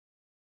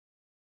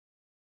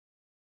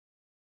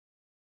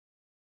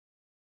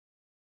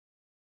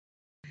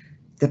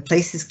The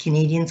places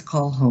Canadians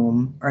call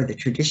home are the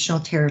traditional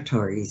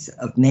territories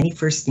of many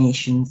First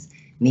Nations,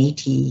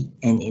 Métis,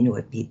 and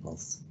Inuit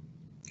peoples.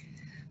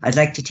 I'd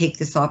like to take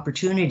this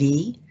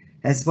opportunity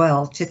as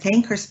well to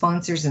thank our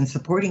sponsors and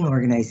supporting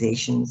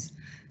organizations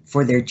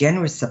for their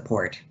generous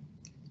support: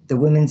 the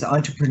Women's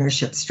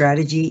Entrepreneurship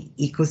Strategy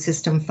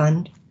Ecosystem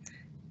Fund,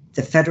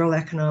 the Federal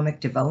Economic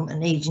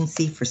Development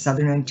Agency for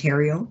Southern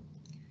Ontario,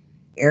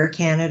 Air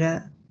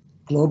Canada,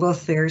 Global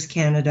Affairs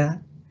Canada,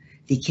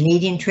 the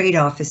Canadian Trade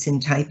Office in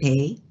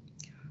Taipei,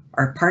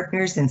 our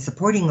partners and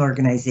supporting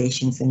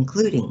organizations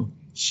including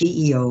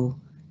SheEO,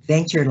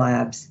 Venture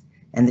Labs,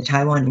 and the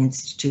Taiwan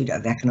Institute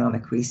of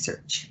Economic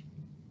Research.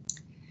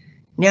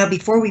 Now,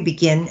 before we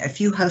begin, a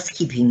few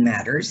housekeeping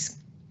matters.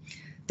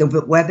 The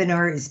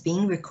webinar is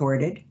being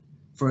recorded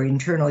for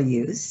internal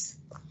use.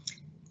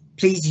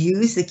 Please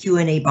use the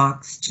Q&A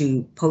box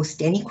to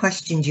post any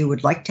questions you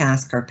would like to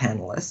ask our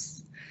panelists,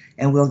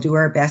 and we'll do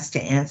our best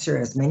to answer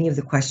as many of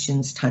the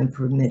questions, time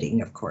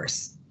permitting, of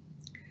course.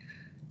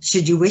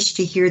 Should you wish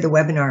to hear the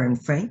webinar in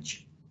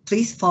French,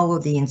 please follow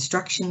the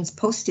instructions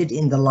posted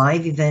in the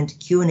live event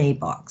Q&A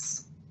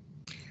box.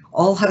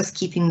 All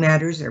housekeeping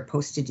matters are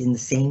posted in the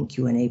same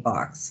Q&A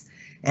box.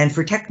 And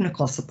for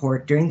technical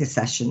support during the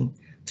session,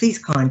 please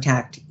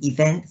contact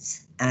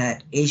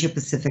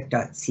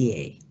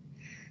events@asiapacific.ca.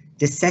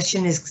 This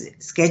session is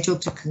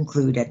scheduled to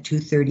conclude at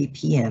 2:30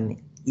 p.m.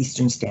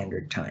 Eastern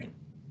Standard Time.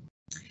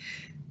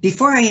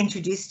 Before I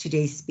introduce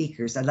today's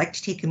speakers, I'd like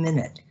to take a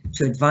minute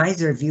to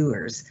advise our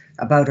viewers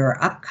about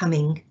our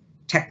upcoming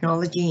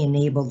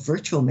technology-enabled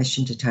virtual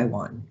mission to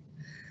Taiwan.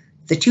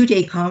 The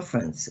two-day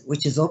conference,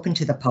 which is open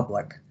to the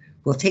public,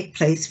 will take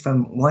place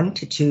from 1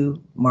 to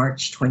 2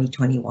 March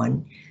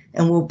 2021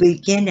 and will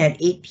begin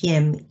at 8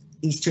 p.m.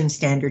 Eastern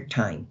Standard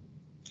Time.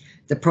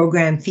 The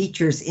program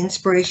features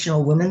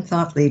inspirational women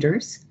thought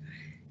leaders,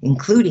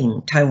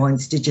 including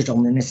Taiwan's Digital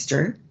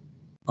Minister,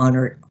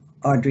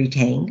 Audrey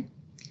Tang,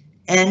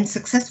 and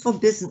successful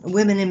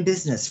women in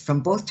business from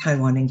both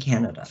Taiwan and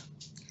Canada.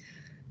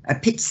 A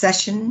pitch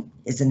session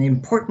is an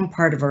important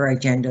part of our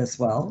agenda as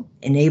well,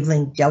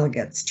 enabling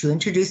delegates to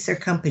introduce their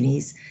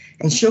companies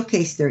and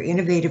showcase their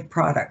innovative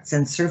products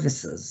and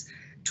services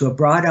to a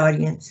broad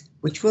audience,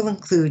 which will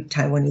include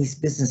Taiwanese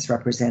business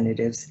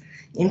representatives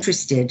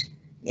interested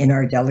in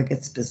our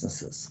delegates'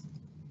 businesses.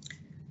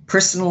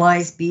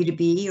 Personalized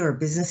B2B or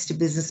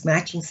business-to-business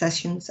matching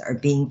sessions are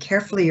being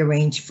carefully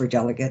arranged for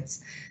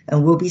delegates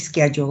and will be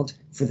scheduled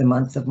for the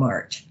month of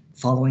March,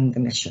 following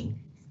the mission.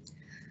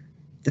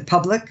 The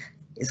public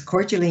is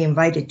cordially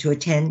invited to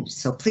attend,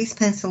 so please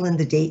pencil in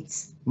the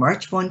dates,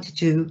 March 1 to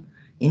 2,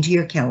 into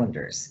your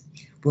calendars.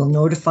 We'll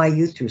notify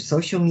you through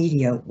social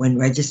media when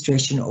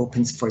registration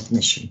opens for the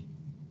mission.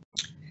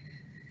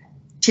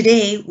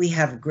 Today, we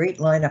have a great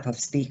lineup of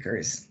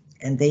speakers,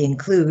 and they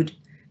include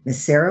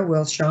Ms. Sarah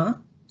Wilshaw,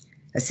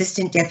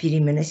 Assistant Deputy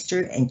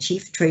Minister and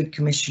Chief Trade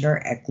Commissioner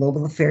at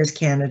Global Affairs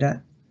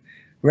Canada,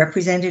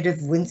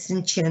 Representative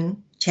Winston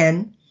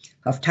Chen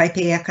of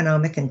Taipei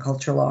Economic and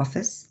Cultural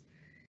Office,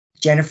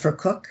 Jennifer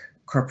Cook,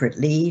 Corporate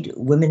Lead,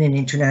 Women in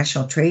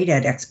International Trade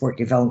at Export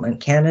Development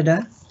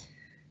Canada,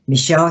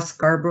 Michelle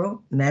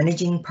Scarborough,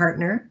 Managing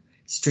Partner,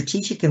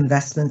 Strategic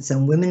Investments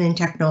and Women in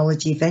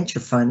Technology Venture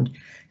Fund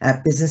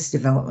at Business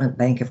Development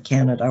Bank of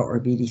Canada, or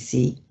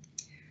BDC,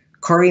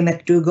 Corey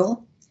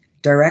McDougall,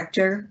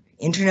 Director,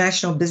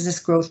 International Business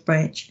Growth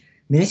Branch,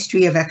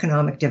 Ministry of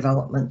Economic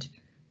Development,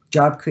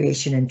 Job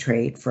Creation and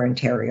Trade for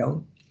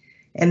Ontario,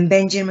 and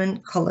Benjamin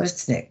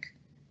Kolesnik,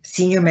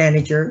 Senior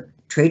Manager,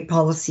 Trade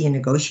Policy and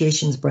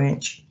Negotiations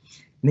Branch,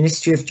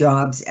 Ministry of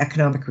Jobs,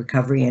 Economic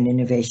Recovery and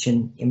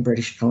Innovation in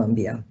British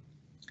Columbia.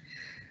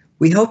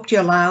 We hope to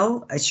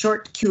allow a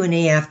short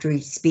Q&A after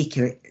each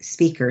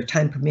speaker,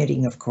 time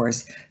permitting, of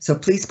course, so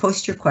please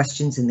post your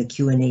questions in the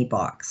Q&A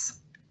box.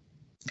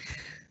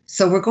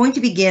 So we're going to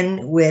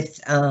begin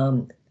with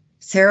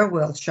Sarah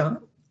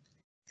Wilshaw,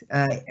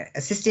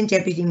 Assistant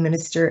Deputy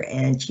Minister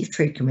and Chief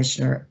Trade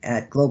Commissioner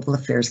at Global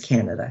Affairs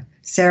Canada.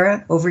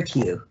 Sarah, over to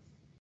you.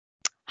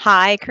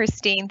 Hi,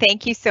 Christine.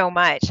 Thank you so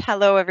much.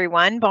 Hello,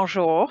 everyone.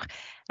 Bonjour.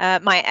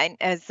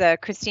 As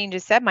Christine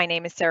just said, my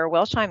name is Sarah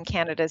Welsh. I'm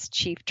Canada's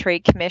Chief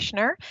Trade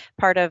Commissioner,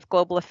 part of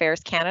Global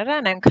Affairs Canada,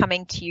 and I'm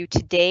coming to you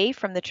today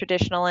from the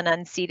traditional and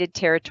unceded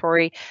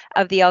territory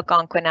of the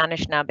Algonquin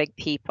Anishinaabe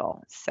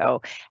people.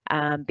 So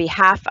on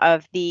behalf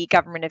of the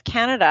Government of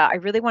Canada, I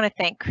really want to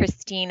thank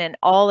Christine and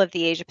all of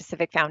the Asia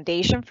Pacific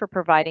Foundation for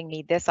providing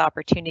me this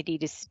opportunity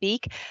to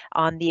speak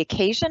on the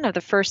occasion of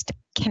the first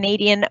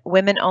Canadian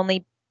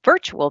women-only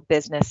virtual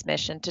business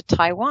mission to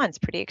Taiwan. It's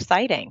pretty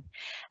exciting.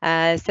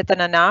 C'est un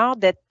honneur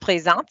d'être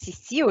présente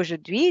ici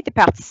aujourd'hui, de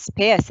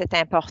participer à cet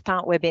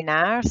important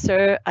webinaire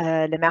sur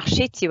le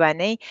marché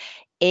taïwanais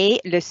et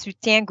le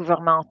soutien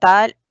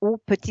gouvernemental aux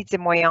petites et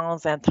moyennes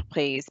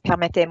entreprises.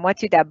 Permettez-moi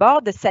tout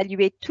d'abord de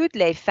saluer toutes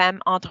les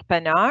femmes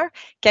entrepreneurs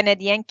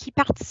canadiennes qui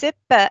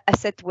participent à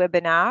cet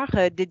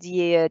webinaire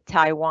dédié à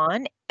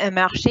Taïwan, un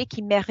marché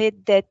qui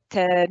mérite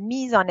d'être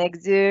mis en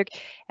exergue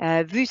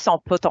vu son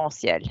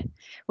potentiel.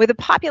 With a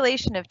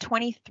population of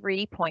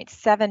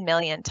 23.7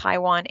 million,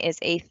 Taiwan is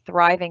a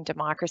thriving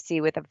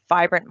democracy with a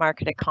vibrant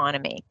market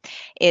economy.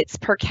 Its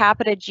per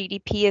capita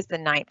GDP is the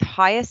 9th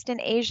highest in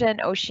Asia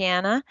and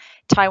Oceania.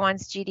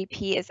 Taiwan's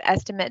GDP is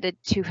estimated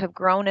to have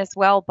grown as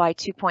well by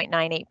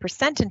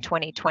 2.98% in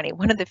 2020,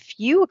 one of the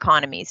few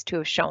economies to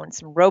have shown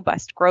some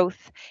robust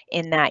growth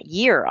in that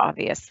year,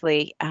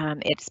 obviously.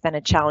 It's been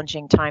a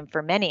challenging time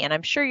for many, and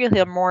I'm sure you'll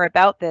hear more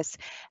about this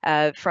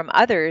from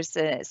others,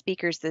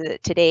 speakers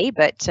today,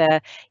 but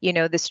you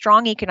know, the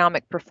strong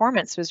economic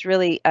performance was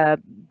really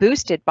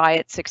boosted by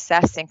its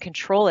success in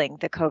controlling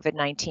the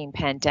COVID-19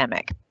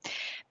 pandemic.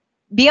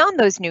 Beyond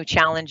those new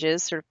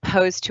challenges sort of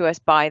posed to us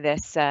by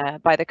this,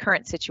 by the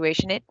current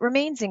situation, it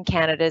remains in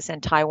Canada's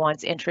and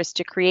Taiwan's interest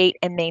to create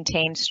and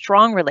maintain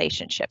strong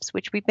relationships,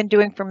 which we've been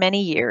doing for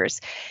many years,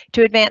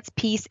 to advance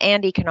peace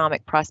and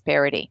economic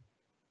prosperity.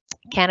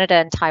 Canada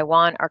and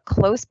Taiwan are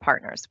close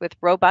partners with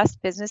robust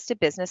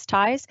business-to-business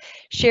ties,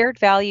 shared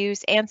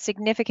values, and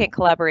significant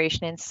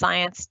collaboration in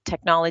science,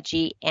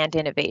 technology, and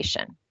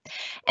innovation.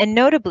 And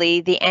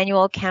notably, the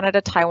annual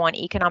Canada-Taiwan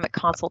Economic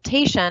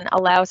Consultation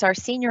allows our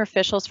senior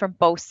officials from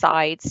both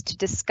sides to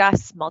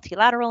discuss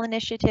multilateral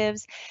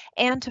initiatives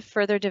and to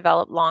further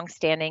develop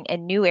long-standing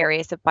and new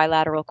areas of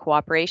bilateral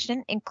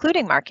cooperation,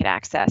 including market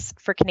access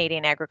for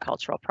Canadian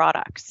agricultural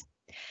products.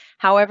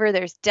 However,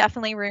 there's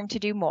definitely room to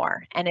do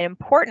more, and an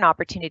important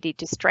opportunity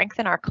to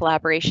strengthen our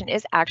collaboration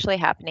is actually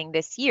happening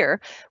this year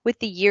with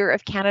the Year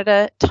of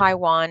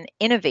Canada-Taiwan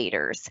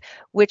Innovators,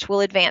 which will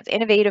advance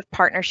innovative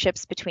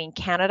partnerships between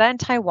Canada and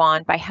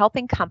Taiwan by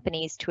helping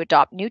companies to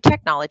adopt new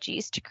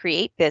technologies to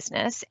create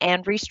business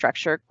and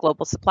restructure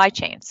global supply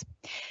chains.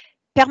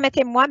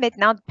 Permettez-moi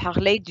maintenant de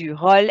parler du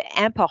rôle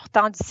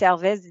important du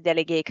service des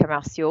délégués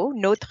commerciaux,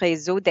 notre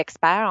réseau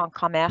d'experts en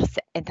commerce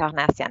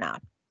international.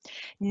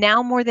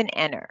 Now more than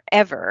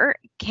ever,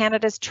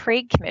 Canada's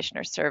Trade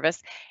Commissioner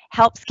Service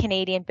helps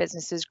Canadian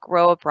businesses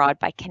grow abroad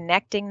by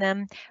connecting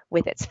them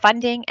with its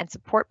funding and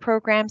support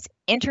programs,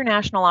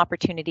 international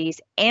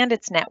opportunities, and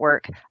its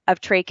network of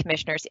trade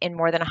commissioners in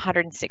more than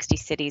 160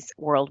 cities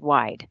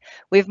worldwide.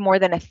 We have more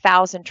than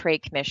 1,000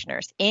 trade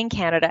commissioners in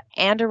Canada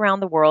and around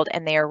the world,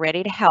 and they are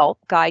ready to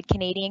help guide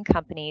Canadian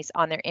companies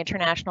on their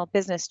international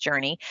business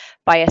journey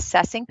by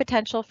assessing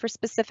potential for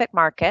specific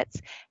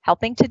markets,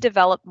 helping to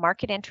develop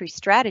market entry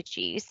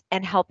strategies,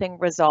 and helping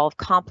resolve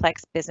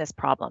complex business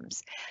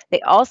problems.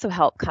 They also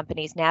help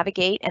companies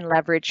navigate and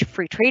leverage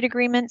free trade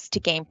agreements to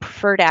gain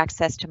preferred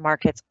access to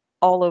markets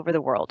all over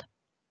the world.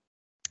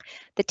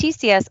 The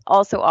TCS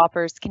also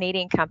offers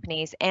Canadian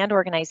companies and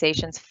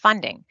organizations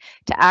funding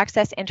to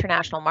access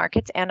international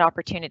markets and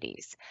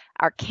opportunities.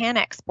 Our Can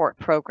Export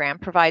program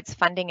provides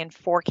funding in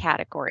 4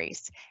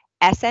 categories: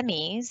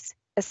 SMEs,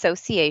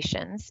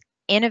 associations,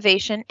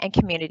 innovation, and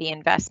community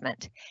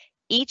investment.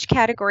 Each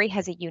category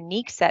has a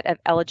unique set of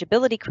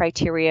eligibility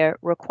criteria,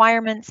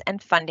 requirements,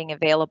 and funding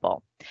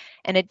available.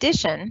 In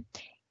addition,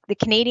 the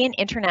Canadian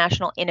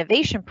International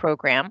Innovation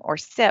Program, or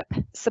CIP,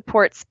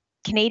 supports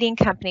Canadian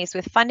companies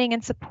with funding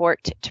and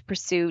support to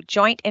pursue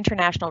joint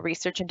international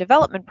research and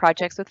development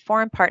projects with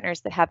foreign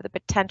partners that have the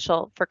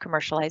potential for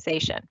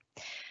commercialization.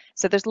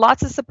 So there's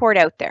lots of support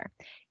out there.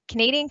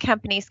 Canadian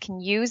companies can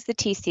use the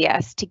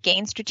TCS to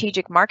gain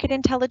strategic market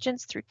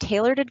intelligence through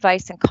tailored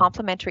advice and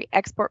complementary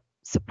export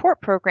support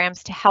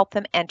programs to help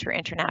them enter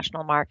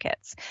international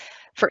markets.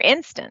 For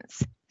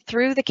instance,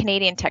 through the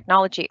Canadian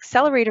Technology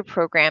Accelerator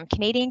Program,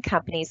 Canadian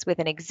companies with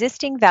an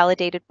existing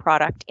validated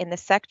product in the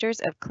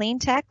sectors of clean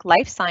tech,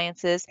 life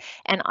sciences,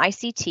 and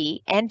ICT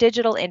and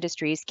digital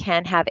industries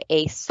can have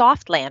a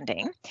soft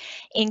landing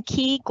in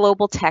key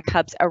global tech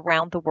hubs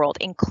around the world,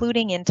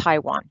 including in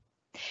Taiwan.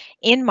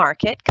 In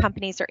market,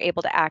 companies are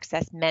able to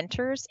access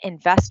mentors,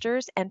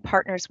 investors, and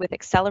partners with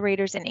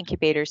accelerators and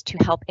incubators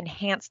to help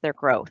enhance their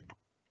growth.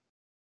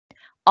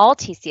 All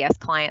TCS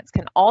clients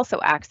can also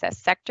access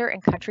sector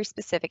and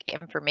country-specific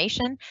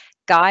information,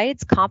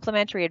 guides,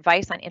 complimentary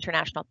advice on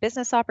international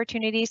business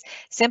opportunities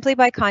simply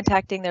by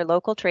contacting their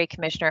local trade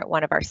commissioner at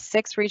one of our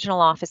 6 regional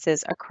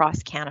offices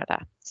across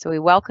Canada. So we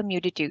welcome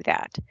you to do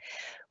that.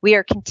 We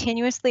are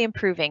continuously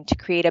improving to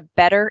create a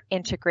better,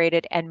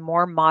 integrated, and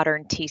more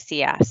modern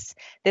TCS.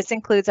 This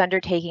includes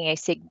undertaking a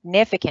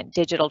significant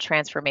digital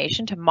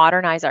transformation to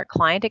modernize our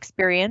client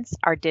experience,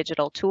 our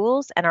digital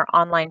tools, and our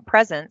online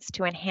presence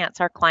to enhance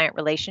our client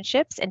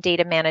relationships and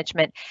data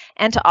management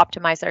and to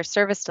optimize our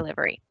service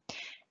delivery.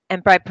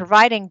 And by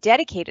providing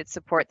dedicated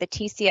support, the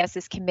TCS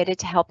is committed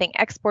to helping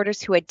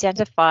exporters who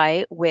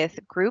identify with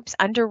groups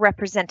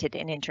underrepresented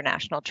in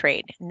international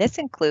trade. And this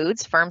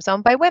includes firms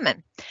owned by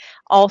women,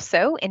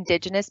 also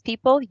Indigenous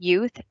people,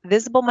 youth,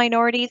 visible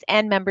minorities,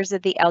 and members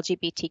of the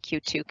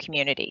LGBTQ2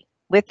 community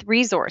with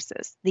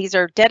resources. These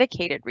are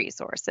dedicated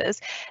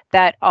resources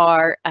that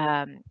are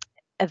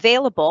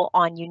available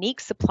on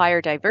unique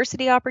supplier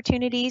diversity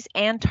opportunities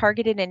and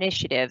targeted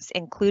initiatives,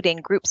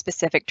 including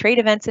group-specific trade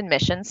events and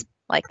missions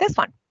like this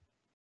one.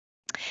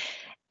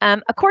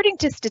 According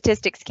to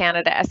Statistics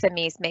Canada,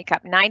 SMEs make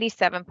up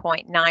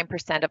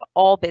 97.9% of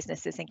all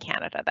businesses in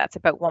Canada. That's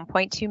about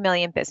 1.2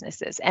 million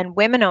businesses. And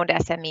women-owned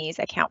SMEs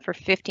account for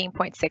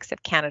 15.6%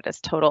 of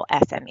Canada's total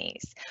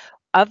SMEs.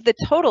 Of the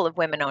total of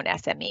women-owned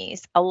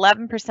SMEs,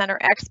 11% are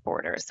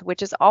exporters,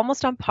 which is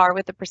almost on par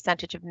with the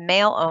percentage of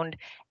male-owned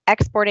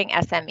exporting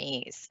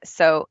SMEs.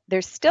 So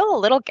there's still a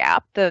little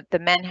gap. The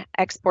men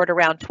export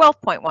around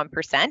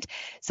 12.1%.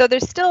 So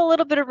there's still a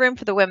little bit of room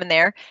for the women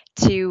there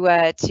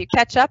to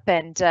catch up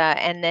and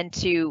then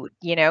to,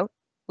 you know,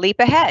 leap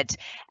ahead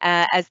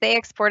as they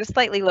export a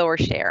slightly lower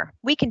share.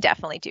 We can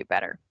definitely do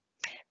better.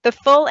 The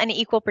full and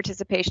equal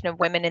participation of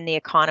women in the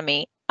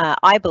economy,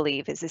 I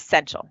believe, is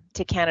essential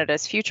to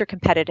Canada's future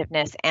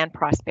competitiveness and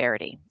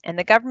prosperity. And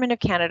the Government of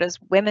Canada's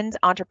Women's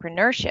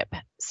Entrepreneurship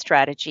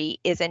Strategy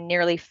is a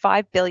nearly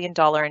 $5 billion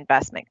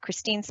investment.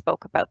 Christine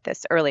spoke about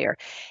this earlier.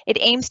 It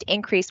aims to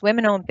increase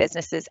women-owned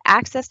businesses'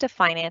 access to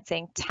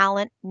financing,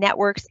 talent,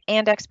 networks,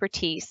 and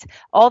expertise,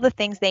 all the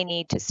things they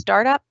need to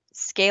start up,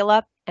 scale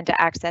up, and to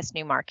access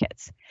new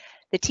markets.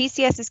 The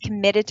TCS is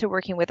committed to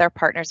working with our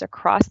partners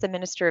across the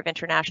Minister of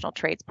International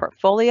Trade's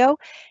portfolio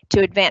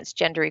to advance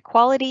gender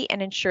equality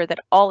and ensure that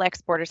all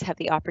exporters have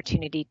the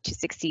opportunity to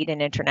succeed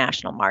in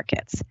international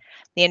markets.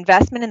 The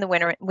investment in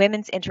the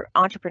Women's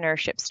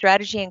Entrepreneurship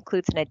Strategy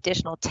includes an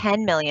additional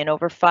 $10 million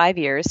over 5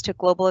 years to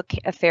Global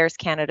Affairs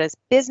Canada's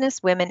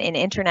Business Women in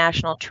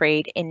International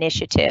Trade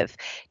initiative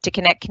to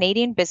connect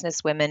Canadian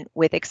businesswomen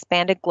with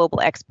expanded global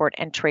export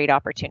and trade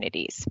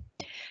opportunities.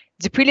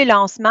 Depuis le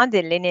lancement de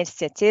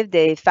l'initiative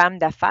des femmes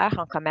d'affaires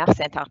en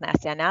commerce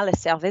international, le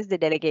service des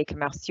délégués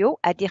commerciaux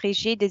a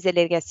dirigé des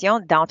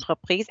délégations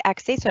d'entreprises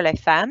axées sur les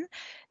femmes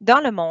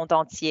dans le monde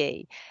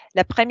entier.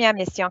 La première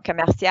mission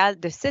commerciale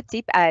de ce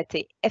type a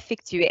été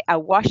effectuée à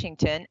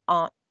Washington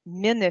en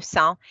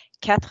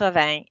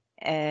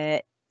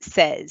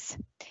 1996.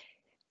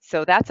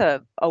 So that's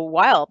a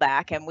while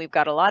back, and we've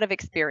got a lot of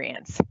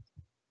experience.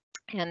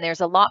 And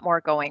there's a lot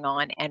more going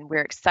on, and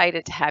we're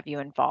excited to have you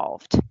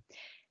involved.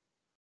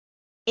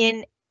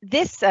 In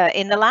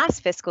the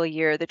last fiscal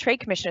year, the Trade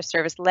Commissioner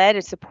Service led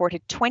and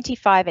supported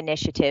 25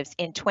 initiatives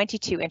in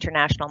 22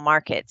 international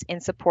markets in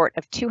support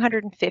of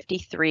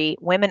 253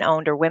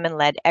 women-owned or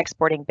women-led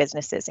exporting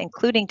businesses,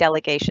 including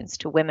delegations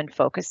to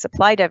women-focused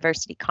supply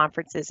diversity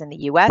conferences in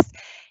the US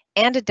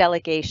and a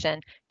delegation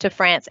to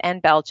France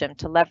and Belgium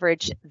to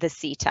leverage the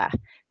CETA.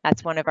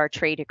 That's one of our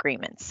trade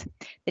agreements.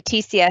 The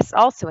TCS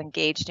also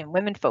engaged in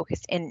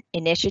women-focused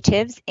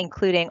initiatives,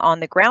 including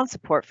on-the-ground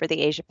support for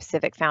the Asia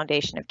Pacific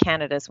Foundation of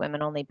Canada's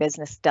Women-Only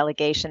Business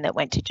Delegation that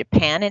went to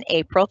Japan in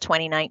April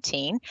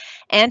 2019,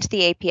 and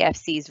the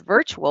APFC's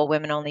virtual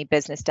Women-Only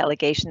Business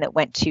Delegation that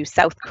went to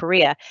South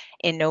Korea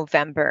in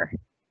November.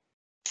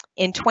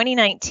 In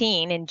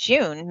 2019, in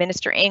June,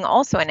 Minister Ng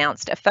also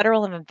announced a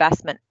federal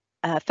investment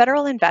of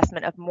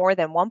more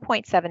than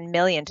 $1.7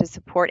 million to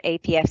support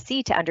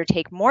APFC to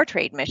undertake more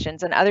trade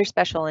missions and other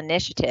special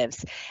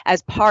initiatives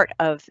as part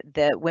of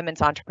the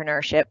Women's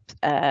Entrepreneurship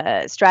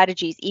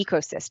Strategies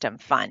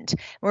Ecosystem Fund.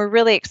 We're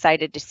really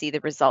excited to see the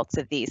results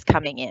of these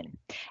coming in.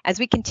 As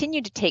we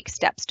continue to take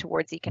steps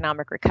towards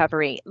economic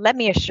recovery, let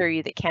me assure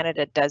you that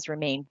Canada does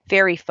remain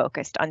very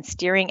focused on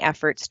steering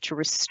efforts to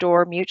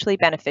restore mutually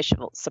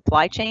beneficial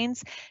supply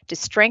chains, to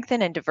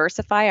strengthen and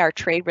diversify our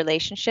trade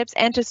relationships,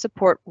 and to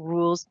support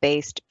rules-based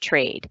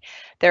trade.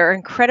 There are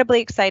incredibly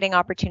exciting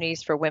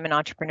opportunities for women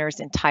entrepreneurs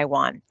in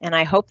Taiwan, and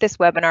I hope this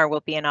webinar will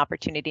be an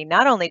opportunity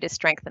not only to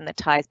strengthen the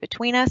ties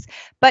between us,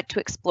 but to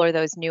explore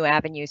those new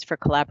avenues for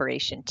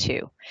collaboration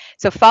too.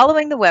 So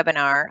following the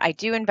webinar, I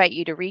do invite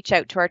you to reach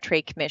out to our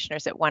trade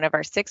commissioners at one of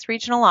our 6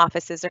 regional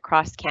offices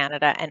across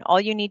Canada, and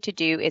all you need to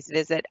do is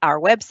visit our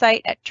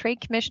website at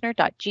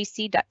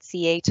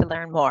tradecommissioner.gc.ca to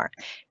learn more.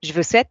 Je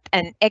vous souhaite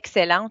un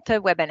excellent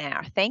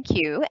webinaire. Thank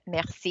you,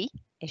 merci,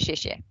 et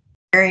chiche.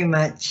 Very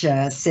much,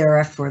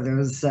 Sarah, for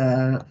those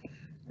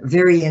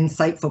very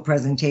insightful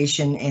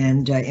presentation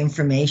and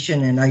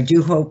information. And I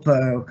do hope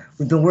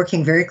we've been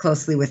working very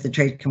closely with the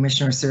Trade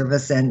Commissioner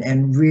Service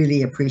and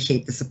really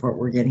appreciate the support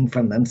we're getting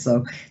from them.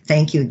 So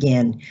thank you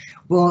again.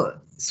 We'll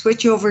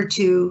switch over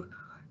to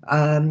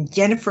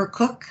Jennifer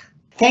Cook.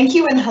 Thank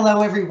you and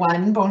hello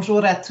everyone.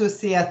 Bonjour à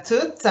tous et à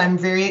toutes. I'm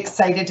very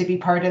excited to be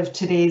part of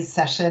today's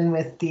session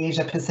with the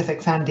Asia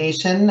Pacific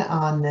Foundation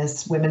on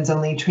this Women's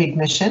Only Trade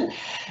Mission.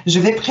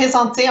 Je vais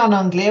présenter en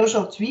anglais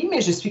aujourd'hui,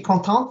 mais je suis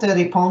contente de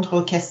répondre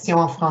aux questions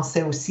en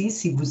français aussi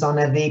si vous en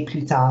avez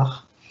plus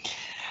tard.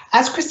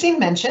 As Christine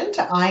mentioned,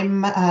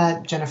 I'm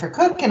Jennifer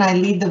Cook and I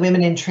lead the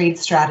Women in Trade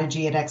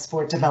strategy at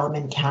Export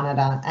Development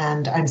Canada,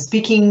 and I'm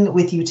speaking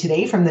with you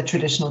today from the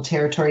traditional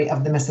territory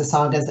of the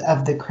Mississaugas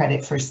of the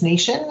Credit First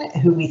Nation,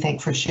 who we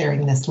thank for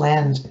sharing this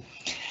land.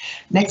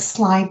 Next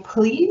slide,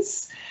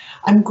 please.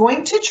 I'm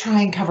going to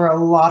try and cover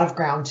a lot of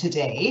ground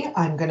today.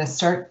 I'm going to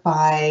start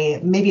by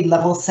maybe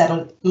level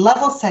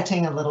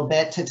setting a little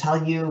bit to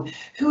tell you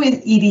who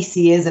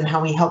EDC is and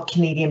how we help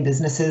Canadian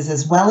businesses,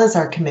 as well as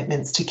our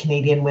commitments to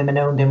Canadian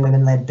women-owned and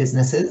women-led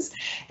businesses.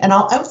 And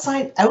I'll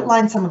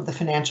outline some of the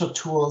financial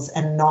tools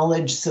and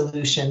knowledge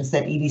solutions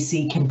that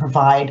EDC can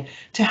provide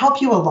to help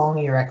you along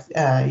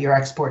your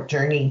export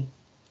journey.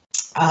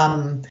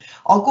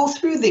 I'll go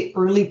through the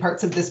early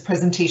parts of this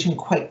presentation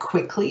quite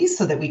quickly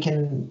so that we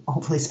can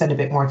hopefully spend a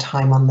bit more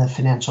time on the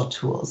financial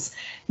tools.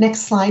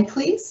 Next slide,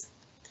 please.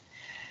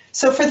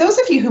 So for those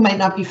of you who might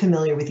not be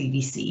familiar with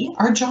EDC,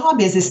 our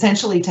job is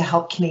essentially to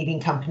help Canadian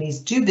companies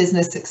do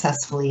business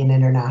successfully in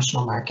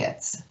international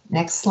markets.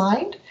 Next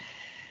slide.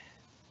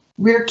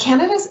 We're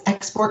Canada's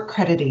export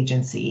credit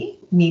agency,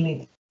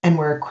 and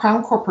we're a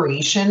Crown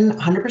corporation,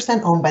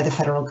 100% owned by the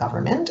federal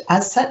government.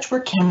 As such,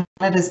 we're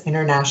Canada's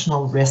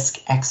international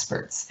risk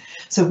experts.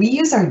 So we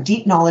use our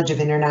deep knowledge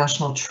of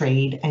international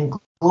trade and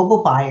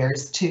global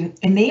buyers to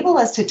enable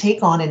us to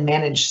take on and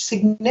manage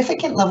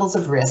significant levels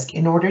of risk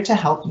in order to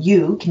help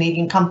you,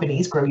 Canadian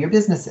companies, grow your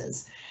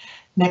businesses.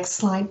 Next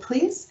slide,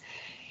 please.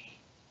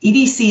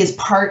 EDC is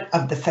part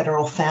of the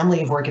federal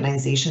family of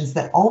organizations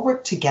that all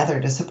work together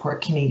to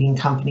support Canadian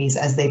companies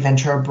as they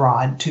venture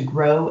abroad to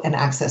grow and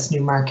access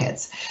new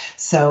markets.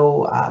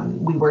 So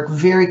we work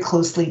very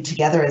closely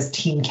together as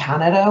Team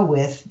Canada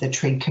with the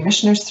Trade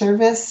Commissioner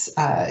Service,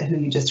 who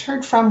you just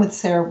heard from with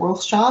Sarah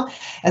Wilshaw,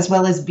 as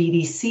well as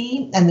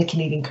BDC and the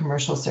Canadian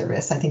Commercial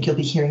Service. I think you'll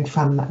be hearing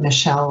from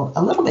Michelle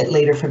a little bit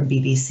later from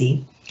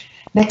BDC.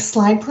 Next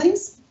slide,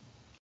 please.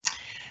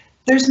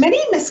 There's many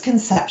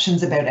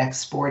misconceptions about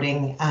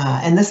exporting,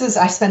 and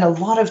I spend a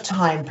lot of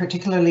time,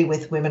 particularly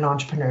with women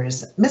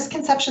entrepreneurs,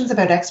 misconceptions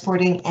about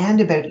exporting and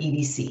about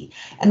EDC.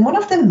 And one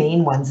of the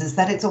main ones is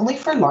that it's only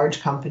for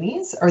large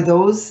companies or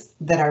those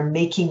that are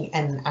making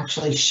and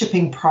actually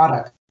shipping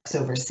products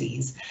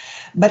overseas.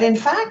 But in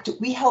fact,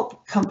 we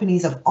help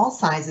companies of all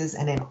sizes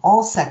and in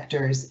all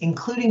sectors,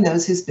 including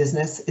those whose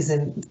business is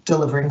in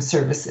delivering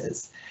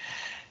services.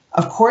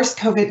 Of course,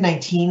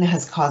 COVID-19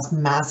 has caused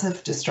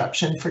massive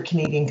disruption for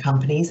Canadian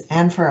companies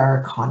and for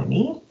our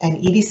economy, and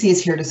EDC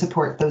is here to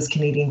support those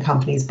Canadian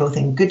companies both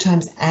in good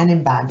times and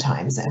in bad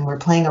times, and we're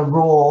playing a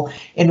role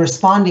in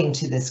responding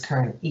to this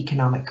current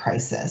economic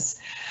crisis.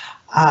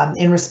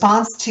 In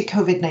response to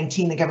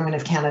COVID-19, the Government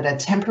of Canada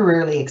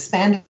temporarily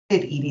expanded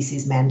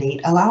EDC's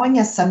mandate, allowing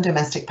us some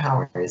domestic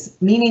powers,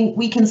 meaning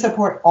we can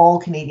support all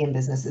Canadian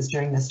businesses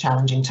during this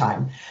challenging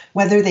time,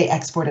 whether they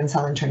export and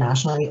sell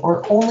internationally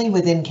or only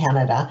within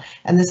Canada,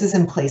 and this is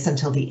in place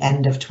until the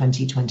end of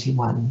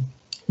 2021.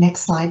 Next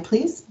slide,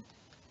 please.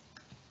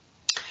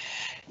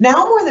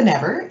 Now more than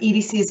ever,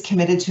 EDC is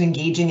committed to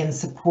engaging and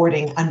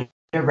supporting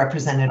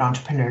underrepresented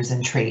entrepreneurs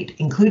in trade,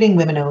 including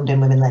women-owned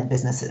and women-led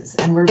businesses.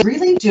 And we're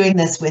really doing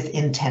this with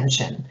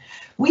intention.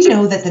 We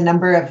know that the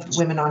number of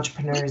women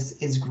entrepreneurs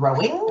is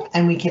growing,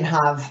 and we can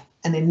have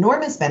an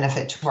enormous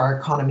benefit to our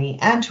economy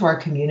and to our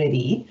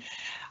community.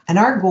 And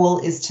our goal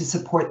is to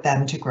support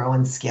them to grow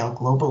and scale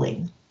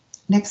globally.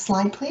 Next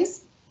slide,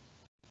 please.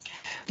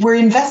 We're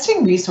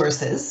investing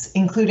resources,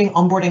 including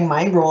onboarding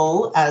my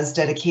role as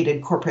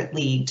dedicated corporate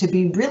lead, to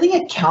be really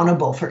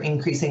accountable for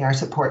increasing our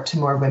support to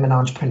more women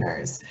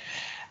entrepreneurs.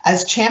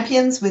 As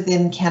champions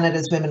within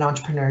Canada's women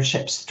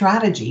entrepreneurship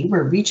strategy,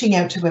 we're reaching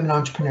out to women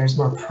entrepreneurs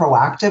more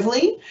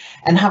proactively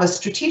and have a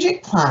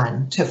strategic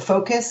plan to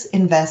focus,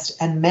 invest,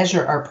 and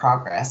measure our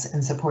progress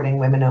in supporting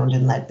women-owned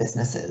and led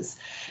businesses.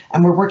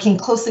 And we're working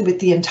closely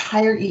with the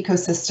entire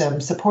ecosystem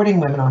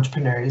supporting women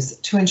entrepreneurs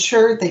to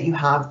ensure that you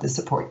have the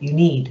support you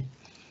need.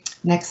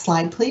 Next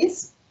slide,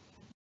 please.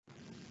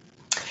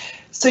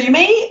 So you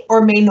may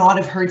or may not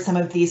have heard some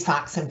of these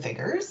facts and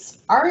figures.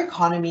 Our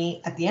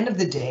economy, at the end of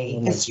the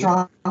day, is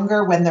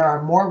stronger when there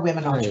are more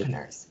women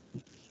entrepreneurs.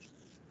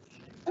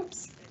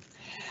 Oops.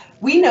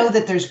 We know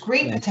that there's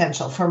great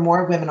potential for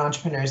more women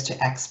entrepreneurs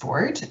to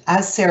export.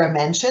 As Sarah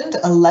mentioned,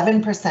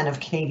 11% of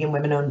Canadian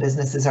women-owned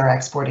businesses are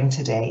exporting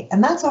today,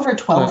 and that's over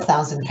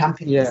 12,000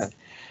 companies.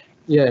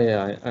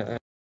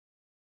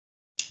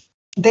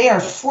 They are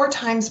 4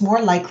 times more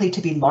likely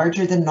to be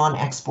larger than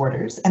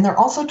non-exporters, and they're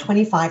also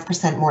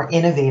 25% more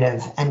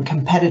innovative and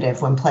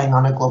competitive when playing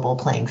on a global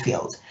playing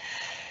field.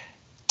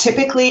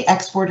 Typically,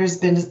 exporters'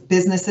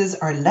 businesses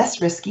are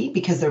less risky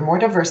because they're more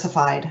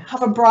diversified,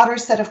 have a broader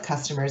set of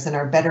customers, and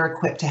are better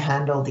equipped to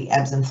handle the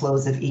ebbs and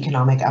flows of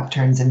economic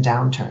upturns and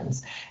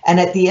downturns. And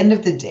at the end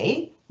of the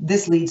day,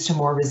 this leads to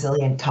more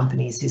resilient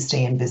companies who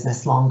stay in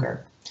business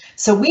longer.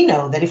 So we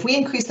know that if we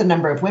increase the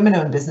number of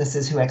women-owned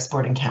businesses who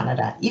export in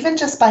Canada, even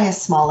just by a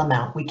small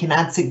amount, we can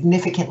add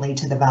significantly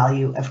to the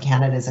value of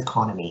Canada's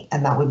economy,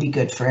 and that would be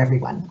good for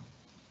everyone.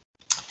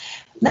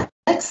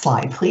 Next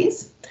slide,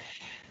 please.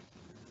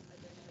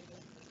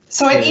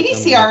 So at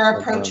EDC, our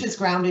approach is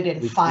grounded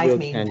in 5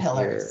 main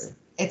pillars.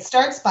 It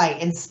starts by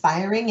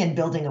inspiring and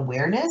building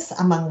awareness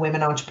among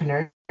women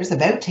entrepreneurs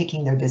about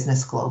taking their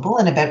business global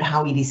and about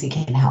how EDC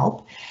can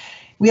help.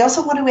 We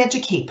also want to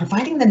educate,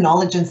 providing the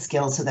knowledge and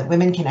skills so that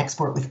women can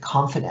export with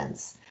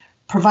confidence.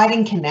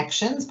 providing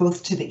connections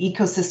both to the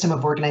ecosystem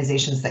of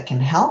organizations that can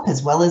help,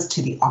 as well as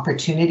to the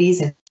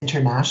opportunities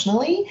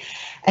internationally,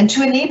 and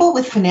to enable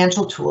with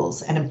financial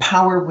tools and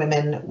empower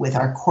women with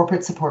our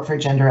corporate support for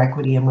gender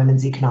equity and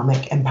women's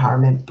economic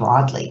empowerment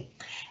broadly.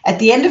 At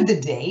the end of the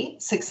day,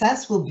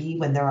 success will be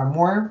when there are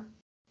more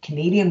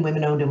Canadian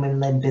women-owned and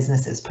women-led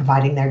businesses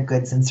providing their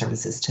goods and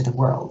services to the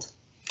world.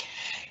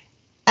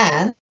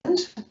 And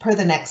per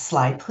the next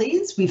slide,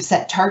 please, we've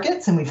set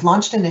targets and we've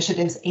launched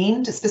initiatives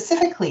aimed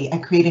specifically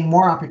at creating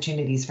more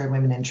opportunities for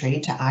women in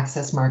trade to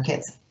access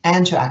markets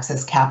and to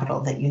access capital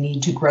that you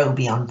need to grow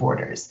beyond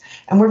borders.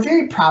 And we're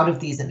very proud of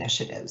these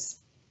initiatives.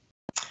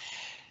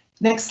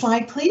 Next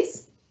slide,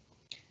 please.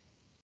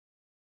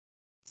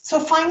 So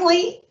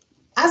finally,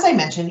 as I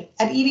mentioned,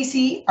 at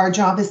EDC, our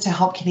job is to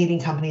help Canadian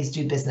companies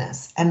do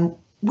business. And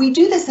we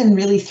do this in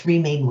really three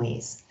main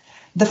ways.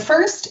 The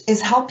first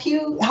is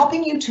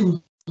helping you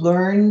to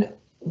learn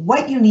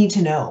what you need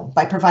to know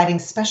by providing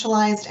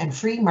specialized and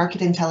free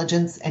market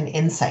intelligence and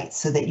insights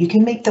so that you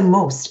can make the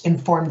most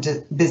informed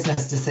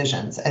business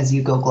decisions as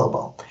you go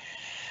global.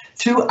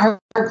 Through our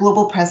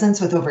global presence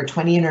with over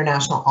 20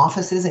 international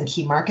offices in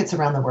key markets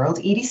around the world,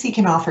 EDC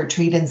can offer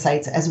trade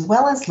insights as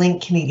well as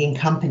link Canadian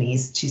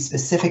companies to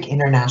specific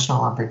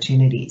international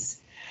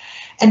opportunities.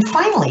 And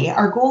finally,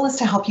 our goal is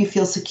to help you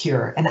feel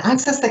secure and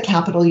access the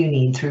capital you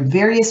need through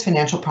various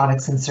financial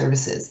products and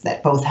services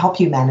that both help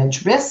you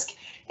manage risk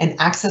and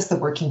access the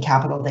working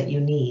capital that you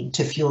need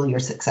to fuel your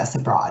success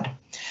abroad.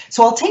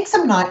 So I'll take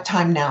some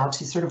time now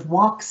to sort of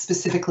walk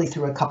specifically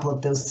through a couple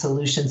of those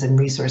solutions and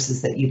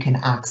resources that you can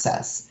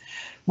access.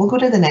 We'll go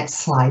to the next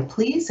slide,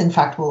 please. In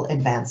fact, we'll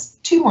advance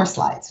 2 more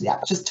slides.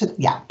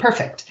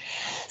 Perfect.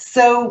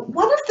 So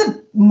one of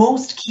the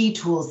most key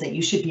tools that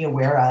you should be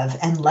aware of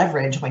and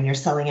leverage when you're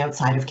selling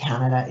outside of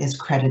Canada is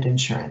credit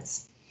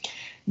insurance.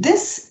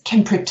 This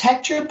can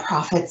protect your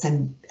profits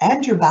and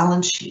your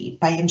balance sheet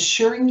by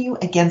insuring you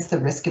against the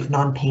risk of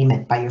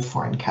non-payment by your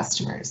foreign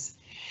customers.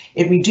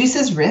 It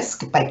reduces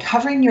risk by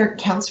covering your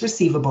accounts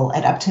receivable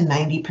at up to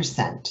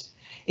 90%.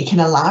 It can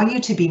allow you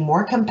to be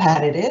more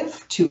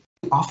competitive, to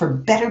offer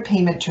better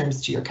payment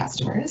terms to your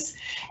customers,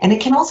 and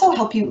it can also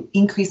help you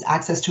increase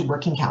access to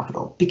working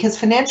capital because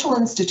financial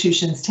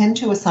institutions tend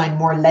to assign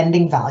more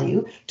lending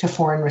value to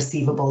foreign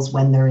receivables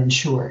when they're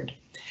insured.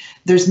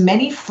 There's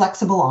many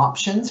flexible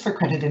options for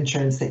credit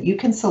insurance that you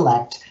can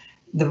select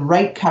the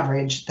right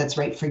coverage that's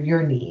right for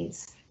your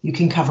needs. You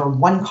can cover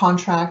one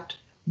contract,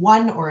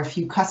 one or a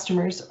few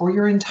customers, or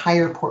your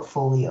entire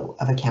portfolio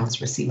of accounts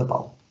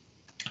receivable.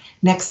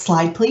 Next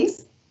slide,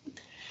 please.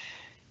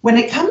 When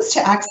it comes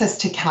to access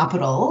to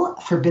capital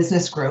for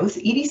business growth,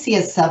 EDC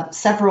has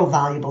several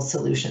valuable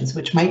solutions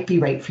which might be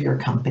right for your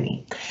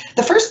company.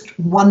 The first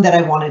one that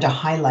I wanted to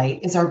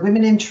highlight is our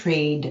Women in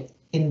Trade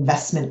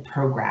investment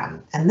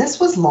program. And this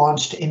was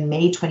launched in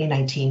May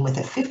 2019 with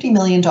a $50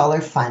 million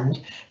fund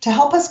to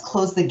help us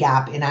close the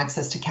gap in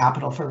access to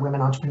capital for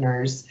women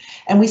entrepreneurs.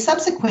 And we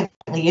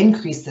subsequently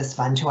increased this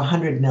fund to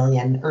 $100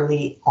 million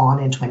early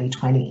on in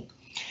 2020.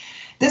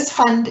 This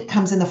fund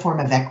comes in the form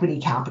of equity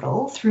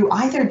capital through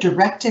either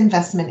direct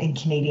investment in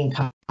Canadian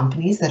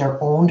companies that are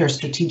owned or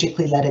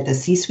strategically led at the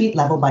C-suite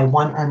level by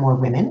one or more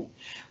women.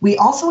 We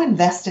also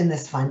invest in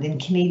this fund in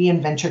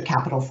Canadian venture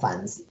capital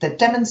funds that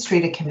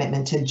demonstrate a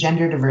commitment to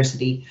gender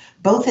diversity,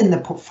 both in the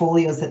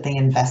portfolios that they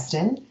invest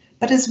in,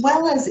 but as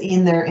well as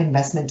in their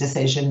investment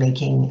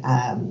decision-making,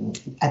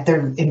 at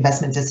their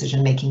investment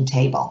decision-making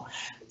table.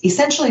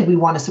 Essentially, we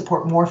want to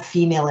support more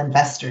female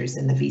investors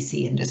in the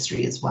VC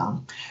industry as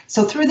well.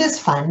 So through this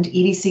fund,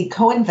 EDC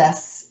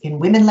co-invests in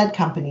women-led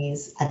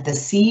companies at the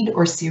seed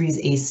or Series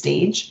A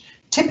stage,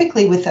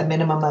 typically with a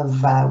minimum of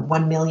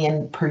 $1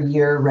 million per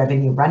year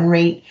revenue run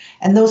rate,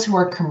 and those who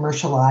are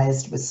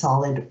commercialized with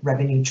solid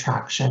revenue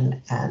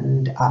traction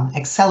and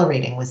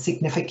accelerating with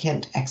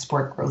significant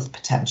export growth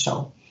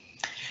potential.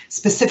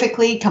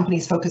 Specifically,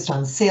 companies focused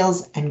on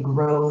sales and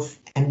growth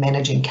and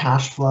managing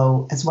cash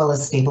flow, as well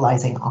as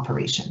stabilizing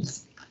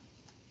operations.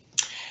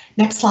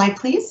 Next slide,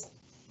 please.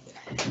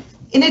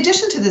 In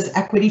addition to this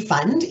equity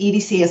fund,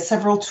 EDC has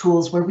several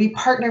tools where we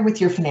partner with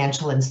your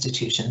financial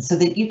institution so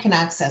that you can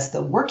access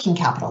the working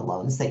capital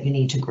loans that you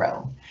need to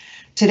grow.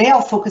 Today,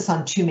 I'll focus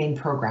on 2 main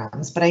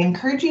programs, but I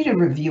encourage you to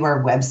review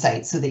our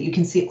website so that you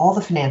can see all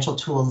the financial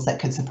tools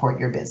that could support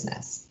your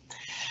business.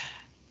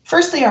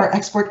 Firstly, our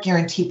export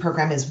guarantee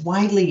program is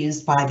widely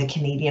used by the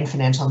Canadian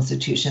financial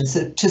institutions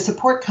to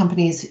support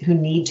companies who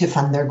need to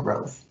fund their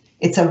growth.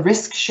 It's a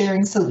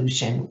risk-sharing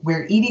solution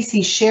where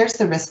EDC shares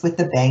the risk with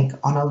the bank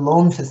on a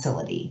loan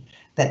facility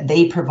that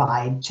they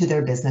provide to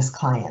their business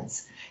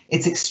clients.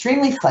 It's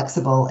extremely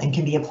flexible and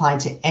can be applied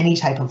to any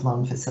type of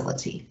loan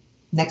facility.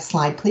 Next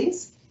slide,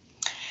 please.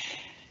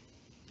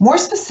 More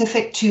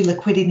specific to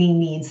liquidity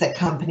needs that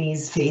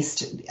companies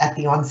faced at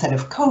the onset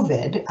of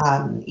COVID,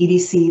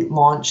 EDC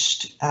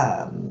launched,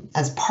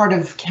 as part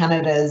of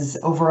Canada's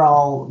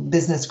overall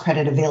business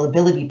credit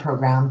availability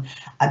program,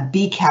 a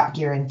BCAP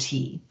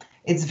guarantee.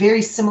 It's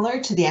very similar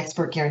to the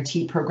export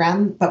guarantee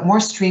program, but more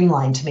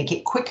streamlined to make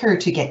it quicker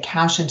to get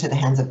cash into the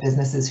hands of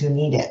businesses who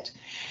need it.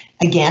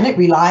 Again, it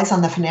relies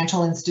on the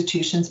financial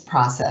institutions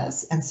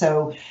process, and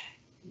so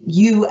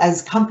you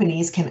as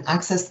companies can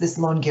access this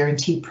loan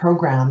guarantee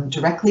program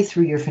directly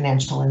through your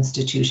financial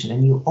institution,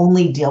 and you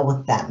only deal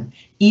with them.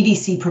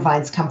 EDC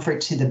provides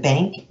comfort to the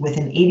bank with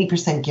an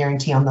 80%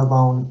 guarantee on the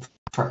loan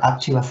for up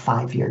to a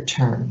 5-year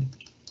term.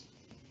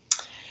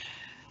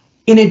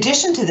 In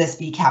addition to this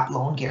BCAP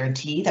loan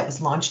guarantee that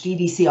was launched,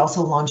 EDC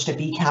also launched a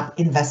BCAP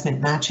investment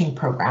matching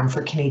program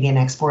for Canadian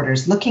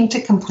exporters looking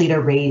to complete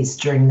a raise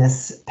during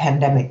this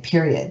pandemic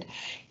period.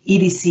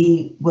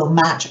 EDC will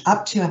match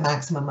up to a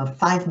maximum of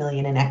 $5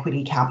 million in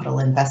equity capital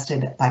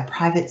invested by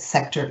private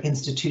sector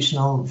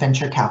institutional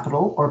venture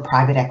capital or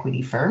private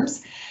equity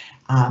firms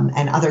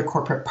and other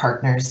corporate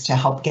partners to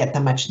help get the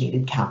much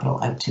needed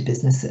capital out to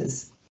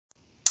businesses.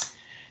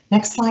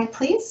 Next slide,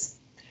 please.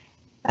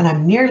 And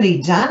I'm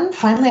nearly done.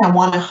 Finally, I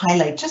want to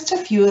highlight just a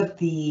few of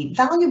the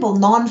valuable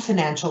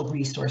non-financial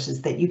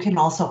resources that you can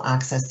also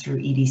access through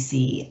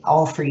EDC,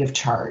 all free of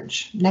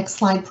charge. Next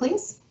slide,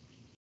 please.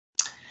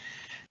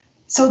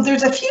 So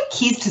there's a few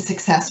keys to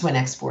success when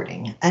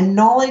exporting, and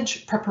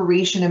knowledge,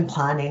 preparation, and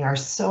planning are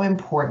so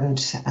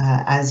important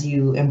as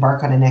you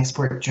embark on an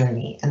export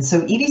journey. And so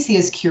EDC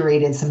has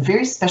curated some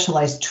very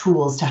specialized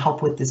tools to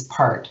help with this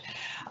part,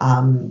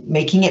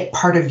 making it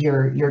part of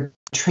your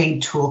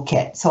trade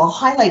toolkit. So I'll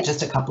highlight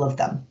just a couple of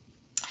them.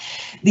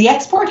 The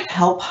Export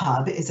Help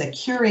Hub is a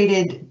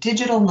curated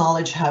digital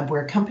knowledge hub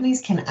where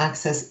companies can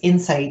access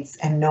insights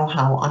and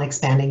know-how on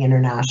expanding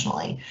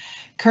internationally.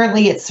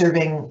 Currently, it's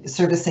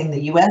servicing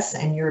the US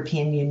and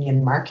European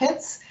Union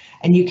markets,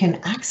 and you can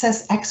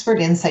access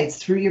expert insights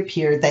through your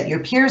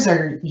peers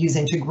are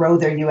using to grow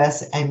their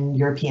US and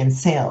European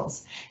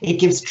sales. It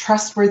gives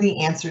trustworthy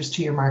answers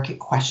to your market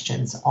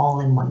questions all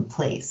in one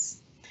place.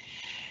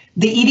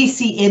 The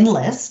EDC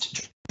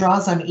InList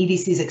draws on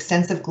EDC's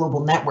extensive global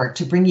network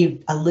to bring you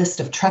a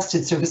list of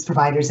trusted service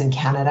providers in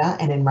Canada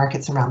and in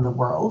markets around the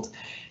world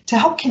to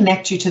help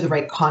connect you to the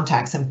right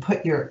contacts and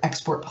put your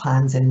export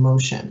plans in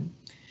motion.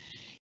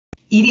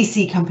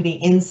 EDC Company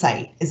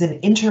Insight is an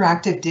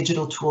interactive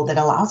digital tool that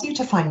allows you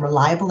to find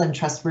reliable and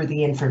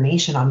trustworthy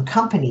information on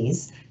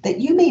companies that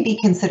you may be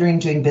considering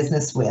doing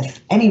business with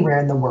anywhere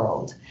in the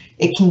world.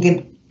 It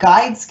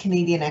guides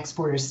Canadian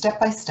exporters step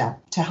by step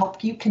to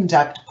help you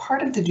conduct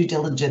part of the due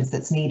diligence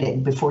that's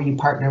needed before you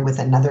partner with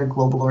another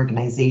global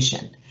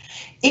organization.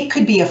 It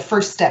could be a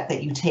first step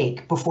that you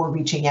take before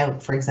reaching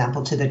out, for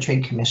example, to the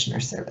Trade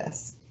Commissioner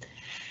Service.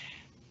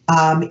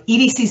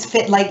 EDC's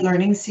Fit Light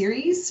Learning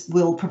series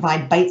will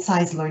provide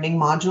bite-sized learning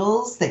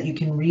modules that you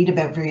can read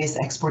about various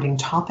exporting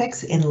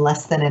topics in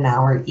less than an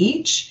hour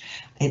each.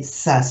 It's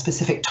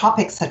specific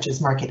topics such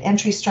as market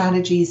entry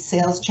strategies,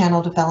 sales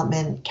channel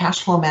development,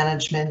 cash flow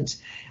management,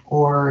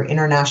 or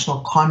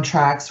international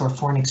contracts or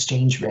foreign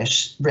exchange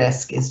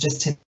risk is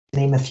just to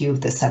name a few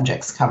of the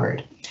subjects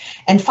covered.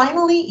 And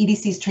finally,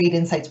 EDC's Trade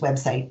Insights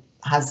website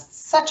has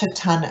such a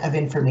ton of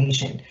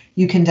information.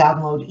 You can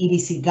download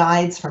EDC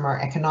guides from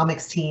our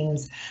economics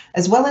teams,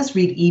 as well as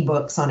read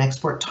ebooks on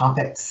export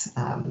topics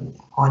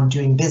on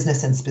doing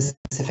business in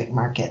specific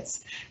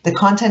markets. The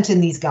content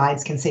in these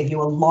guides can save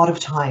you a lot of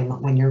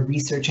time when you're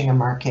researching a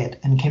market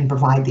and can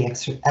provide the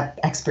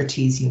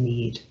expertise you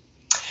need.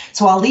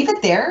 So I'll leave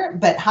it there,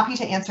 but happy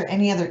to answer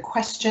any other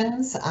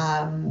questions,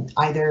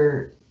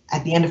 either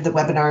at the end of the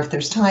webinar if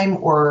there's time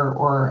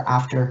or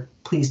after.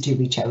 Please do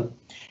reach out.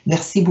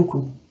 Merci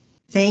beaucoup.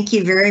 Thank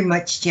you very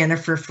much,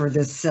 Jennifer, for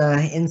this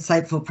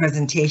insightful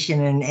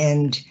presentation,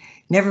 and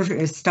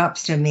never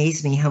stops to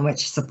amaze me how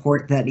much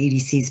support that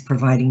EDC is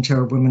providing to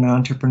our women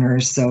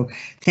entrepreneurs. So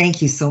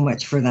thank you so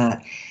much for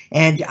that.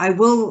 And I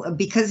will,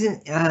 because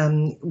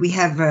we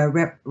have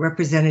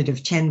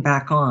Representative Chen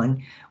back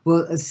on,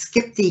 we'll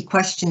skip the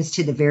questions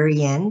to the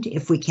very end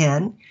if we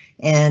can.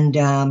 And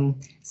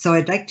so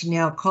I'd like to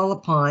now call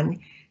upon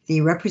the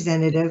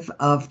representative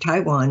of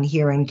Taiwan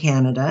here in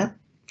Canada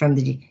from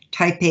the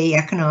Taipei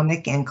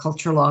Economic and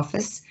Cultural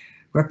Office,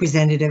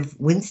 Representative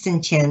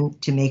Winston Chen,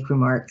 to make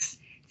remarks.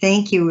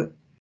 Thank you.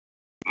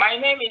 My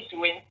name is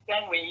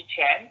Winston Wei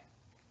Chen,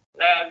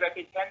 the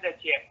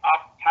representative of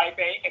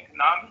Taipei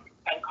Economic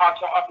and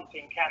Cultural Office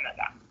in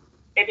Canada.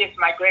 It is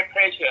my great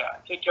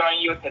pleasure to join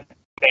you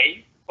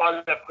today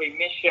for the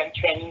pre-mission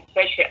training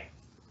session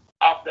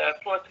of the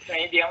first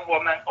Canadian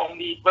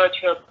woman-only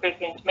virtual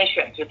business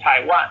mission to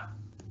Taiwan,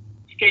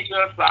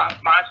 scheduled from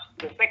March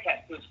the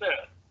 2nd to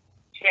 3rd.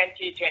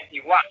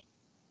 2021.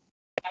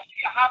 On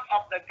behalf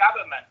of the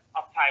government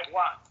of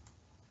Taiwan,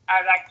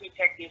 I'd like to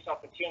take this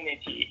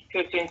opportunity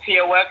to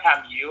sincerely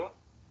welcome you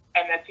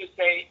and to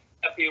say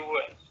a few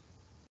words.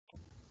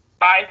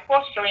 By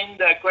fostering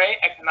the great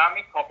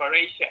economic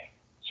cooperation,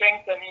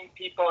 strengthening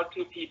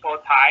people-to-people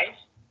ties,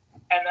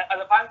 and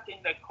advancing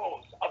the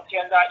cause of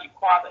gender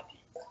equality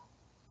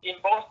in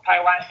both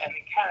Taiwan and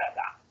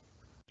Canada,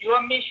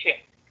 your mission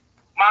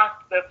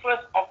marks the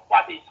first of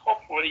what is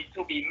hopefully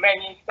to be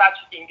many such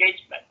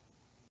engagements,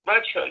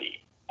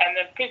 virtually and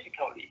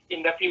physically,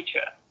 in the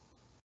future.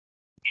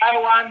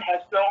 Taiwan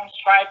has long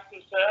strived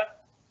to serve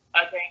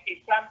as an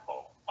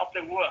example of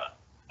the world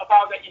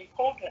about the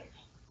importance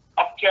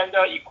of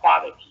gender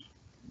equality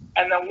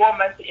and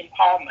women's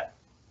empowerment.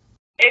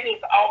 It is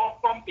our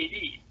firm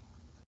belief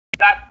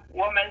that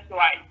women's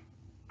rights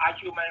are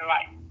human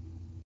rights.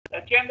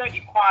 The gender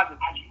equality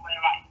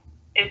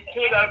is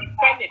to the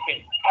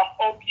benefit of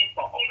all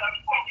people,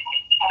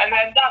 and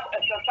then that a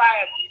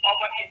society of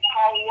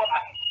empowered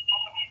women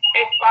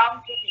is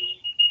bound to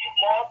be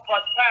more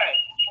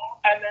prosperous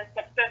and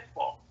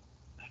successful.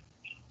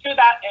 To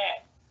that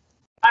end,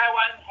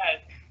 Taiwan has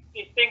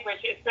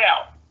distinguished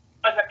itself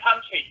as a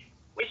country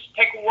which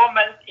takes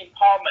women's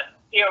empowerment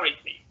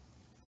seriously.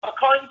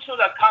 According to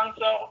the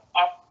Council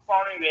of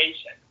Foreign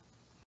Relations,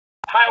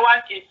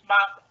 Taiwan is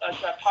marked as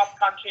a top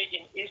country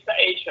in East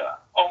Asia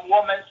on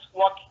women's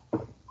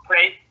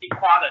workplace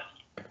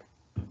equality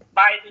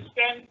by the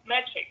same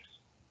metrics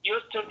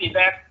used to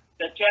develop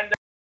the gender.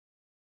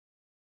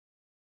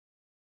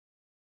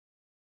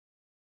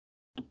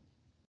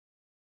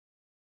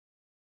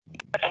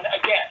 And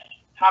again,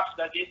 tops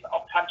the list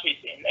of countries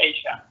in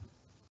Asia.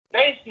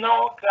 There is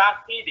no glass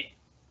ceiling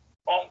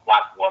on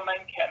what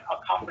women can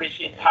accomplish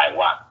in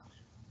Taiwan.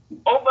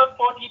 Over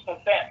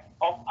 40%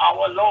 of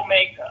our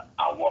lawmakers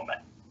are women,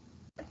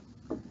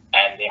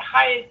 and the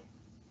highest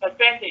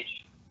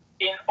percentage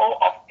in all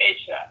of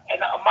Asia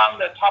and among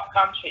the top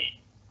countries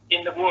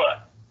in the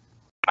world.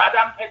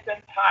 Madam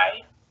President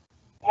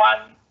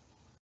Taiwan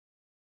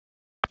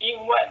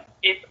Ing-wen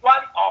is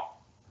one of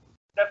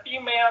the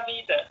female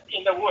leaders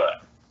in the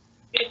world,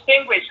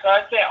 distinguished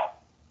herself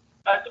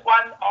as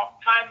one of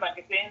Time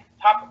magazine's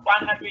top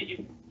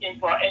 100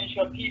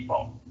 influential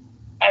people,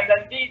 and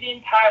then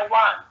leading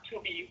Taiwan to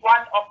be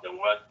one of the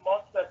world's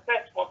most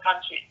successful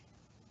countries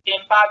in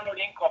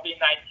battling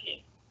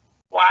COVID-19,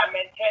 while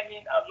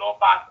maintaining a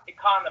robust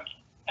economy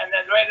and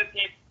a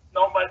relative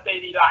normal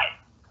daily life.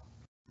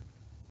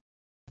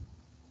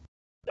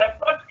 The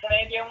first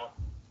Canadian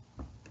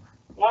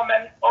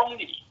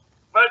woman-only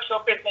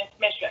virtual business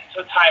mission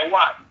to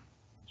Taiwan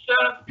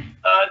served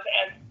as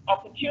an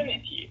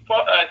opportunity for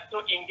us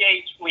to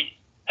engage with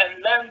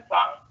and learn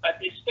from a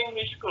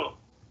distinguished group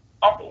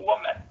of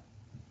women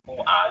who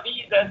are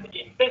leaders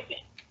in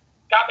business,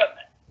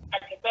 government,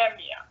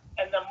 academia,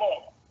 and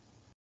more.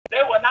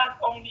 There will not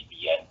only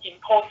be an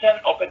important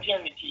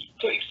opportunity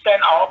to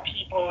expand our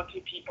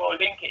people-to-people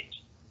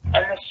linkage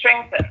and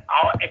strengthen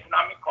our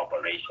economic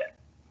cooperation,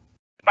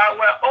 but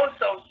will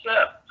also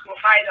serve to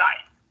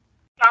highlight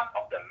some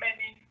of the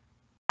many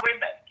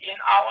women in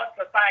our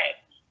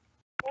society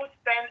who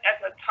stand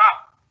at the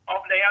top of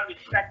their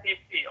respective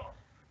fields.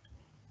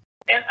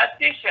 In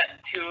addition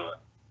to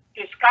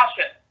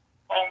discussion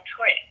on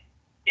trade,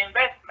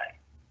 investment,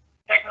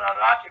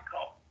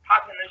 technological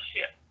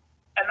partnership,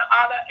 and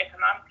other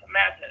economic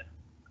matters,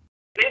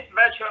 this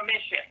virtual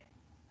mission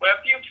will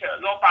feature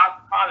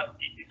robust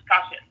policy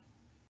discussion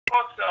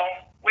focused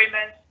on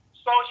women's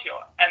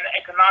social and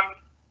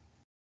economic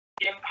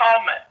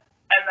empowerment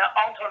and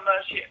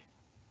entrepreneurship.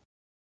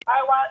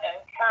 Taiwan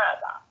and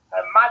Canada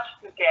have much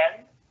to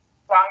gain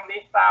from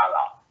this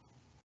dialogue.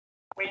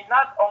 We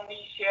not only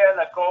share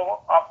the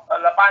goal of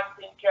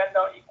advancing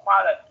gender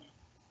equality,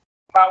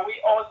 but we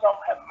also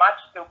have much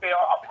to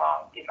build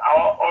upon in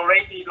our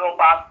already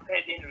robust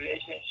trading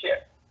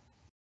relationship.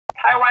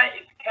 Taiwan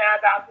is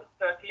Canada's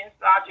 13th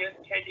largest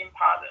trading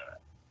partner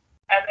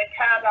and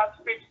Canada's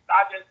 5th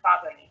largest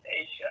partner in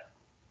Asia.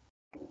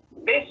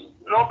 This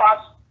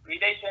robust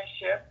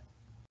relationship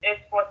is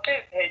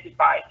facilitated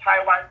by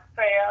Taiwan's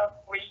fair,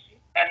 free,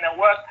 and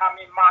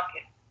welcoming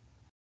market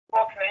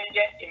for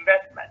Canadian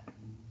investment.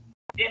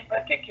 In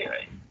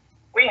particular,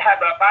 we have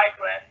a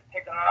vibrant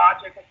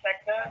technological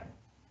sector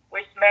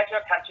with major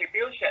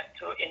contribution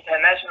to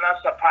international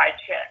supply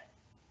chain,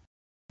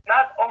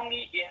 not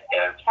only in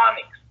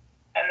electronics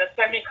and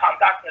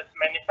semiconductors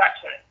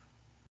manufacturing,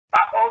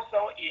 but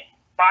also in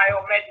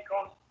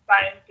biomedical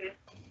sciences,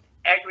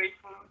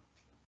 agri-food,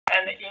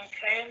 and in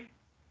clean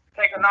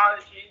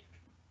technologies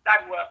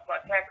that will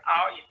protect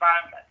our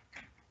environment.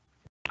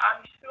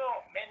 I'm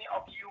sure many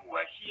of you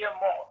will hear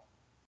more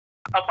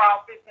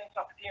about business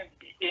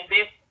opportunities in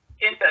this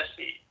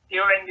industry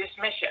during this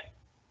mission.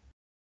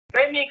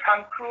 Let me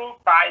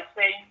conclude by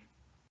saying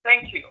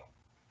thank you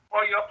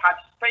for your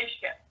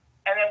participation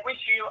and I wish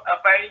you a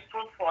very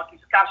fruitful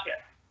discussion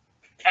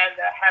and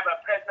have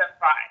a pleasant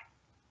ride.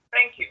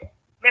 Thank you.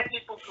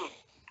 Merci beaucoup.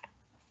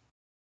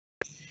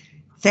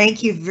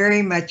 Thank you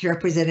very much,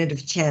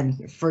 Representative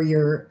Chen, for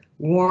your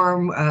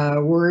warm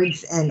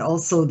words and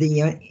also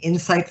the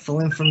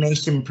insightful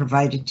information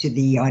provided to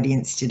the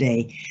audience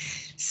today.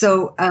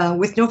 So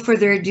with no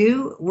further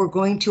ado, we're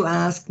going to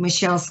ask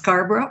Michelle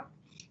Scarborough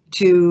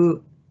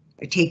to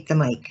take the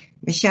mic.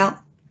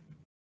 Michelle.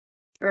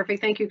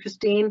 Perfect. Thank you,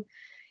 Christine.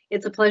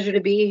 It's a pleasure to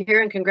be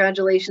here and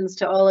congratulations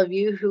to all of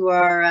you who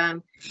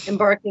are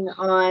embarking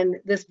on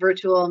this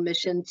virtual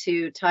mission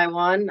to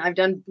Taiwan. I've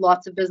done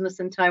lots of business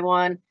in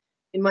Taiwan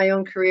in my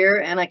own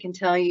career, and I can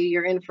tell you,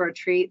 you're in for a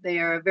treat. They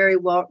are a very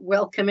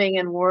welcoming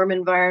and warm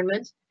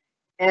environment,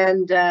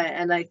 and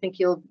I think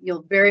you'll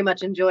very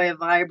much enjoy a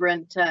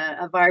vibrant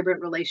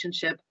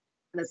relationship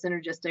and a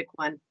synergistic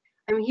one.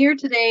 I'm here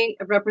today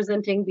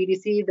representing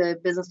BDC, the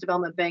Business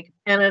Development Bank of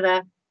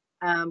Canada.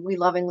 We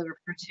lovingly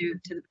refer to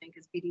the bank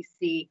as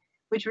BDC,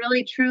 which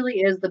really truly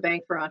is the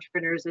bank for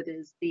entrepreneurs. It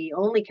is the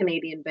only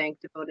Canadian bank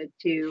devoted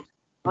to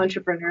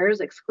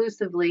entrepreneurs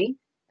exclusively.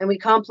 And we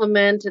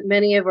complement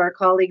many of our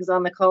colleagues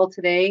on the call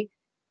today,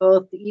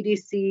 both the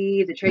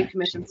EDC, the Trade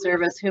Commission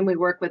Service, whom we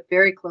work with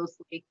very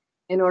closely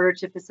in order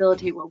to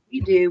facilitate what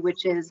we do,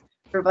 which is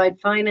provide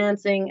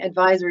financing,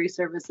 advisory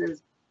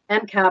services,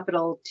 and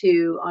capital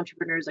to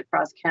entrepreneurs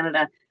across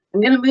Canada.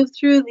 I'm going to move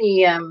through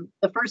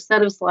the first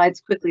set of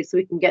slides quickly so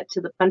we can get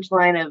to the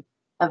punchline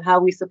of how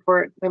we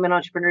support women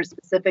entrepreneurs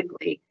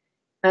specifically.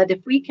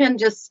 If we can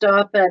just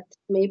stop at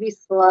maybe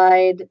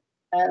slide,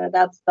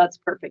 that's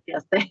perfect.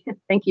 Yes,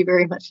 thank you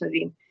very much,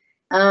 Nadine.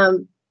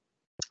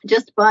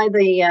 Just by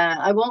the,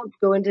 I won't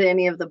go into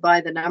any of the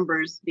by the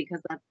numbers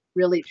because that's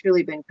really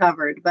truly been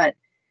covered, but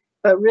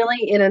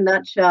really in a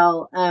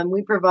nutshell,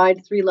 we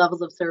provide 3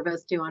 levels of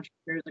service to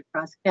entrepreneurs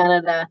across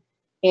Canada.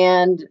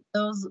 And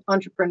those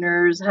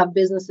entrepreneurs have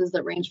businesses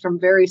that range from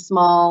very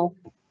small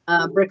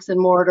bricks and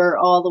mortar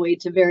all the way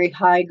to very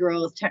high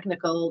growth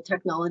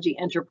technology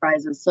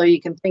enterprises. So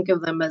you can think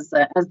of them as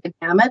the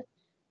gamut,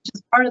 which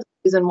is part of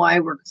the reason why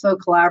we're so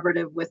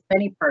collaborative with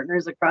many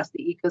partners across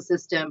the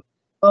ecosystem,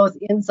 both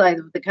inside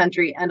of the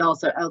country and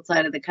also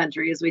outside of the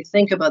country, as we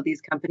think about these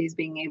companies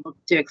being able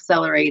to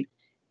accelerate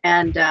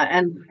and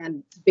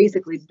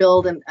basically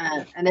build an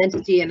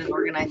entity and an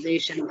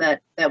organization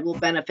that will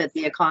benefit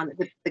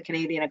the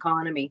Canadian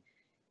economy.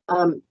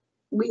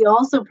 We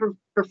also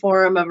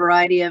perform a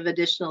variety of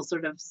additional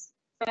sort of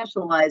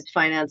specialized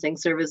financing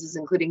services,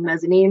 including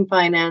mezzanine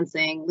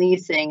financing,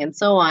 leasing, and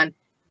so on,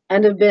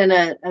 and have been,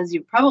 as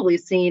you've probably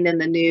seen in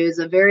the news,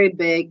 a very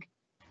big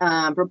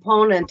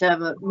proponent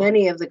of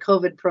many of the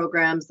COVID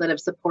programs that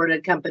have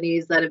supported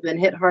companies that have been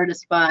hit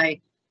hardest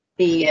by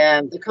the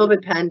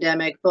COVID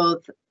pandemic,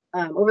 both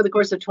over the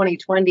course of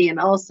 2020, and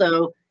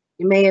also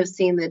you may have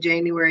seen the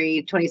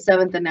January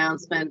 27th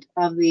announcement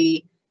of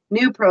the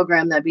new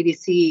program that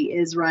BDC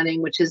is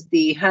running, which is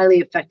the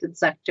Highly Affected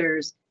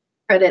Sectors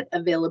Credit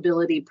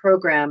Availability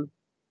Program,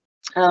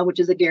 which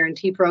is a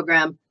guarantee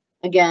program,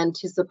 again,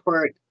 to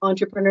support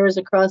entrepreneurs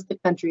across the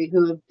country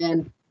who have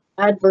been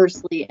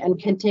adversely and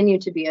continue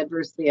to be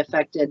adversely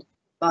affected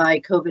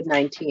by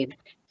COVID-19.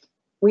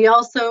 We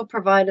also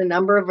provide a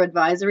number of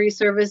advisory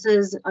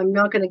services. I'm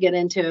not going to get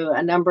into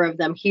a number of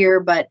them here,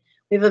 but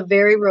we have a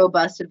very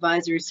robust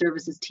advisory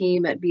services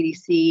team at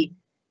BDC,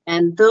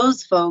 and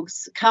those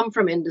folks come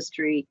from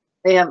industry.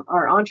 They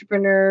are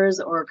entrepreneurs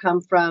or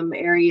come from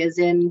areas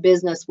in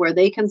business where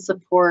they can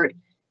support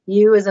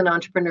you as an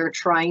entrepreneur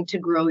trying to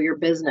grow your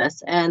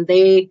business, and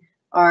they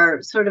are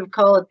sort of,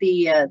 call it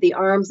the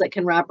arms that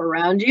can wrap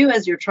around you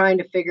as you're trying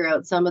to figure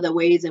out some of the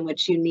ways in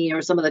which you need,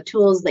 or some of the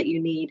tools that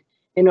you need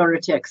in order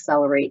to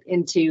accelerate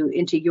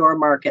into your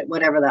market,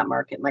 whatever that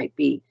market might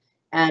be.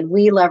 And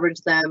we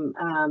leverage them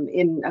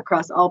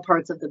across all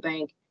parts of the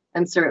bank,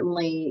 and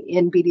certainly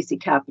in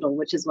BDC Capital,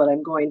 which is what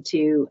I'm going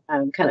to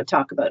kind of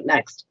talk about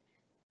next.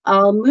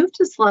 I'll move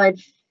to slide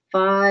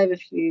 5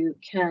 if you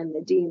can,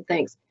 Nadine,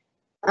 thanks.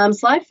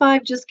 Slide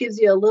 5 just gives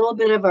you a little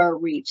bit of our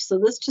reach. So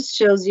this just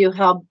shows you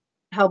how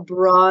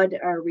broad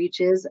our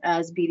reach is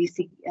as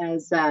BDC,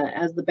 as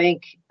the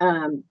bank.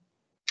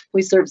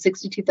 We serve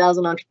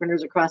 62,000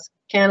 entrepreneurs across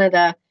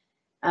Canada,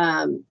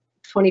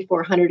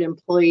 2,400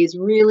 employees,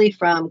 really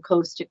from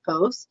coast to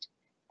coast,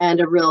 and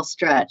a real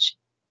stretch.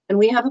 And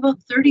we have about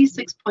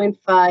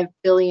 36.5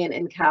 billion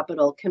in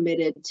capital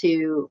committed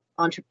to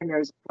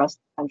entrepreneurs across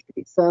the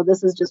country. So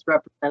this is just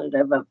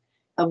representative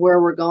of where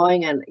we're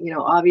going, and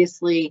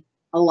obviously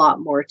a lot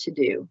more to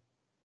do.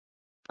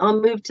 I'll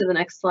move to the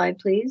next slide,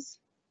 please.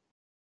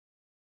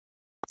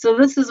 So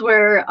this is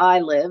where I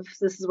live.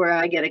 This is where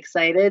I get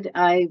excited.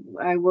 I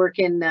work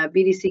in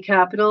BDC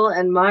Capital,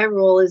 and my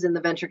role is in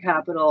the venture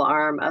capital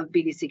arm of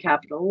BDC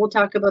Capital. And we'll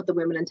talk about the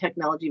Women in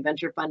Technology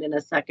Venture Fund in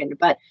a second,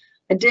 but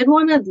I did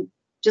want to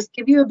just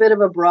give you a bit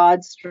of a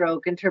broad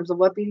stroke in terms of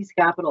what BDC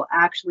Capital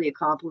actually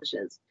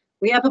accomplishes.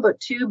 We have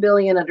about 2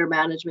 billion under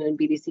management in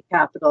BDC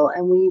Capital,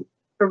 and we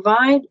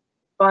provide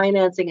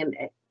financing, and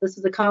this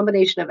is a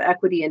combination of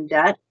equity and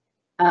debt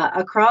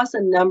across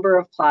a number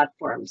of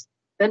platforms.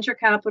 Venture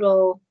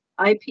capital,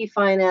 IP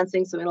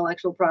financing, so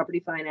intellectual property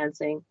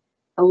financing,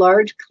 a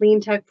large clean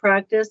tech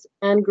practice,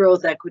 and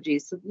growth equity.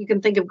 So you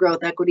can think of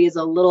growth equity as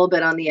a little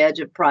bit on the edge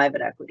of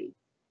private equity.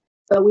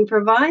 But we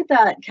provide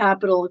that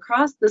capital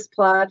across this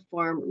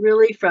platform,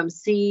 really from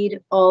seed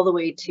all the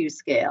way to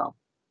scale,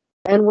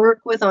 and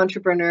work with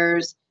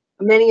entrepreneurs.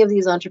 Many of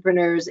these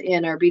entrepreneurs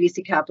in our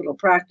BDC Capital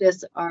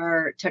practice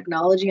are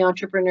technology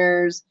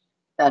entrepreneurs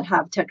that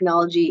have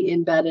technology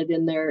embedded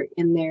in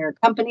their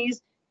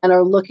companies and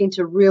are looking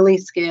to really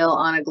scale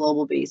on a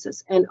global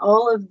basis. And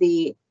all of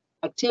the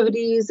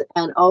activities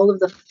and all of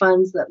the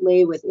funds that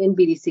lay within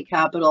BDC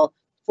Capital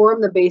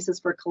form the basis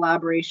for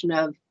collaboration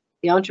of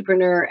the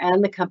entrepreneur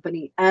and the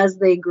company as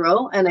they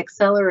grow and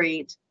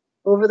accelerate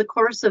over the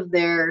course of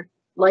their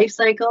life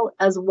cycle,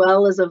 as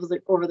well as over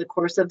the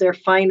course of their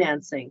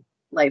financing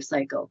life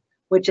cycle.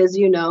 which, as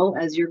you know,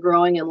 as you're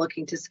growing and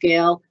looking to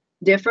scale,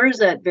 differs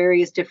at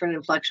various different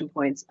inflection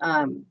points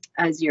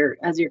as you're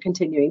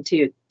continuing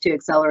to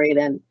accelerate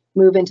and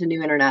move into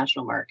new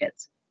international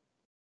markets.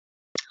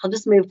 I'll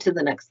just move to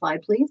the next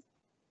slide, please.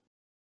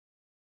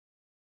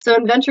 So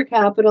in venture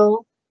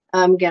capital,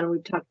 again,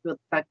 we've talked about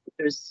the fact that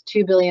there's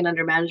 $2 billion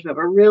under management,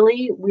 but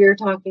really we're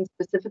talking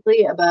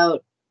specifically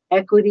about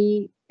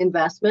equity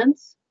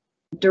investments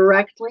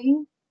directly,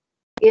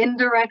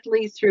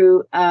 indirectly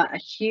through a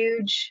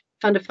huge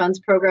fund of funds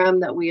program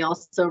that we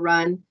also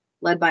run,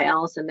 led by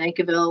Alison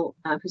Nankiville,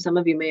 who some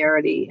of you may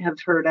already have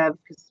heard of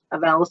because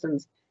of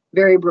Alison's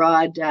very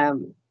broad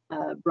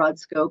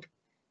scope.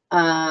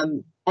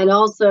 And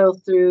also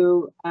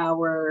through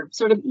our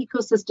sort of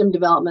ecosystem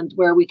development,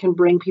 where we can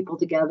bring people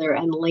together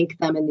and link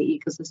them in the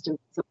ecosystem to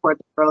support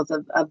the growth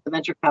of the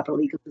venture capital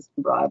ecosystem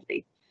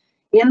broadly.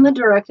 In the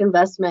direct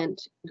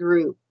investment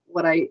group,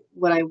 what I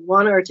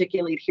want to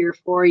articulate here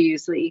for you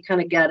so that you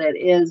kind of get it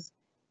is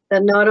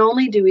that not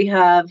only do we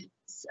have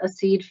a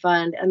seed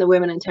fund and the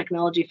Women in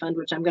Technology Fund,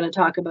 which I'm going to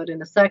talk about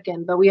in a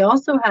second, but we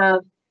also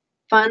have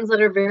funds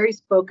that are very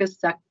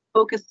focused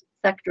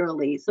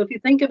sectorally. So if you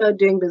think about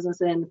doing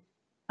business in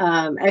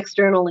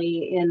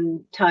externally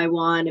in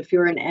Taiwan, if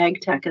you're in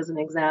ag tech as an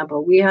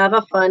example, we have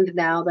a fund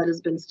now that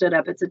has been stood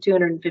up. It's a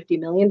 $250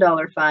 million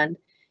fund.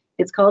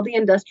 It's called the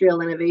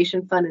Industrial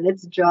Innovation Fund, and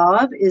its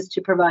job is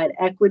to provide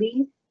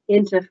equity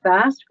into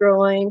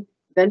fast-growing,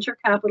 venture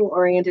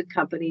capital-oriented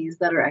companies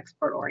that are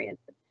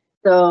export-oriented.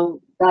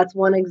 So that's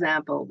one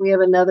example. We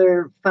have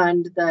another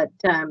fund that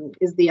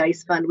is the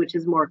ICE Fund, which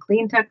is more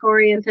clean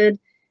tech-oriented,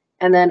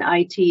 and then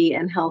IT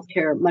and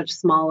healthcare, much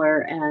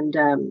smaller, and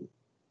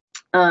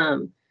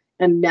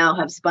now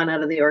have spun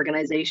out of the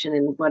organization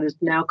in what is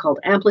now called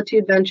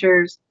Amplitude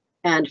Ventures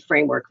and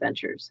Framework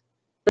Ventures.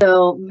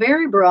 So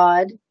very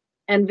broad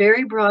and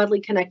very broadly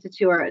connected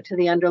to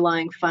the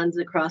underlying funds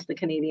across the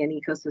Canadian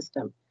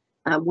ecosystem.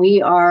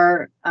 We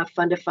are a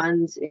fund of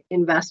funds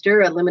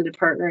investor, a limited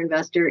partner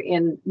investor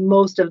in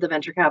most of the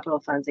venture capital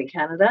funds in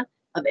Canada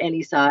of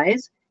any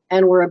size.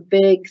 And we're a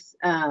big,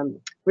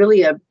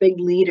 really a big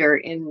leader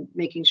in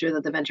making sure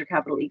that the venture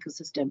capital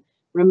ecosystem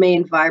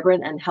remain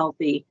vibrant and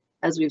healthy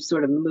as we've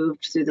sort of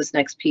moved through this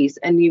next piece.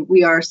 And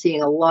we are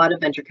seeing a lot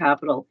of venture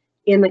capital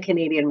in the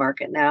Canadian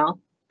market now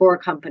for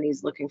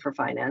companies looking for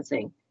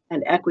financing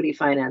and equity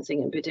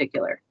financing in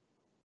particular.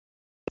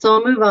 So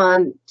I'll move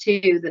on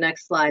to the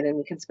next slide and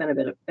we can spend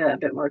a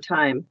bit more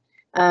time.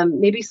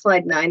 Maybe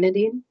slide 9,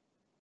 Nadine.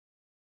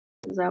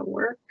 Does that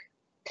work?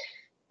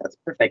 That's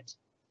perfect.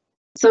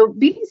 So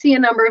BDC a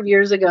number of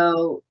years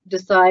ago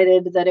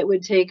decided that it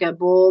would take a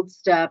bold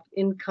step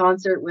in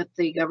concert with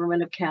the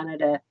Government of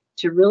Canada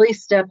to really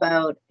step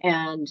out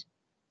and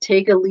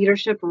take a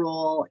leadership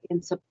role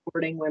in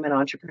supporting women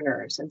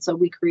entrepreneurs. And so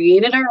we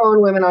created our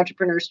own women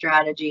entrepreneur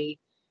strategy,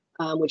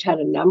 which had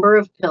a number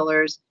of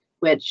pillars,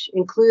 which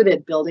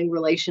included building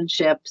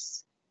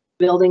relationships,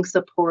 building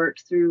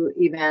support through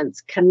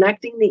events,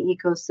 connecting the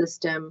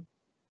ecosystem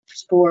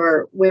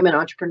for women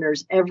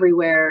entrepreneurs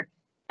everywhere,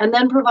 and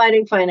then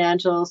providing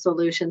financial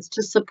solutions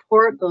to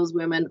support those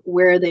women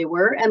where they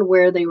were and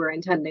where they were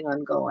intending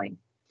on going.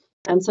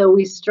 And so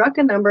we struck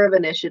a number of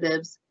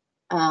initiatives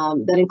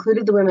that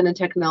included the Women in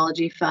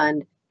Technology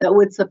Fund that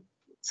would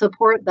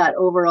support that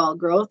overall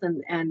growth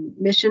and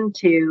mission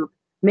to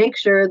make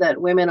sure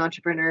that women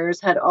entrepreneurs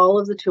had all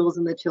of the tools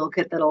in the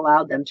toolkit that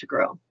allowed them to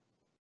grow.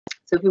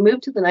 So if we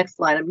move to the next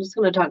slide, I'm just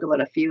going to talk about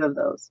a few of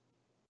those.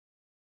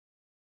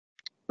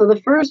 So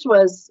the first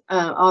was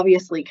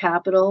obviously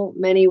capital.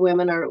 Many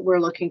women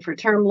were looking for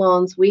term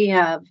loans. We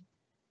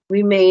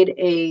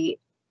made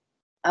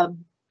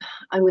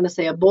I'm going to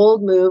say a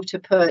bold move to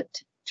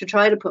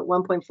try to put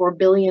 $1.4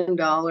 billion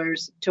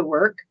to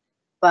work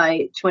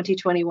by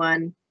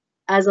 2021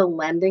 as a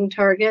lending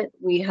target.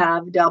 We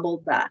have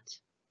doubled that.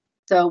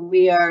 So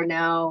we are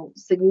now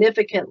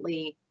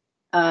significantly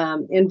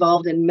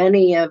involved in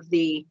many of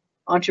the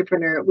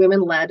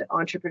women-led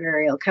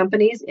entrepreneurial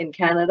companies in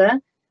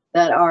Canada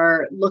that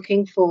are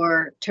looking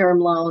for term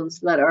loans,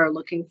 that are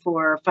looking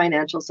for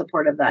financial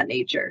support of that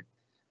nature.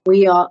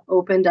 We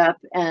opened up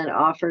and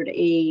offered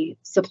a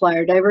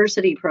supplier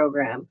diversity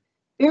program,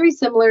 very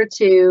similar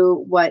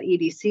to what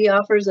EDC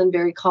offers and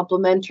very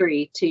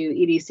complementary to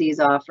EDC's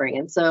offering.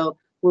 And so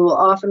we will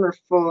often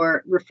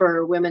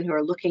refer women who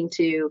are looking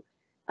to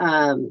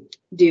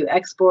do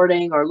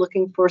exporting or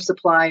looking for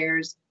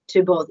suppliers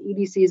to both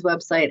EDC's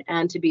website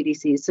and to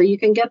BDC's. So you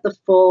can get the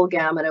full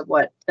gamut of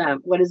what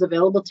is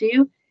available to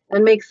you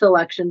and make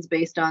selections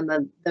based on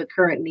the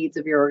current needs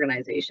of your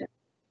organization.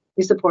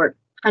 We support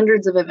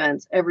hundreds of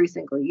events every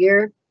single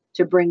year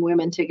to bring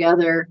women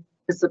together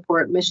to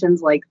support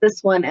missions like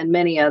this one and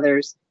many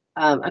others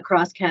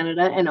across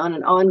Canada and on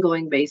an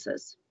ongoing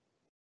basis.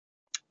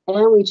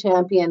 And we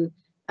champion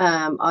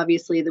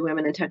obviously the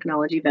Women in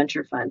Technology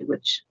Venture Fund,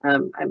 which I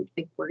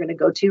think we're going to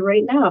go to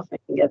right now if I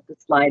can get the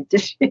slide to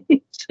change,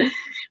 which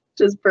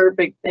is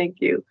perfect. Thank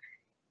you.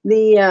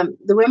 The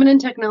Women in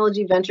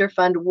Technology Venture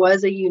Fund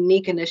was a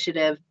unique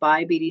initiative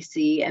by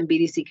BDC and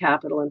BDC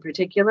Capital in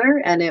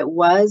particular, and it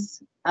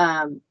was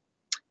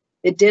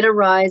It did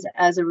arise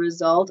as a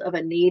result of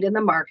a need in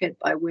the market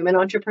by women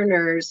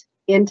entrepreneurs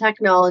in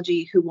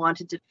technology who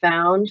wanted to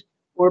found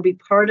or be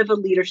part of a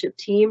leadership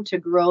team to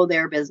grow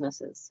their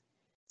businesses.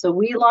 So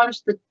we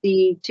launched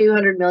the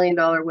 $200 million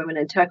Women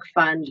in Tech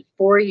Fund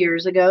 4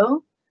 years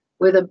ago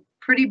with a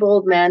pretty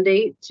bold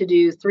mandate to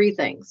do 3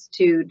 things: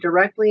 to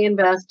directly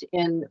invest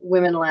in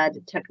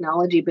women-led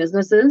technology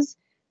businesses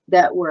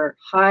that were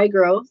high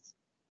growth,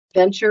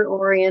 venture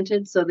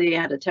oriented, so they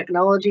had a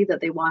technology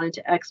that they wanted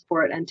to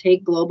export and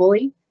take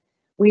globally.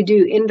 We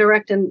do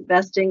indirect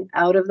investing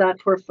out of that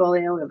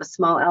portfolio. We have a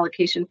small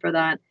allocation for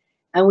that.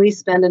 And we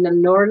spend an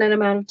inordinate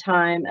amount of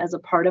time as a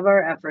part of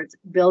our efforts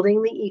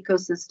building the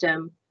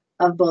ecosystem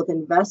of both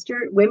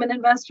women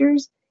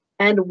investors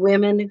and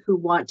women who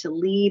want to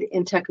lead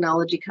in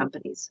technology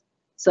companies.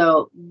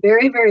 So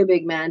very, very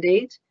big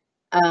mandate.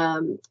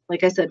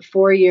 Like I said,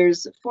 4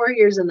 years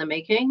in the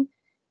making,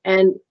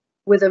 and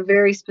with a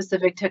very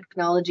specific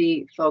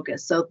technology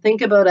focus. So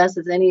think about us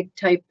as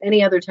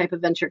any other type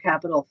of venture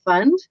capital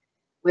fund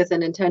with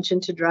an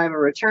intention to drive a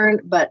return,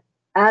 but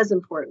as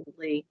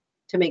importantly,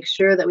 to make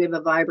sure that we have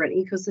a vibrant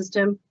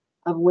ecosystem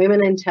of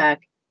women in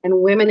tech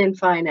and women in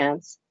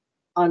finance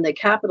on the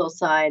capital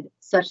side,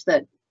 such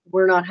that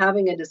we're not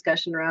having a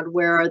discussion around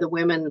where are the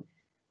women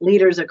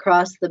leaders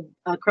across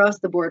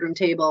the boardroom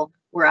table.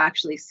 We're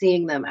actually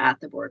seeing them at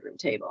the boardroom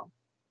table.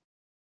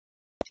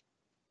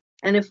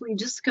 And if we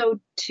just go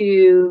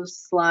to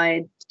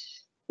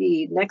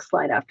the next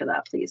slide after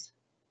that, please.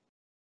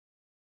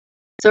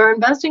 So our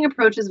investing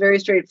approach is very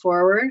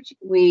straightforward.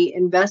 We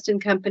invest in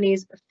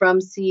companies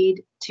from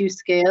seed to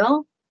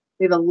scale.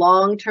 We have a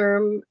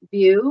long-term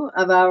view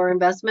of our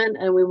investment,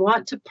 and we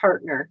want to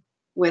partner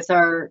with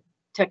our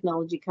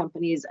technology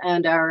companies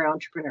and our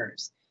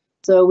entrepreneurs.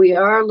 So we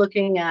are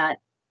looking at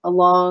a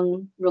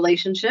long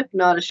relationship,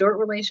 not a short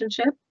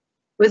relationship,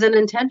 with an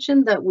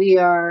intention that we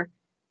are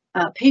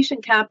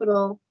patient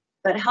capital,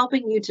 but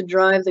helping you to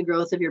drive the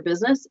growth of your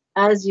business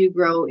as you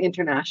grow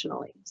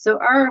internationally. So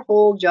our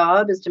whole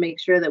job is to make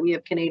sure that we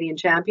have Canadian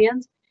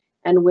champions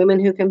and women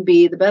who can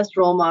be the best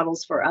role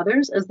models for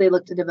others as they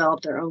look to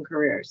develop their own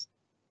careers.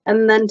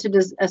 And then to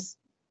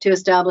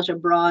establish a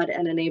broad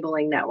and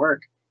enabling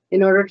network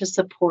in order to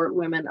support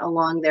women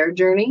along their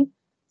journey.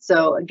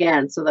 So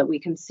again, so that we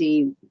can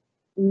see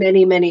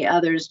many, many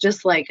others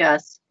just like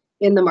us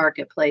in the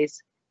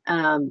marketplace,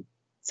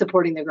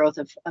 supporting the growth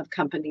of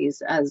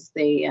companies as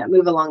they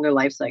move along their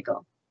life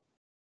cycle.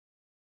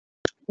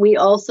 We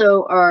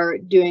also are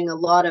doing a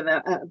lot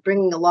of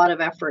bringing a lot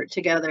of effort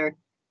together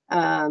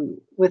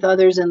with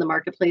others in the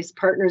marketplace,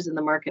 partners in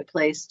the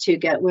marketplace, to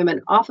get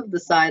women off of the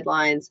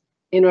sidelines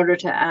in order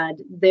to add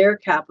their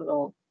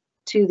capital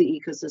to the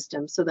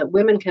ecosystem so that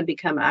women can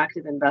become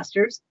active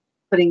investors,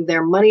 putting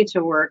their money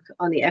to work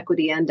on the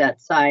equity and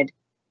debt side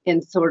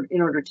in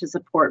order to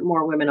support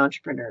more women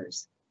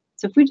entrepreneurs.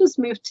 So if we just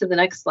move to the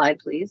next slide,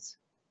 please.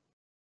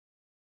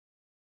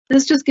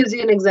 This just gives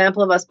you an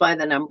example of us by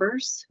the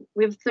numbers.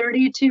 We have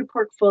 32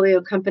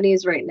 portfolio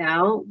companies right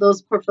now.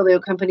 Those portfolio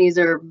companies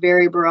are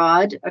very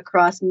broad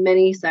across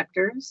many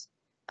sectors.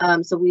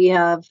 So we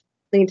have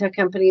clean tech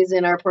companies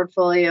in our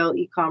portfolio,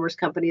 e-commerce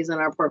companies in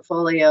our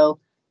portfolio,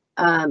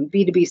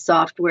 B2B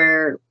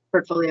software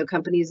portfolio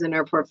companies in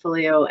our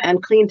portfolio,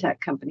 and clean tech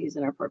companies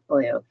in our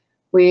portfolio.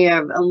 We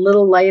have a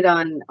little light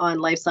on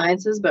life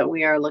sciences, but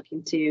we are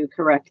looking to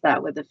correct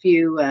that with a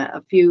few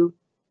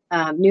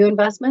new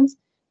investments.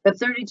 But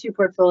 32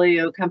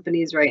 portfolio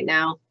companies right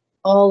now,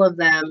 all of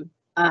them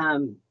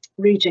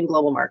reaching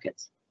global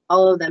markets,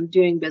 all of them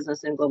doing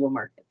business in global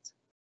markets.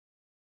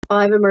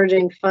 5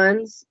 emerging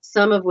funds,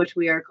 some of which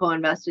we are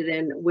co-invested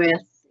in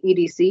with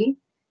EDC,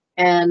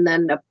 and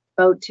then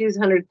about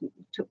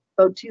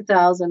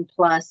 2,000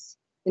 plus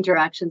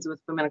interactions with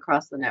women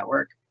across the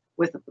network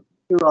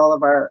through all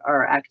of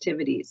our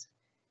activities.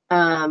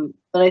 But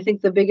I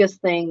think the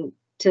biggest thing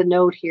to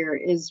note here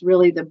is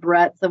really the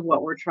breadth of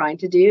what we're trying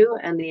to do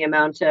and the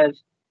amount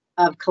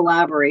of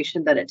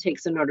collaboration that it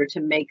takes in order to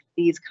make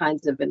these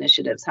kinds of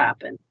initiatives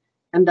happen.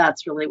 And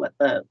that's really what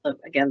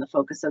again, the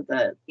focus of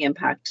the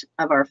impact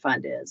of our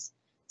fund is.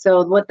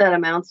 So what that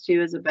amounts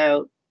to is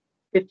about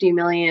 50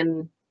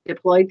 million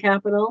deployed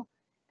capital,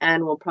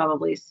 and we'll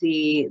probably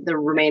see the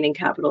remaining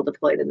capital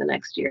deployed in the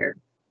next year.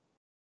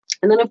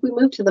 And then if we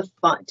move to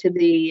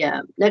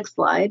the next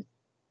slide,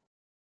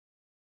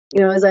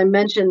 as I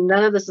mentioned,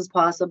 none of this is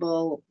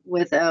possible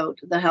without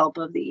the help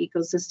of the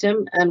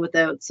ecosystem and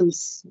without some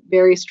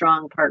very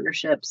strong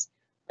partnerships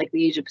like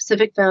the Asia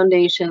Pacific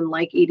Foundation,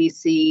 like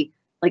EDC,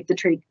 like the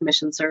Trade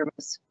Commission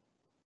Service,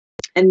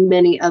 and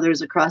many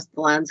others across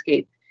the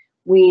landscape.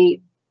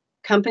 We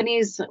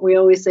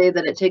always say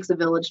that it takes a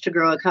village to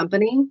grow a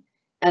company,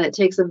 and it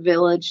takes a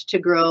village to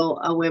grow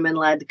a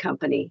women-led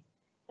company.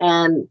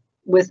 And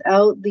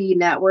without the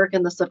network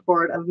and the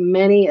support of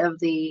many of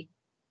the,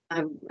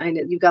 I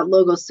know you've got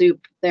logo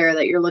soup there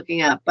that you're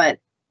looking at, but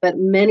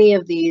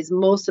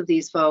most of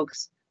these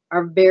folks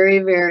are very,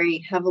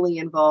 very heavily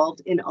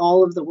involved in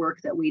all of the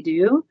work that we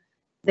do.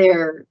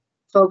 They're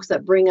folks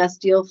that bring us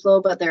deal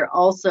flow, but they're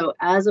also,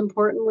 as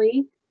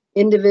importantly,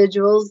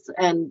 individuals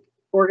and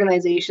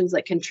organizations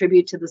that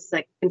contribute to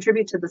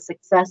the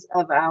success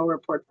of our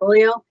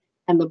portfolio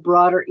and the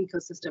broader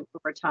ecosystem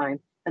over time.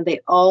 And they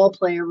all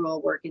play a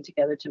role working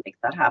together to make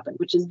that happen,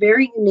 which is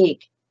very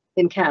unique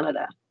in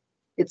Canada.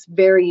 It's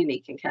very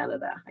unique in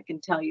Canada. I can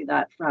tell you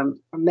that from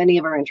many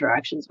of our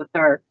interactions with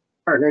our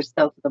partners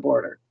south of the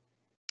border.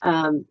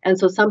 And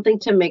so something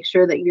to make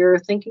sure that you're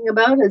thinking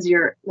about is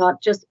you're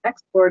not just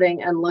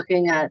exporting and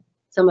looking at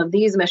some of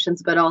these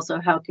missions, but also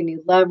how can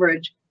you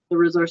leverage the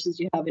resources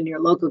you have in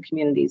your local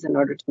communities in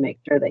order to make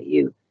sure that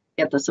you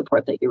get the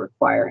support that you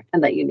require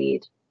and that you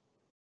need.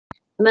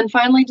 And then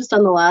finally, just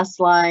on the last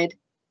slide,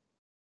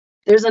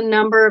 there's a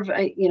number of,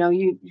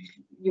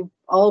 you've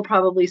all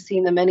probably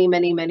seen the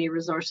many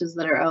resources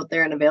that are out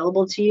there and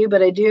available to you,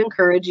 but I do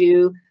encourage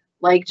you,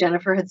 like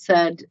Jennifer had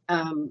said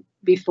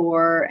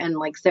before, and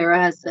like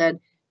Sarah has said,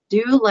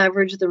 do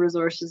leverage the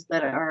resources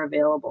that are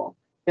available.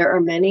 There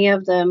are many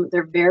of them.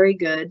 They're very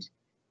good.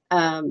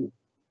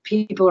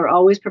 People are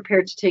always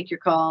prepared to take your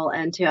call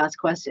and to ask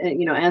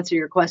questions, answer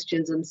your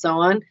questions and so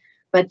on,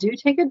 but do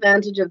take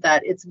advantage of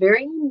that. It's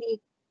very unique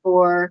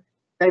for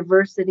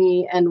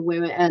diversity and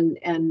women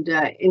and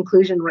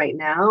inclusion right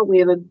now. We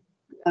have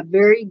a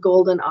very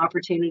golden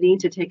opportunity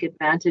to take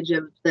advantage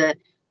of the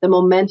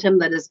momentum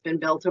that has been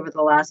built over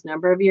the last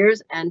number of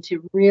years and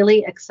to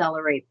really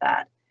accelerate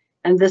that.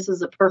 And this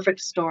is a perfect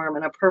storm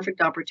and a perfect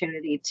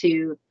opportunity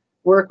to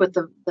work with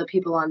the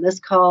people on this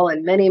call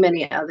and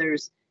many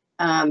others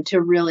to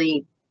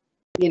really,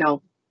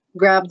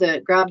 grab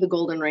the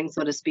golden ring,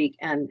 so to speak,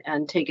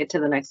 and take it to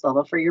the next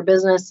level for your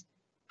business,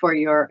 for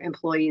your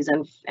employees,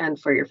 and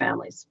for your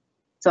families.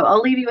 So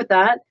I'll leave you with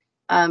that.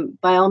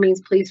 By all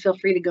means, please feel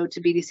free to go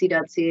to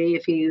bdc.ca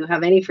if you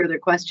have any further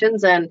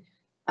questions, and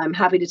I'm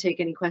happy to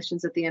take any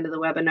questions at the end of the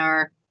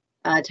webinar,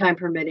 time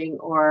permitting,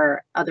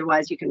 or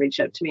otherwise you can reach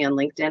out to me on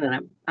LinkedIn,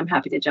 and I'm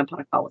happy to jump on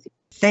a call with you.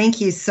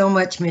 Thank you so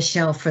much,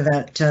 Michelle, for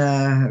that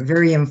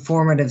very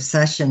informative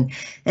session.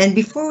 And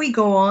before we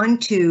go on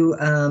to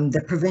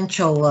the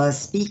provincial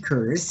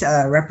speakers,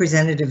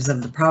 representatives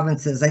of the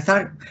provinces, I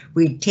thought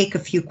we'd take a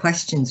few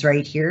questions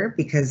right here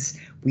because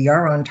we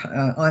are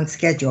on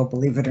schedule,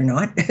 believe it or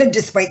not,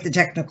 despite the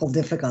technical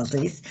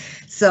difficulties.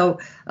 So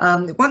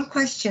one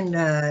question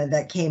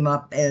that came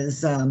up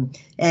is,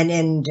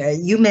 and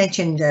you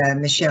mentioned,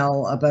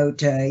 Michelle,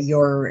 about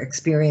your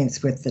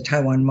experience with the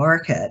Taiwan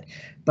market,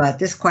 but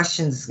this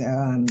question's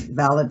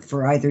valid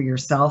for either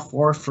yourself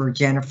or for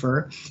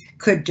Jennifer,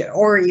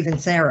 or even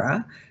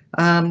Sarah.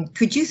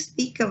 Could you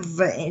speak of,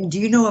 do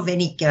you know of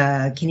any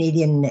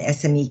Canadian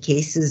SME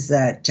cases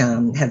that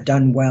have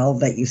done well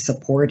that you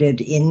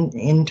supported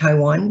in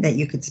Taiwan that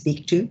you could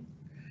speak to?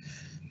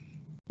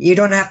 You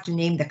don't have to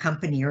name the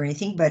company or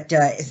anything, but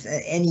is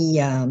any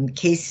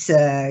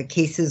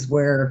cases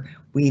where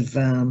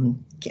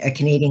a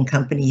Canadian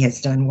company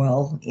has done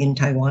well in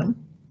Taiwan?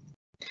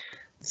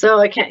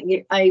 So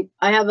I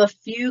have a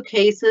few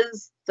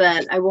cases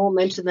that I won't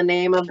mention the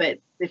name of, but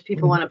if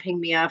people want to ping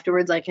me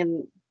afterwards, I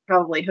can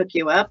probably hook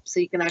you up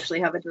so you can actually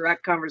have a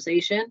direct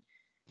conversation.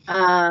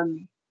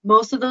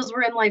 Most of those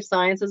were in life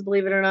sciences,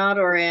 believe it or not,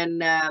 or in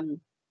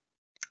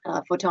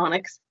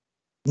photonics.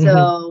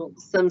 So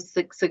some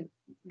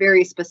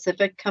very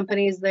specific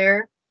companies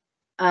there.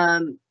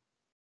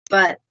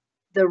 But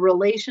the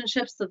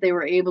relationships that they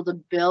were able to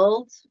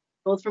build,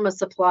 both from a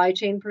supply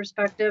chain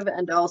perspective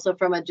and also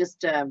from a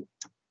just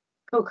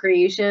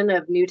co-creation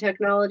of new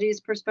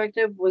technologies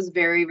perspective, was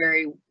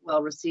very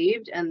well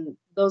received. And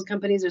those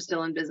companies are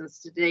still in business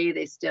today.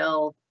 They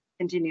still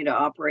continue to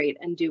operate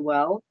and do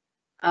well.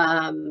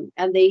 And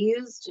they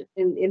used,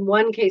 in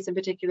one case in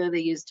particular,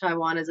 they used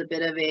Taiwan as a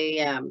bit of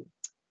a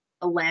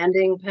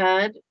landing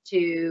pad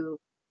to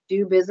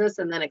do business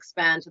and then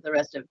expand to the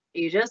rest of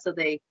Asia. So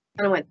they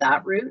kind of went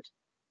that route.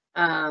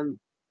 But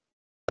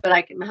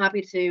I'm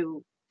happy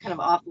to kind of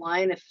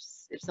offline, if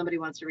somebody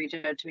wants to reach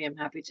out to me, I'm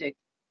happy to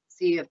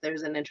see if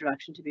there's an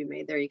introduction to be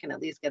made there. You can at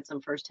least get some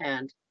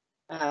firsthand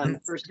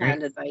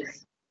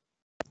advice.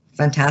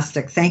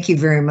 Fantastic. Thank you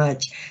very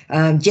much.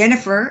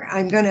 Jennifer,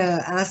 I'm going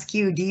to ask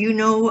you, do you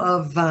know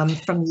of,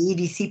 from the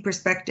EDC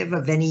perspective,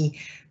 of any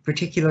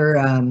particular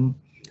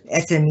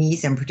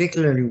SMEs, and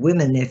particularly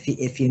women,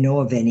 if you know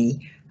of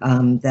any,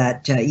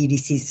 that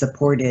EDC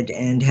supported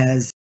and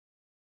has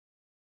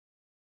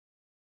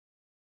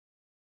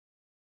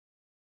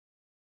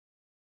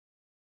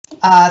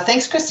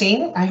Thanks,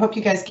 Christine. I hope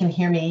you guys can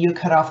hear me. You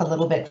cut off a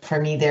little bit for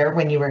me there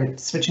when you were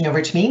switching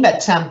over to me,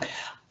 but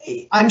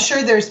I'm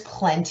sure there's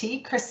plenty,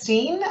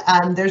 Christine.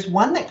 There's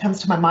one that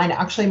comes to my mind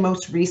actually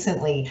most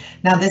recently.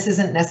 Now, this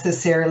isn't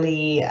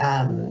necessarily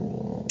a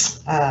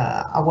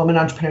woman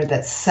entrepreneur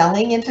that's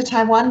selling into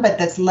Taiwan, but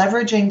that's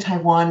leveraging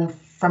Taiwan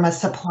from a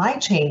supply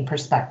chain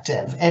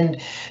perspective.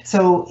 And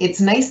so it's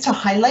nice to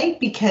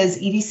highlight because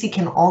EDC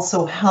can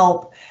also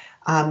help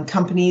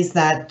companies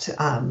that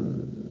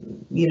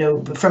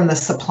from the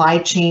supply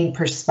chain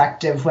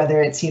perspective,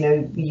 whether it's, you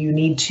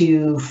need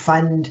to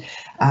fund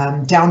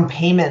down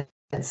payments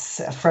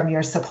from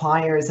your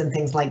suppliers and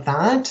things like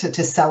that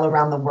to sell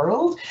around the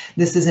world.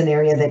 This is an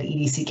area that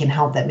EDC can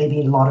help that maybe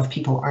a lot of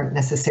people aren't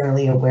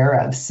necessarily aware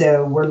of.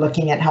 So we're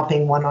looking at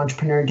helping one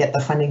entrepreneur get the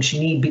funding she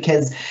needs,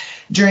 because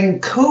during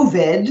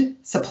COVID,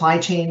 supply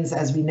chains,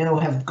 as we know,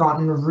 have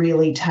gotten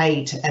really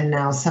tight, and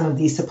now some of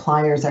these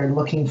suppliers are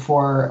looking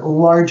for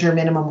larger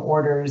minimum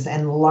orders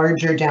and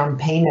larger down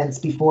payments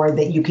before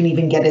that you can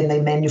even get in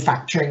the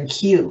manufacturing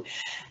queue.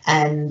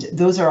 And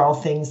those are all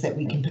things that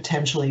we can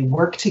potentially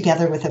work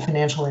together with a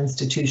financial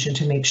institution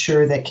to make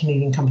sure that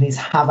Canadian companies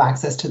have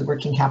access to the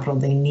working capital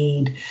they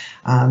need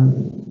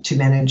to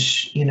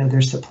manage,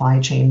 their supply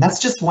chain. That's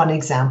just one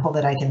example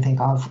that I can think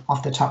of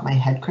off the top of my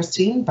head,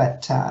 Christine,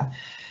 but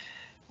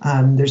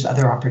there's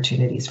other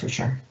opportunities for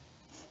sure.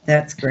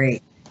 That's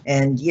great.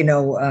 And,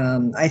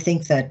 I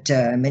think that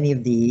many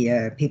of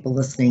the people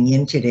listening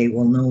in today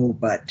will know,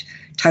 but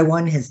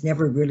Taiwan has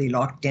never really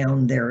locked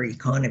down their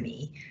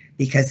economy,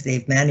 because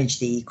they've managed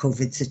the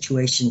COVID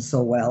situation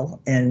so well,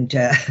 and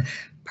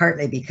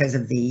partly because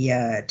of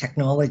the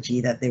technology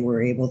that they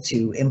were able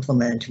to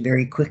implement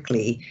very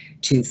quickly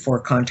for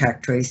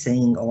contact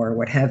tracing or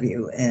what have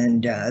you.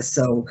 And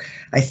so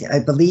I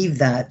believe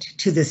that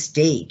to this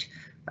date,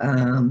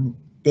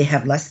 they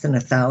have less than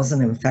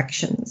 1,000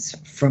 infections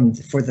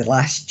for the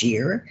last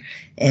year,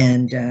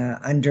 and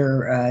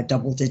under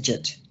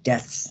double-digit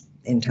deaths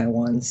in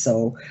Taiwan.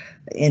 So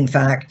in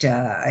fact,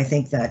 I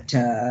think that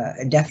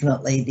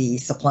definitely the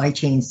supply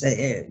chains,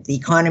 the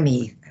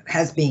economy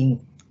has been,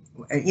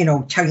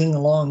 chugging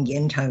along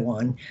in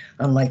Taiwan,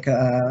 unlike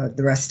the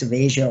rest of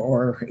Asia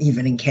or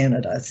even in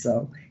Canada.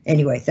 So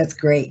anyway, that's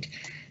great.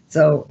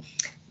 So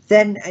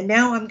then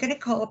now I'm going to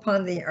call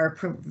upon our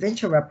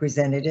provincial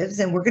representatives,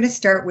 and we're going to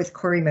start with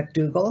Corey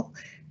McDougall.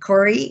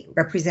 Corey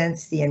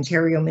represents the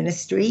Ontario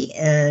Ministry,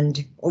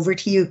 and over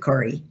to you,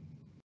 Corey.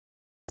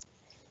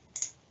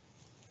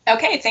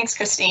 Okay, thanks,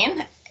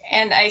 Christine.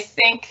 And I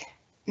think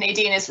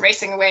Nadine is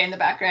racing away in the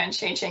background,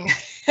 changing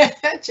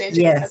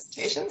yes.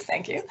 Presentations.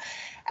 Thank you.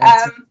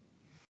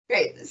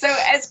 Great. So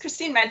as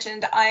Christine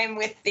mentioned, I'm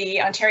with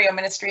the Ontario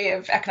Ministry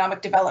of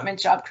Economic Development,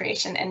 Job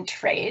Creation and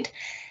Trade.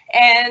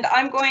 And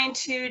I'm going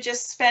to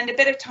just spend a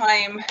bit of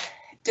time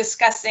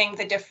discussing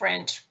the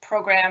different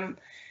program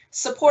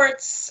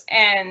supports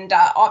and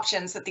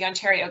options that the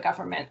Ontario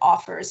government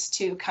offers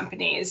to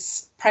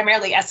companies,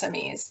 primarily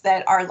SMEs,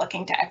 that are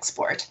looking to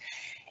export.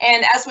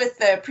 And as with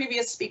the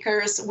previous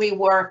speakers, we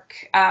work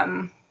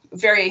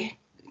very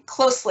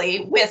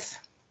closely with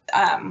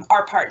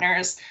our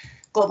partners,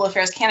 Global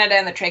Affairs Canada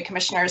and the Trade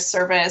Commissioner's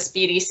Service,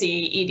 BDC,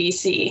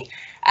 EDC.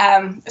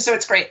 So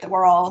it's great that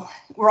we're all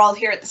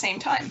here at the same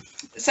time.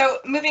 So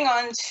moving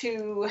on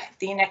to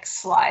the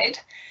next slide.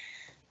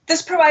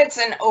 This provides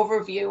an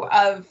overview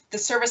of the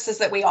services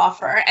that we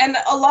offer, and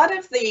a lot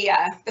of the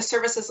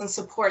services and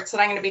supports that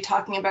I'm going to be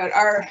talking about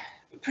are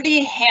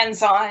pretty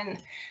hands-on,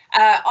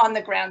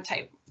 on-the-ground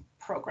type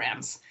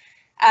programs.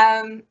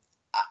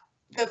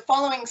 The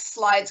following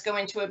slides go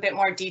into a bit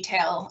more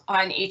detail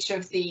on each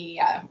of the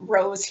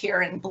rows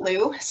here in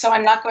blue, so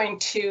I'm not going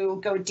to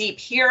go deep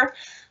here.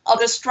 I'll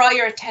just draw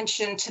your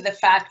attention to the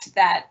fact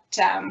that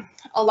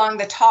along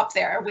the top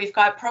there, we've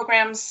got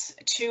programs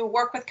to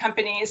work with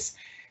companies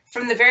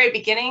from the very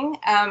beginning,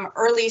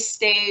 early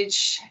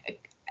stage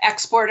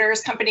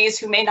exporters, companies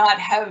who may not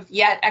have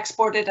yet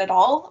exported at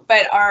all,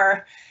 but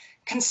are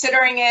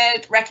considering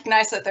it,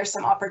 recognize that there's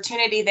some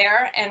opportunity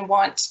there and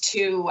want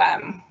to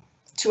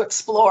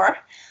explore,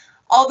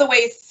 all the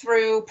way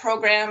through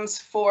programs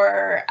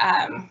for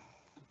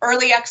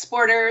early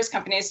exporters,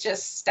 companies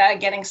just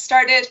getting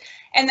started,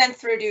 and then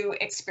through to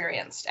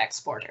experienced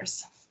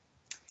exporters.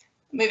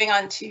 Moving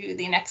on to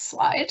the next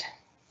slide.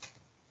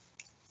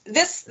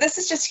 This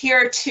is just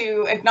here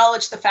to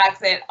acknowledge the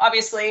fact that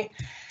obviously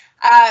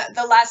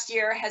the last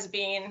year has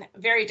been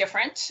very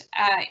different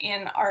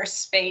in our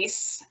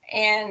space,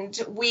 and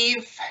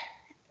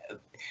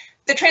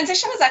the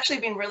transition has actually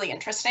been really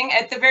interesting.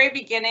 At the very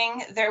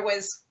beginning, there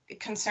was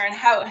concern,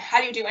 how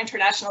do you do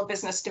international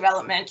business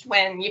development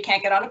when you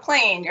can't get on a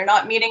plane, you're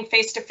not meeting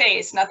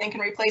face-to-face, nothing can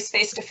replace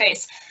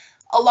face-to-face.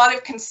 A lot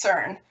of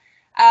concern.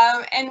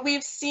 And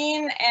we've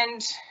seen,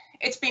 and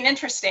it's been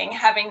interesting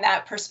having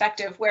that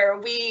perspective where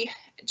we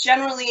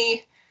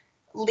generally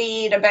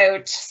lead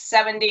about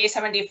 70,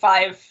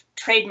 75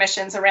 trade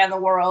missions around the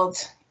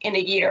world in a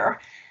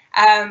year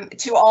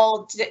to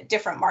all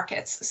different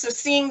markets. So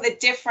seeing the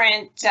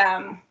different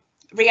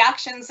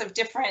reactions of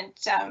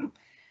different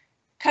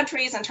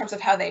countries in terms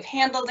of how they've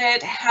handled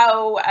it,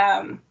 how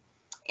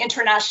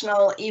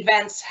international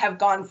events have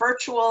gone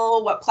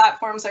virtual, what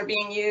platforms are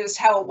being used,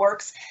 how it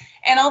works.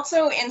 And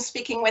also in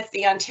speaking with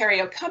the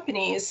Ontario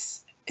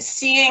companies,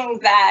 seeing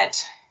that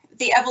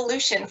the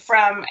evolution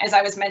from, as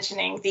I was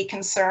mentioning, the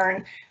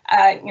concern,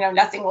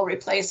 nothing will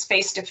replace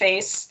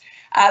face-to-face,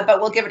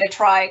 but we'll give it a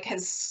try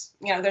because,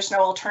 there's no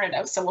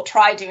alternative. So we'll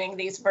try doing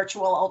these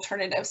virtual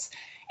alternatives.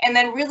 And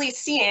then really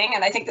seeing,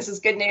 and I think this is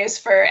good news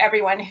for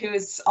everyone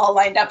who's all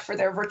lined up for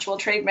their virtual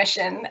trade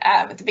mission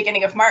at the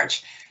beginning of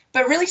March,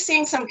 but really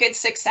seeing some good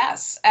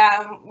success.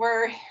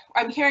 We're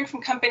I'm hearing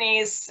from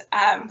companies,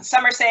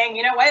 some are saying,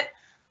 you know what,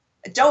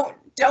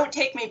 don't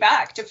take me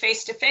back to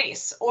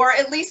face-to-face, or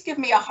at least give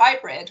me a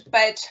hybrid,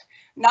 but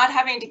not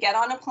having to get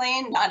on a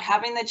plane, not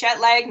having the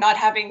jet lag, not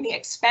having the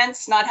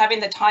expense, not having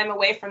the time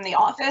away from the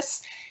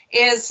office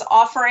is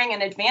offering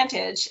an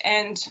advantage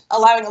and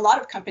allowing a lot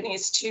of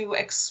companies to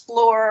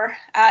explore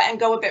and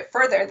go a bit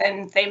further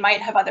than they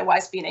might have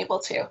otherwise been able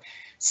to.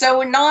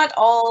 So not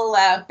all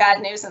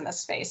bad news in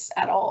this space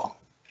at all.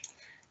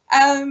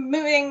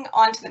 Moving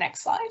on to the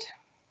next slide.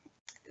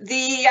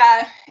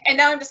 And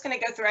now I'm just going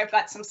to go through, I've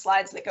got some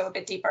slides that go a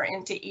bit deeper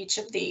into each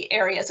of the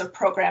areas of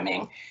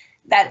programming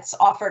that's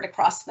offered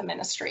across the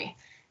ministry.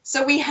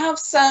 So we have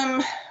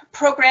some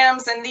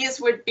programs, and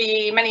these would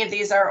be, many of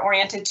these are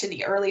oriented to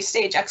the early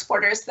stage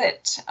exporters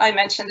that I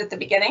mentioned at the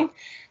beginning.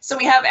 So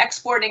we have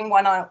exporting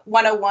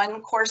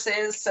 101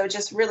 courses, so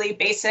just really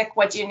basic,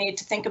 what do you need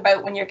to think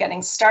about when you're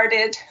getting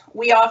started.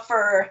 We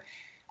offer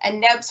a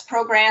NEBS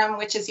program,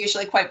 which is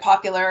usually quite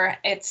popular.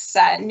 It's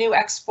new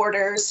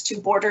exporters to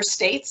border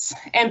states.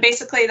 And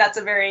basically that's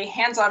a very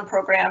hands-on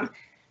program.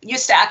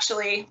 Used to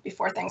actually,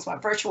 before things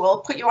went virtual,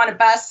 put you on a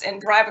bus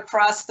and drive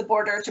across the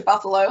border to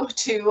Buffalo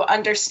to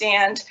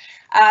understand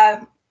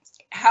how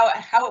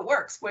it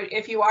works.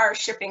 If you are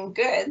shipping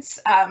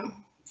goods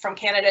from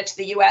Canada to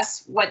the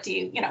US, what do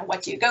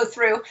you go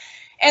through?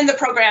 And the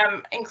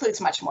program includes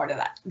much more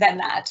than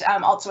that,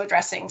 also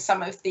addressing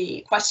some of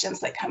the questions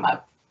that come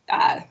up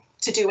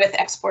to do with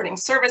exporting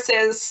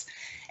services,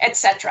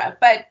 etc.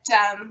 But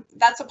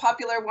that's a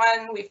popular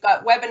one. We've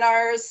got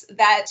webinars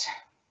that,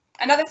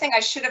 another thing I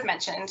should have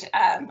mentioned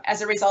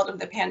as a result of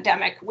the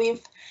pandemic,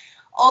 we've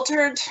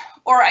altered,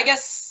 or I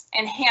guess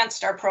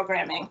enhanced our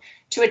programming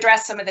to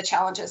address some of the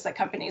challenges that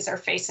companies are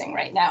facing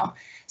right now.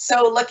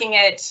 So looking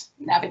at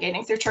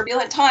navigating through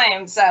turbulent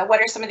times,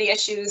 what are some of the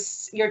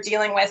issues you're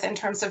dealing with in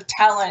terms of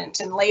talent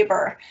and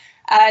labor?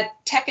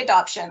 Tech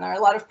adoption. There are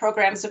a lot of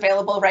programs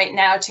available right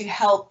now to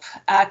help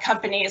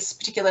companies,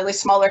 particularly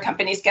smaller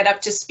companies, get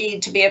up to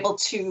speed to be able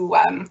to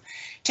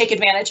take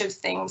advantage of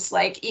things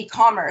like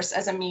e-commerce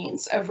as a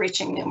means of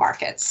reaching new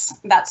markets,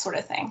 that sort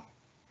of thing.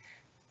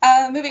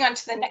 Moving on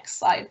to the next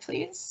slide,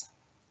 please.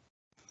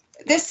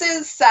 This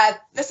is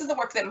the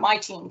work that my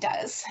team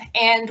does,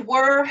 and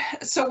we're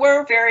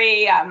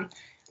very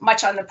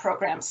much on the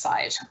program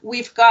side.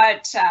 We've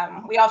got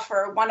we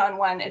offer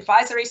one-on-one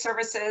advisory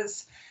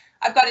services.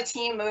 I've got a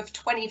team of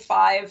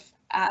 25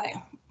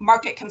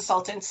 market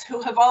consultants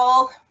who have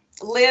all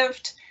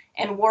lived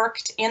and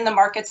worked in the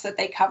markets that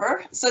they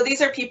cover. So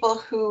these are people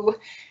who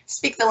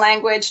speak the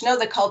language, know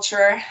the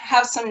culture,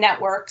 have some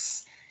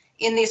networks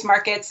in these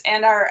markets,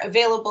 and are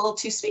available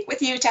to speak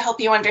with you to help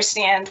you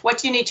understand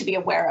what you need to be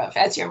aware of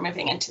as you're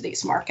moving into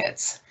these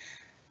markets.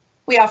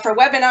 We offer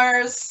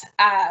webinars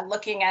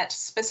looking at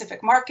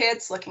specific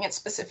markets, looking at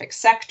specific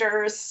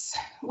sectors.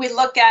 We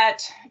look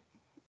at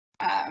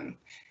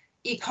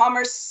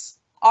e-commerce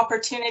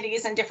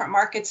opportunities in different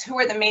markets. Who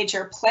are the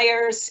major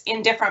players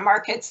in different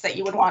markets that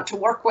you would want to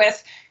work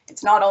with?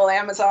 It's not all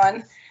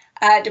Amazon,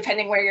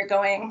 depending where you're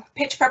going.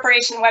 Pitch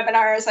preparation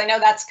webinars, I know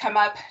that's come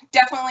up.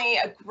 Definitely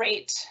a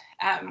great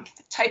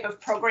type of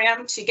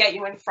program to get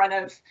you in front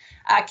of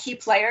key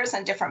players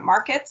in different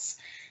markets.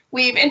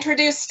 We've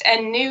introduced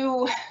a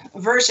new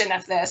version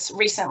of this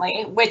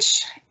recently,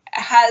 which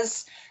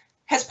has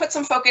put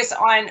some focus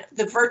on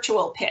the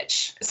virtual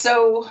pitch.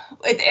 So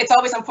it's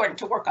always important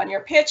to work on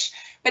your pitch,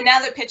 but now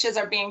that pitches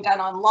are being done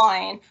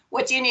online,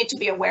 what do you need to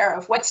be aware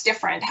of? What's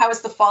different? How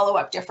is the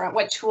follow-up different?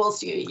 What tools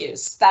do you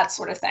use? That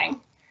sort of thing.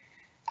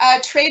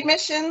 Trade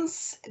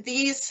missions,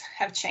 these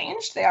have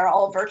changed. They are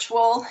all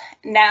virtual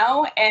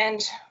now,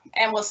 and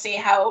we'll see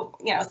how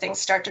things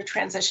start to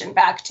transition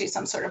back to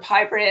some sort of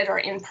hybrid or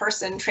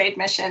in-person trade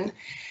mission.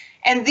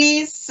 And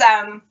these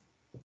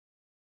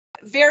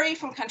vary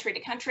from country to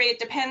country. It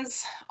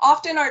depends.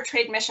 Often our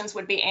trade missions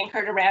would be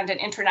anchored around an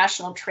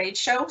international trade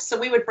show. So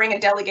we would bring a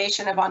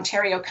delegation of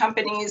Ontario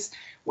companies.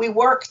 We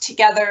work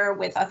together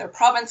with other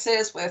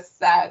provinces,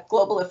 with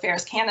Global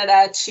Affairs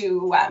Canada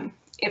to,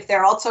 if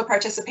they're also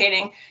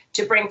participating,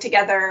 to bring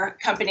together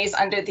companies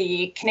under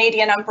the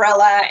Canadian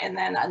umbrella and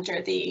then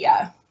under the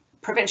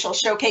provincial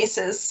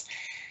showcases.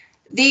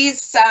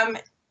 These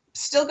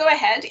still go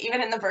ahead,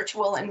 even in the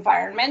virtual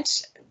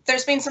environment.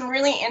 There's been some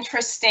really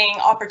interesting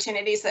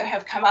opportunities that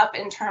have come up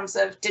in terms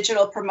of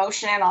digital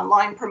promotion,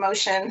 online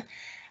promotion,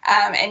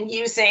 and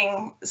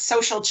using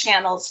social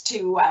channels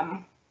to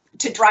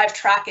drive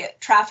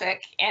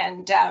traffic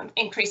and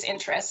increase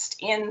interest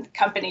in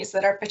companies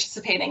that are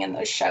participating in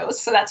those shows.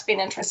 So that's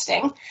been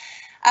interesting.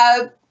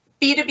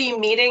 B2B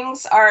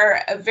meetings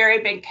are a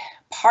very big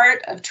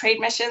part of trade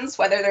missions,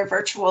 whether they're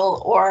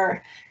virtual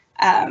or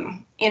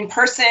in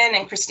person.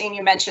 And Christine,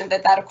 you mentioned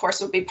that of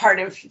course would be part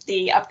of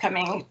the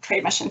upcoming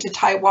trade mission to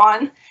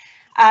Taiwan.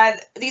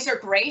 These are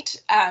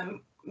great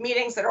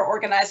meetings that are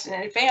organized in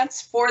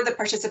advance for the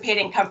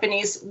participating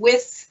companies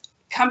with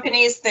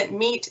companies that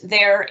meet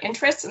their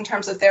interests in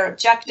terms of their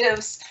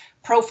objectives,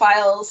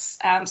 profiles.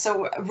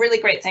 So a really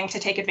great thing to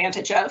take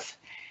advantage of.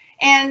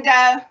 And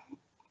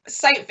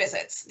site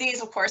visits.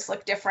 These, of course,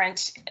 look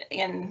different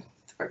in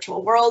the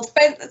virtual world,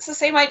 but it's the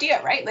same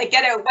idea, right? Like,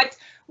 get a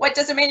what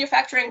does a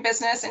manufacturing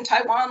business in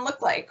Taiwan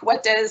look like?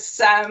 What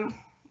does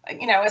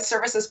a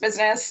services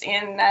business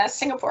in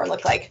Singapore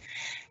look like?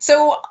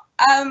 So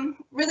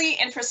really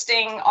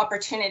interesting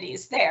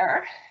opportunities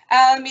there.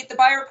 Meet the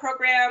Buyer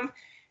program.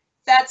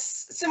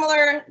 That's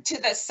similar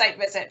to the site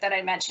visit that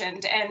I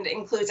mentioned and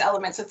includes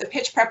elements of the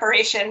pitch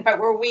preparation, but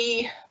where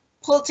we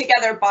pull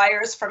together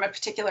buyers from a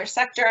particular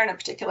sector and a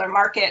particular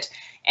market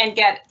and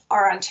get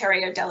our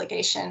Ontario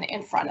delegation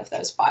in front of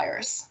those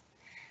buyers.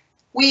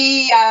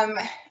 We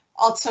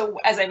also,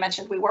 as I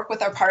mentioned, we work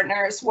with our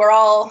partners. We're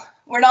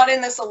not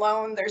in this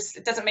alone.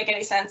 It doesn't make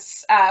any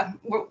sense.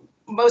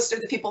 Most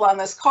of the people on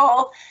this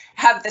call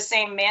have the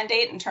same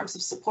mandate in terms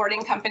of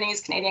supporting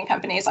companies, Canadian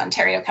companies,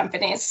 Ontario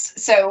companies.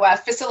 So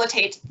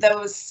facilitate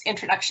those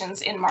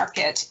introductions in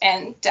market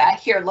and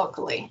here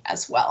locally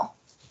as well.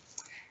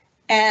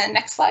 And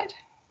next slide.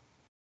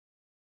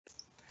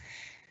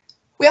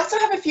 We also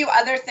have a few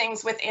other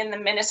things within the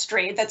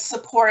ministry that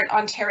support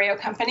Ontario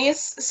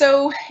companies.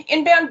 So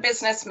inbound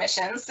business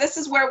missions, this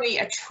is where we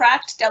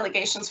attract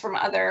delegations from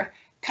other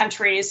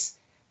countries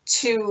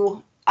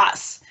to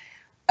us.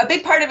 A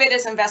big part of it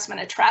is investment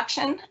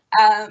attraction,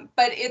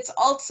 but it's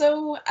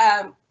also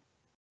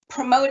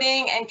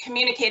promoting and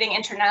communicating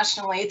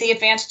internationally the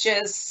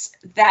advantages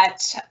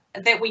that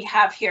we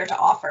have here to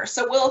offer.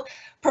 So we'll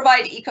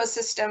provide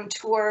ecosystem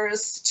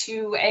tours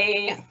to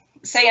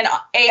say an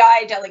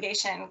AI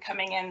delegation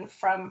coming in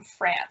from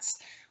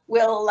France.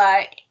 We'll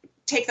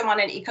take them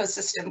on an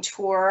ecosystem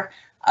tour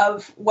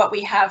of what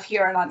we have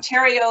here in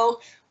Ontario.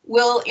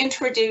 We'll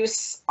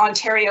introduce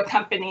Ontario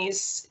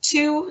companies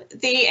to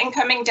the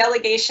incoming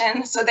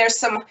delegation. So there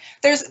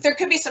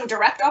could be some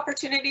direct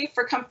opportunity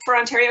for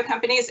Ontario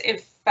companies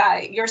if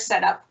you're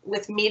set up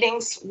with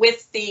meetings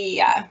with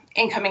the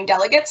incoming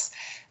delegates.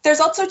 There's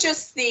also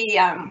just the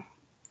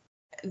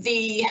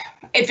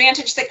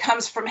advantage that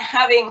comes from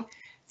having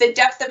the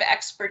depth of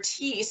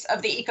expertise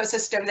of the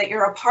ecosystem that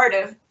you're a part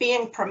of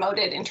being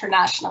promoted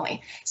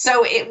internationally.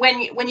 So when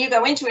you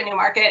go into a new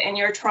market and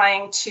you're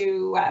trying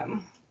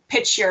to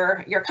pitch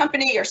your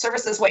company, your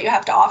services, what you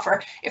have to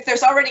offer, if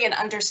there's already an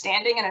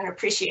understanding and an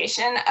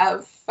appreciation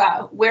of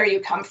where you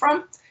come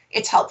from,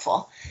 it's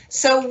helpful.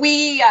 So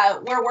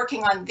we're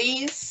working on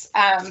these.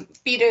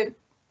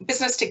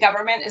 Business to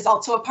government is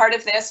also a part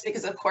of this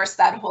because, of course,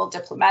 that whole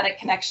diplomatic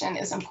connection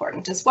is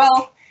important as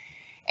well.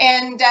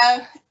 And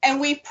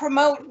we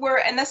promote,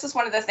 and this is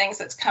one of the things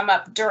that's come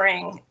up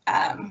during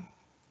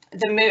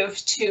the move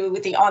to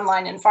the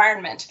online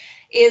environment,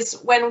 is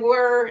when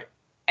we're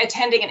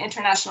attending an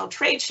international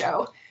trade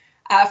show.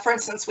 For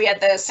instance, we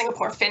had the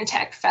Singapore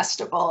FinTech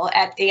Festival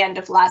at the end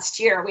of last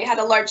year. We had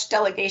a large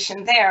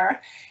delegation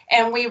there,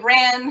 and we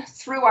ran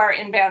through our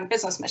inbound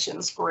business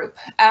missions group.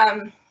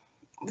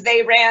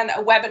 They ran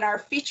a webinar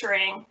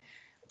featuring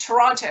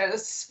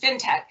Toronto's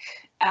FinTech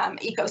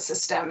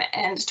ecosystem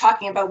and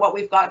talking about what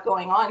we've got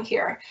going on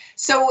here.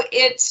 So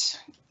it,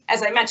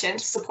 as I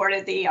mentioned,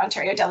 supported the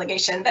Ontario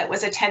delegation that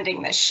was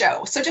attending this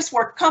show. So just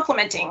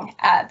complementing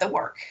the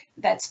work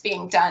that's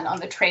being done on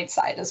the trade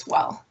side as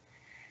well.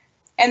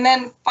 And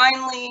then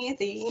finally,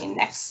 the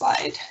next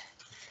slide.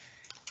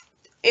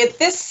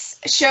 This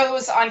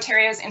shows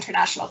Ontario's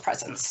international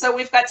presence. So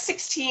we've got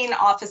 16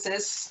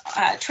 offices,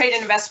 trade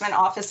and investment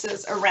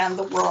offices around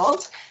the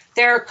world.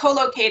 They're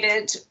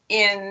co-located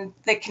in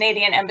the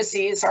Canadian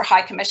embassies or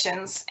high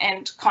commissions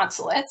and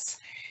consulates,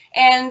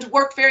 and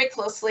work very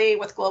closely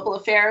with Global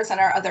Affairs and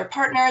our other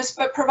partners,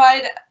 but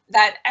provide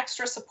that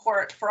extra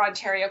support for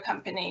Ontario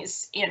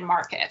companies in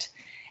market.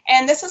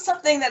 And this is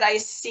something that I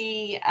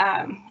see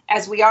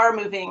as we are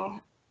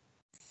moving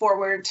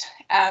forward,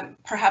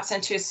 perhaps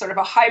into sort of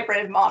a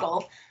hybrid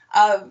model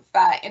of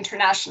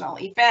international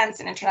events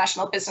and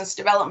international business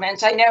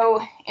development. I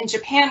know in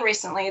Japan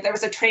recently, there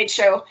was a trade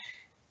show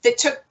that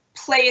took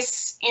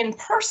place in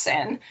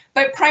person,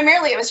 but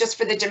primarily it was just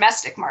for the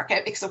domestic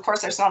market because, of course,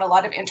 there's not a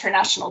lot of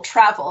international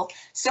travel.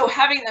 So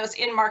having those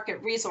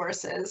in-market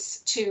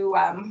resources to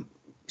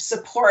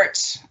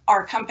support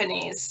our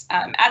companies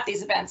at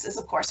these events is,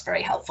 of course,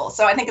 very helpful.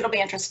 So I think it'll be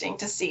interesting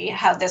to see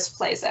how this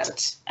plays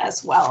out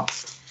as well.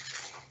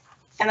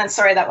 And then,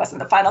 sorry, that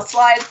wasn't the final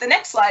slide. The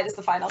next slide is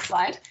the final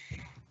slide.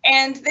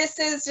 And this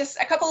is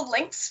just a couple of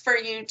links for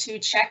you to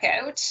check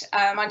out.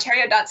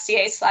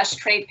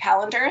 Ontario.ca/trade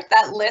calendar,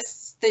 that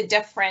lists the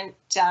different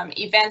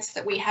events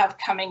that we have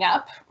coming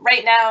up.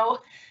 Right now,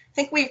 I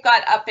think we've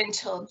got up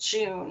until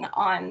June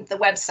on the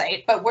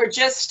website, but we're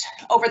just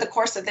over the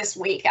course of this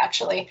week,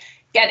 actually,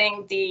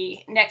 getting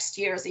the next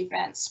year's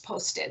events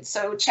posted.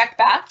 So check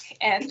back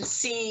and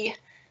see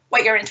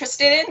what you're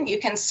interested in. You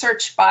can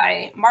search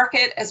by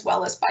market as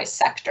well as by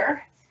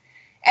sector.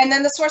 And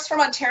then the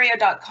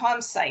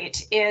sourcefromontario.com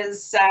site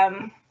is,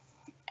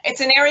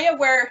 it's an area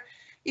where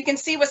you can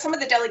see with some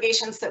of the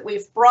delegations that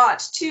we've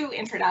brought to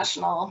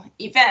international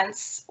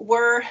events,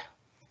 we're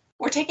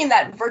taking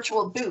that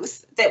virtual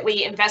booth that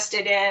we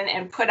invested in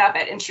and put up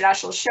at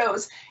international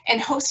shows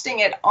and hosting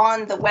it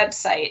on the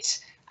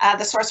website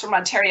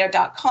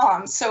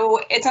thesourcefromontario.com. So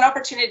it's an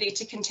opportunity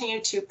to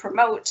continue to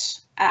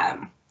promote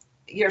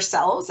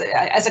yourselves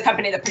as a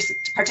company that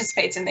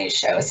participates in these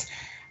shows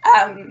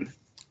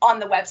on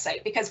the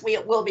website, because we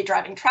will be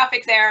driving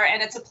traffic there,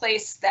 and it's a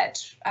place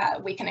that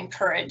we can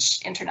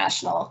encourage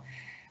international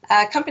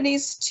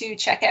companies to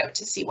check out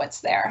to see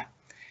what's there.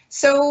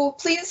 So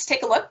please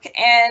take a look,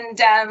 and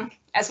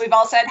as we've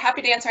all said,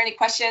 happy to answer any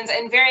questions,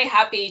 and very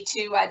happy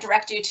to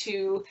direct you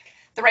to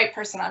the right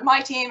person on my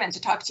team and to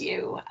talk to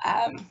you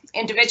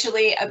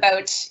individually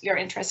about your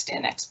interest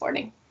in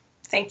exporting.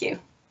 Thank you.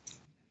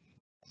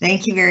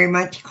 Thank you very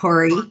much,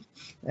 Corey.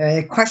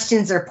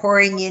 Questions are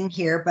pouring in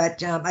here,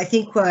 but I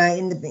think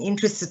in the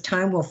interest of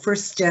time, we'll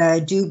first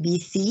do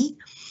BC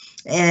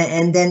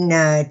and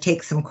then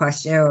take some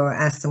questions or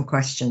ask some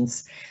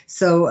questions.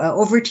 So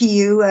over to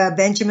you,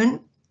 Benjamin.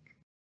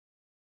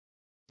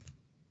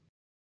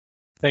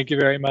 Thank you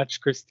very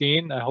much,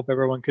 Christine. I hope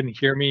everyone can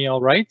hear me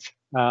all right.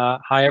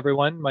 Hi,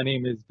 everyone. My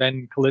name is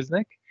Ben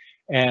Koliznik,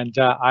 and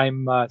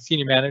I'm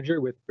Senior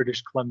Manager with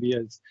British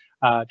Columbia's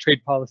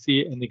Trade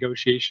Policy and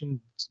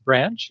Negotiations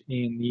branch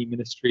in the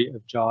Ministry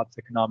of Jobs,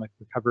 Economic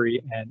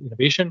Recovery and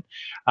Innovation.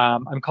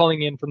 I'm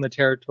calling in from the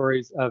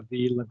territories of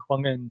the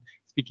Lekwungen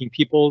speaking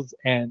peoples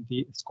and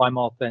the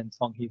Esquimalt and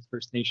Songhees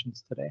First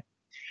Nations today.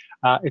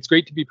 It's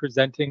great to be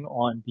presenting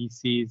on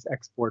BC's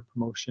export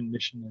promotion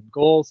mission and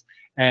goals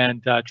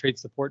and trade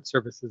support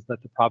services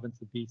that the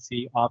province of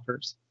BC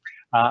offers.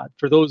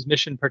 For those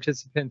mission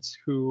participants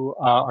who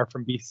are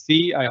from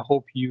BC, I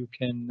hope you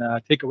can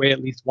take away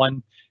at least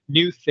one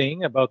new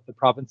thing about the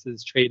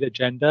province's trade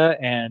agenda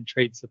and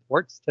trade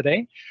supports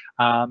today.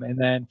 And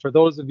then for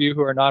those of you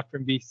who are not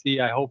from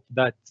BC, I hope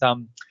that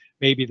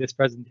maybe this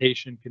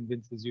presentation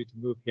convinces you to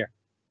move here.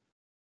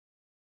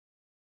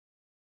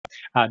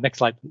 Next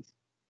slide, please.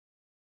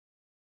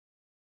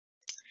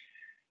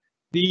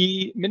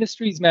 The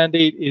ministry's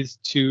mandate is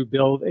to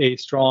build a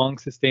strong,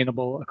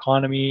 sustainable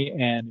economy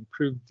and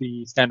improve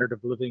the standard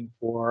of living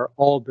for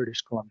all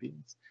British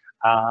Columbians.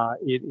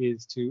 It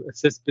is to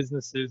assist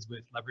businesses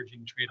with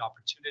leveraging trade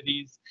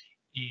opportunities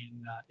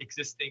in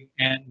existing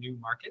and new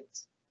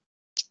markets,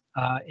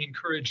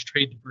 encourage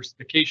trade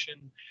diversification,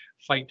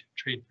 fight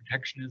trade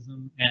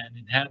protectionism, and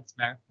enhance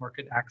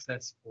market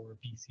access for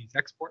BC's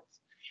exports.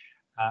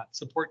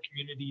 Support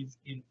communities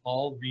in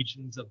all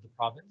regions of the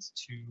province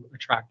to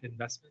attract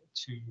investment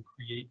to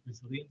create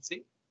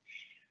resiliency,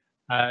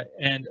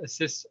 and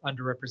assist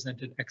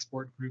underrepresented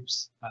export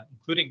groups,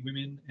 including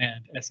women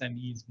and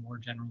SMEs more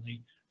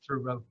generally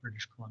throughout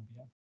British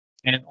Columbia.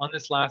 And on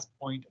this last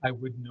point, I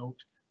would note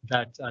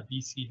that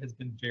BC has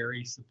been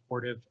very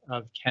supportive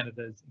of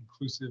Canada's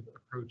inclusive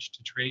approach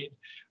to trade,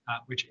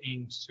 which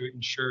aims to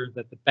ensure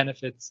that the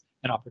benefits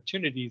and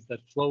opportunities that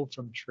flow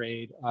from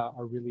trade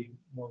are really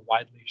more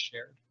widely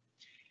shared.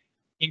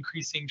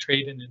 Increasing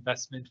trade and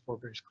investment for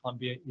British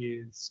Columbia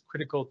is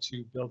critical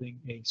to building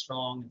a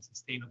strong and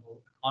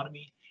sustainable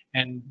economy,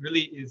 and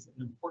really is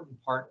an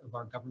important part of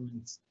our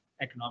government's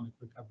economic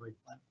recovery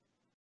plan.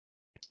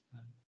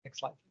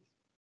 Next slide, please.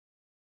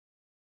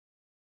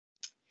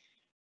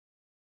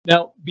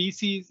 Now,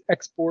 BC's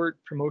export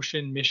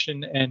promotion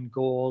mission and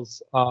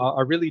goals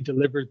are really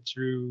delivered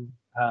through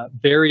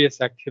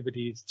various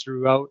activities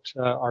throughout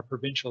our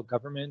provincial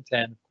government,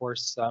 and of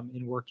course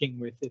in working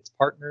with its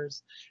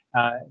partners,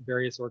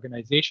 various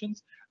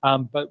organizations.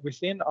 But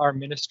within our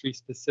ministry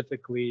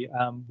specifically,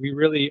 we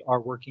really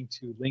are working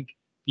to link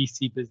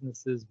BC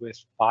businesses with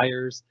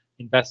buyers,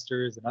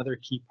 investors, and other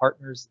key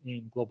partners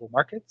in global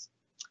markets.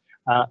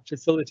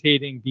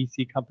 Facilitating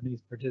BC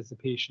companies'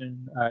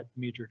 participation at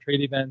major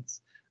trade events,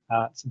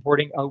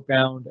 supporting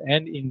outbound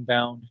and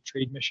inbound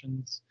trade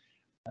missions,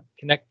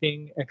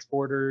 connecting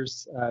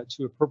exporters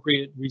to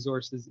appropriate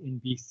resources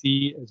in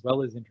BC as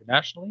well as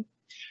internationally,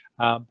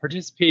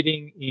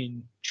 participating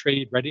in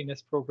trade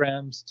readiness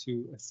programs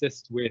to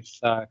assist with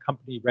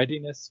company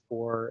readiness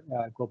for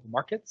global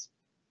markets,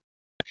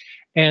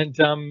 and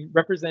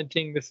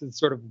representing, this is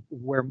sort of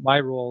where my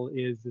role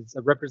is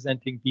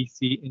representing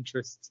BC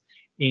interests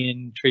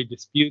in trade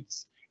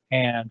disputes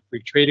and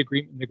free trade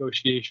agreement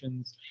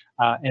negotiations,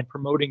 and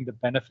promoting the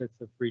benefits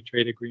of free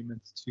trade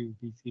agreements to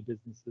BC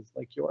businesses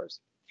like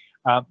yours.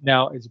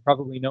 Now, as you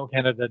probably know,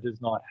 Canada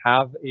does not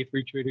have a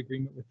free trade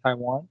agreement with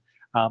Taiwan,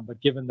 but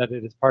given that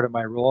it is part of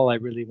my role, I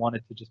really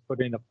wanted to just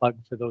put in a plug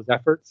for those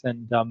efforts.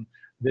 And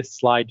this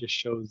slide just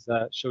shows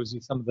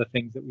you some of the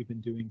things that we've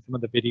been doing, some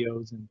of the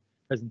videos and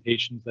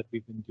presentations that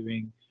we've been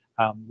doing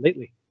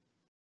lately.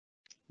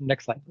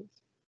 Next slide, please.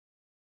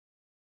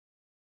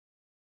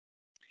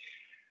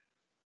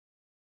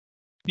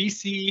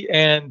 BC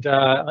and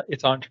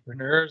its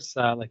entrepreneurs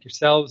like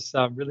yourselves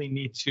really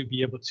need to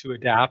be able to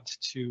adapt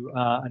to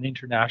an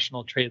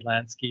international trade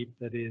landscape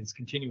that is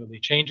continually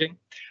changing.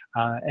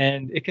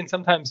 And it can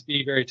sometimes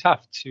be very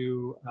tough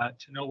to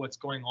know what's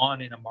going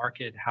on in a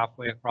market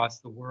halfway across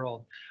the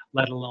world,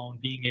 let alone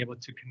being able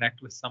to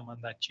connect with someone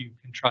that you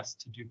can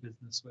trust to do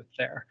business with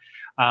there.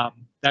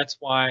 That's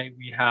why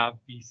we have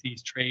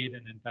BC's Trade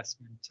and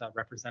Investment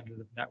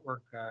Representative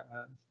Network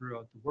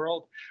throughout the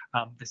world.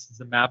 This is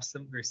a map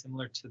very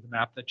similar to the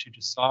map that you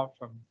just saw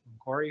from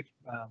Corey,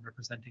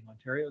 representing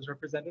Ontario's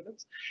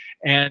representatives.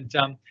 And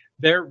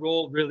their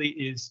role really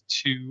is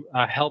to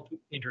help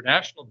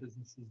international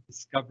businesses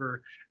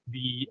discover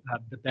the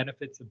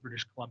benefits of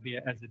British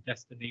Columbia as a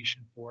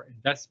destination for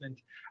investment,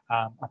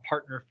 a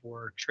partner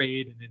for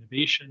trade and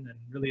innovation, and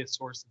really a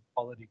source of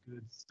quality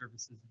goods,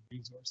 services, and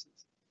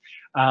resources.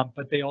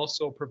 But they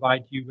also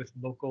provide you with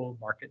local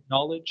market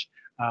knowledge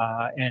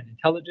and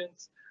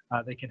intelligence.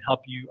 They can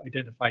help you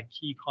identify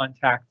key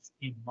contacts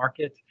in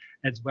market,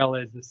 as well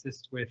as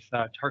assist with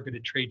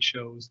targeted trade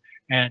shows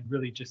and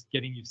really just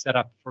getting you set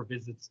up for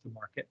visits to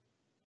market.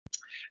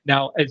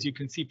 Now, as you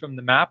can see from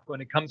the map, when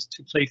it comes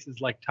to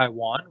places like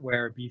Taiwan,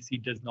 where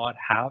BC does not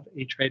have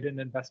a trade and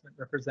investment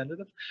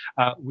representative,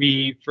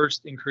 we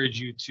first encourage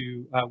you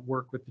to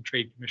work with the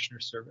Trade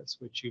Commissioner Service,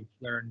 which you've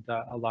learned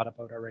a lot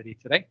about already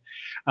today.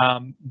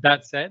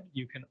 That said,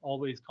 you can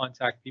always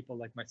contact people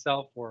like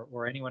myself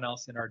or anyone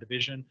else in our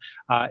division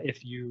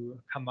if you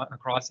come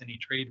across any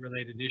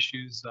trade-related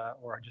issues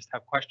or just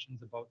have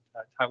questions about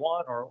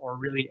Taiwan or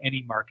really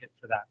any market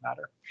for that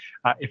matter.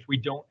 If we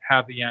don't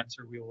have the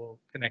answer, we will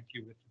connect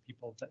you with the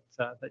people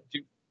that do.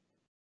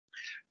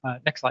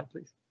 Next slide,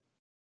 please.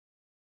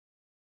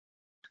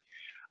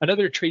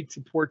 Another trade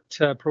support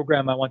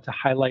program I want to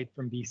highlight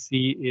from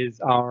BC is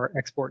our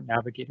Export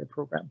Navigator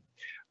program.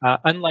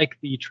 Unlike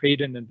the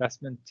Trade and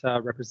Investment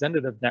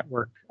Representative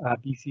Network,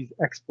 BC's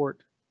Export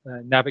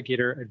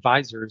Navigator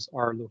advisors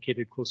are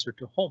located closer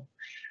to home.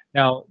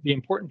 Now, the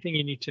important thing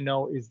you need to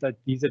know is that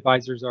these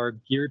advisors are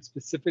geared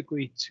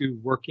specifically to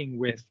working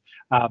with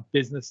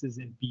businesses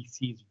in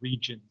BC's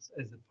regions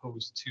as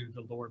opposed to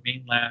the Lower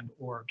Mainland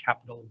or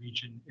Capital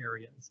Region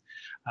areas.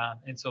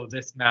 And so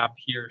this map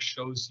here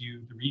shows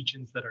you the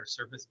regions that are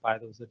serviced by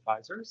those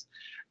advisors.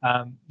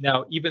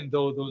 Now, even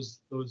though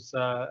those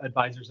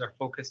advisors are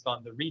focused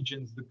on the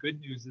regions, the good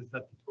news is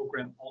that the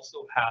program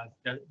also has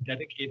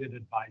dedicated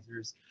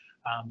advisors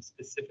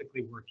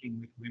specifically working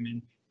with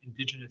women,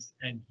 Indigenous,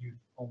 and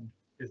youth-owned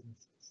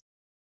businesses.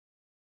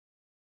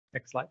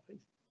 Next slide,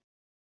 please.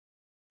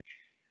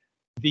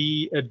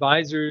 The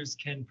advisors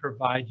can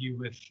provide you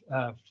with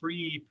a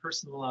free,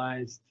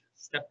 personalized,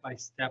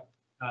 step-by-step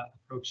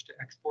approach to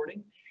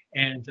exporting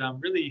and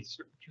really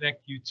sort of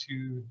connect you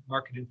to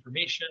market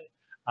information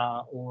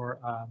or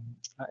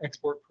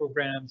export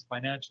programs,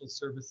 financial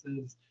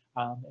services,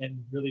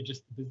 and really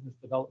just the business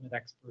development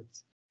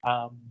experts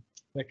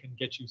that can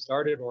get you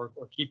started or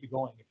keep you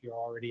going if you're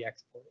already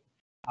exporting.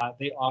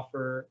 They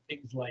offer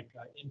things like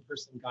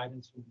in-person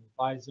guidance from an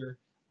advisor,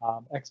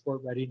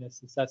 export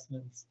readiness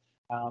assessments,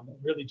 and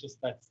really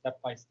just that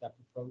step-by-step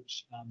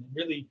approach, and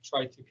really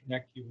try to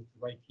connect you with the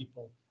right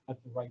people at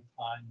the right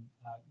time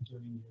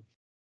during your trip.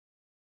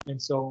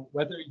 And so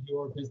whether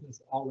your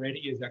business already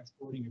is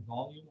exporting a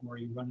volume or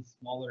you run a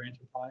smaller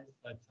enterprise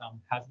that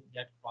hasn't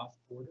yet crossed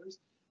borders,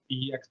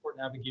 the Export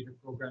Navigator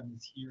program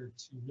is here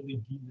to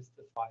really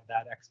demystify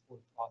that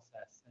export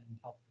process and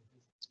help your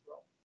business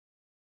grow.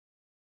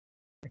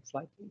 Next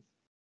slide, please.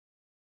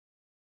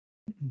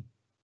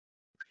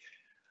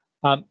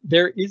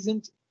 There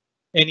isn't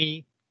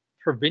any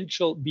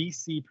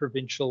BC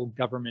provincial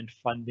government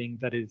funding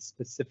that is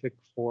specific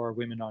for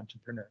women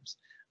entrepreneurs.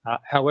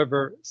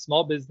 However,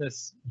 Small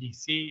Business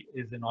BC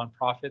is a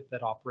nonprofit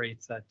that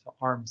operates at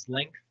arm's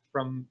length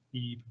from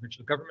the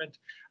provincial government.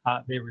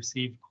 They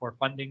receive core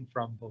funding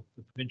from both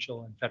the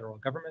provincial and federal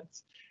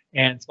governments.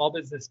 And Small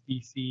Business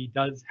BC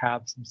does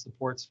have some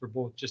supports for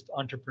both just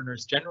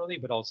entrepreneurs generally,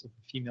 but also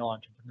for female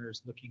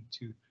entrepreneurs looking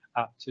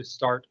to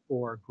start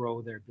or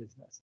grow their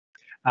business.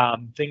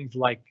 Things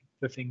like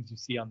the things you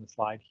see on the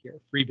slide here: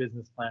 free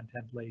business plan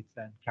templates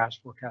and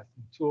cash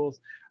forecasting tools,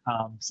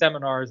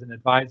 seminars and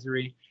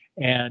advisory.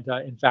 And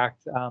in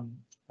fact,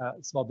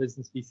 Small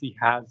Business BC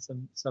has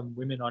some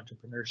women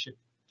entrepreneurship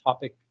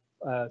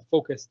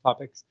focused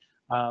topics,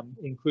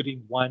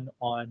 including one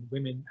on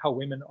how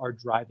women are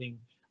driving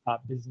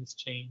business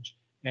change,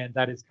 and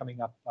that is coming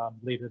up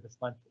later this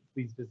month.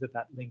 Please visit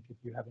that link if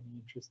you have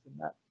any interest in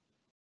that.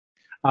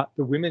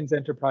 The Women's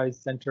Enterprise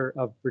Center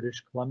of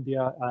British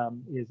Columbia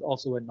is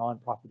also a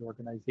nonprofit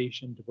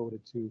organization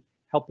devoted to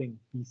helping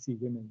BC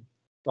women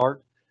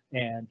start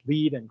and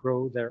lead and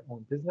grow their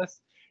own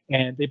business.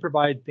 And they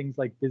provide things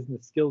like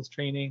business skills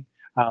training,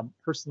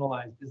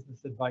 personalized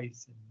business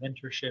advice and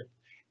mentorship,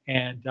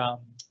 and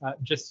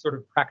just sort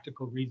of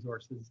practical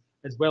resources,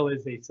 as well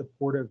as a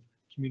supportive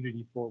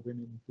community for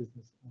women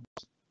business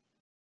owners.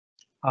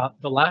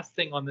 The last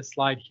thing on this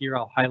slide here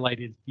I'll highlight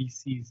is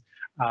BC's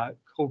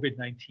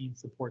COVID-19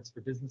 supports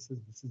for businesses.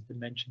 This has been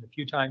mentioned a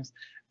few times.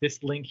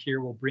 This link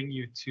here will bring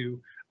you to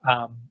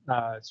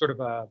sort of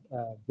a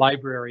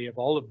library of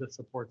all of the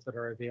supports that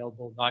are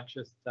available, not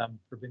just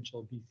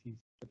provincial BC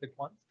specific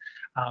ones,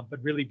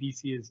 but really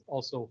BC is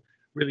also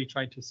really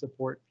trying to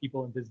support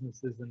people and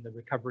businesses in the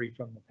recovery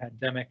from the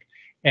pandemic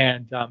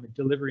and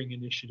delivering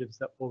initiatives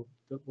that will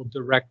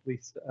directly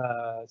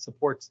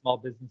support small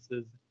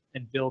businesses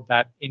and build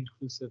that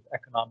inclusive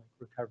economic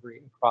recovery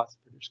across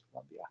British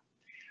Columbia.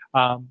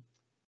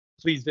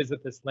 Please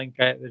visit this link.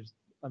 There's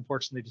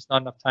unfortunately just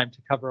not enough time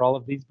to cover all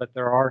of these, but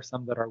there are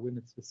some that are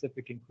women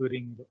specific,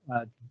 including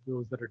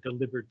those that are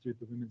delivered through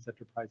the Women's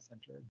Enterprise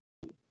Center.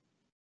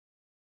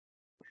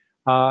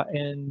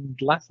 And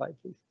last slide,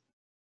 please.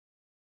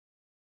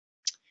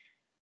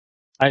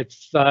 I've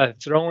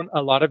thrown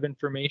a lot of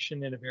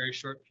information in a very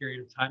short period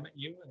of time at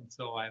you, and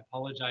so I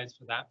apologize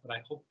for that. But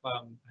I hope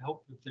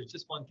if there's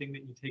just one thing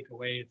that you take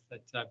away,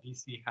 it's that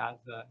BC has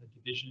a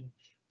division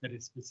that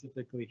is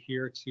specifically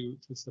here to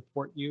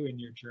support you in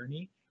your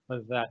journey,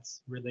 whether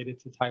that's related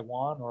to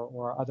Taiwan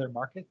or other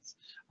markets.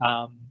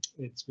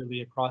 It's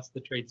really across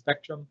the trade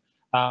spectrum.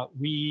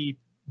 We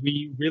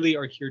really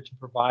are here to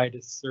provide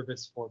a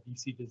service for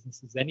BC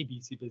businesses, any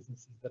BC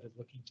businesses that are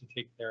looking to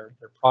take their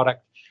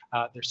product,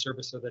 their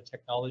service or their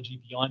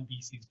technology beyond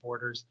BC's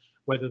borders,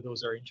 whether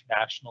those are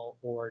international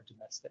or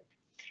domestic.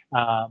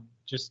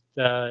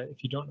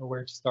 If you don't know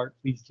where to start,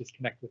 please just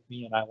connect with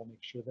me and I will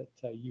make sure that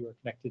you are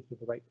connected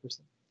with the right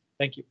person.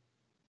 Thank you.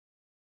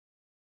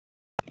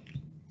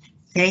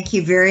 Thank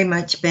you very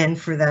much, Ben,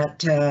 for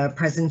that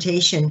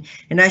presentation.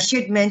 And I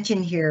should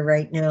mention here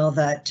right now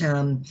that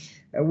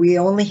we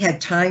only had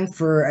time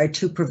for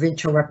 2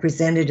 provincial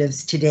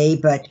representatives today,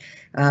 but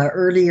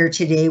earlier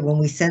today when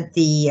we sent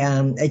the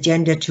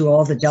agenda to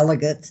all the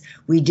delegates,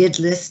 we did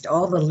list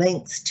all the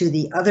links to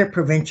the other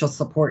provincial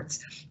supports,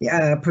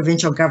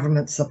 provincial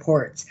government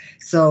supports.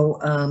 So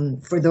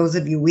for those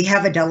of you, we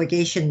have a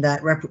delegation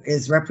that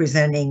is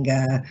representing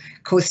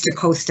coast to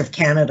coast of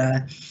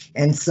Canada.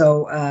 And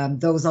so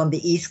those on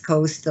the East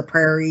Coast, the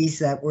prairies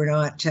that were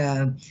not,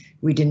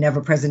 we didn't have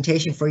a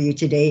presentation for you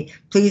today,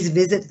 please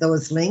visit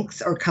those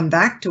links or come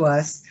back to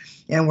us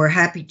and we're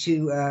happy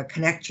to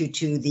connect you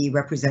to the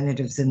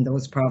representatives in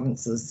those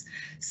provinces.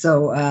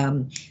 So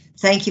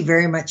thank you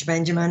very much,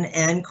 Benjamin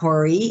and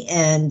Corey.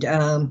 And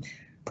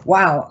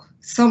wow,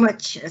 so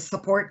much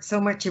support, so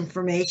much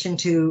information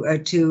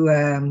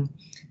to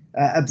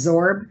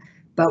absorb.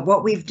 But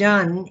what we've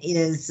done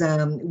is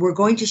we're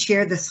going to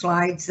share the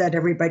slides that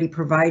everybody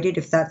provided,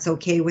 if that's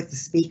okay with the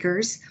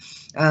speakers,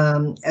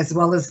 as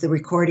well as the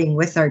recording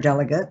with our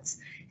delegates,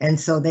 and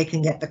so they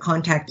can get the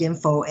contact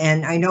info.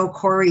 And I know,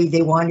 Corey,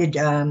 they wanted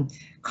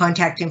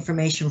contact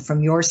information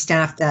from your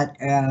staff that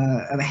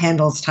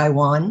handles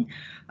Taiwan,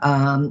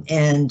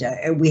 and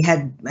we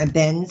had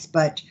Ben's,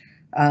 but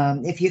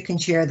if you can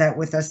share that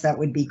with us, that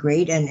would be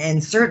great.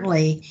 And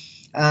certainly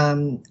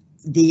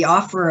the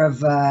offer of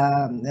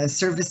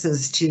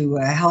services to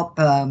help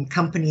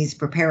companies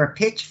prepare a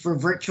pitch for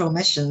virtual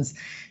missions,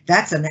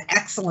 that's an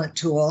excellent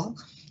tool.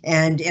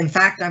 And in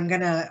fact, I'm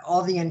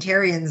all the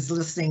Ontarians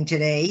listening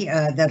today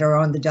that are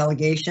on the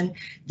delegation,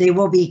 they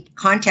will be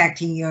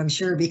contacting you, I'm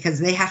sure, because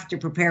they have to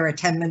prepare a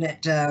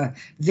 10-minute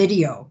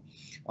video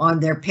on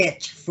their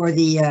pitch for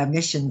the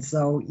mission.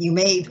 So you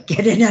may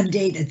get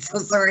inundated, so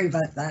sorry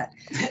about that.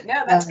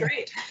 No, that's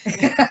great.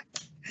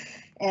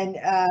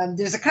 And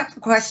there's a couple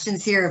of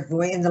questions here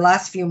in the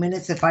last few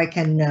minutes, if I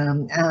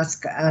can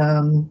ask.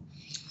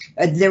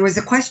 There was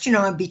a question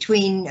on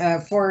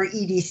for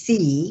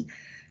EDC.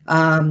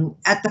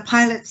 At the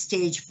pilot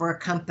stage for a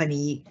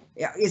company,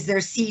 is there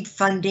seed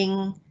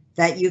funding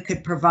that you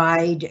could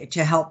provide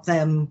to help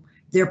them?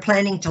 They're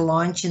planning to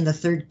launch in the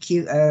third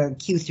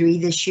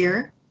Q3 this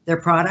year, their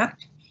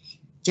product.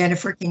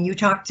 Jennifer, can you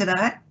talk to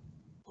that?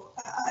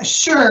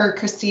 Sure,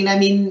 Christine. I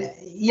mean,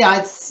 yeah,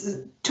 it's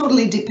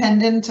totally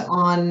dependent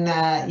on,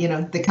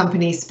 the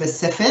company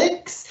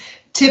specifics.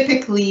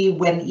 Typically,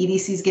 when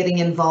EDC is getting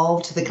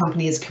involved, the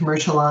company is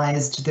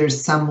commercialized.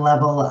 There's some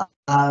level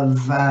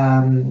of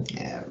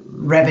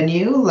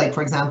revenue. Like,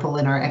 for example,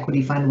 in our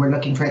equity fund, we're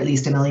looking for at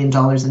least $1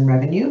 million in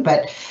revenue.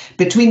 But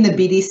between the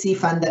BDC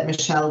fund that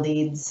Michelle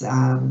leads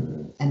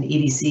and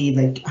EDC,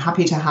 like,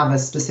 happy to have a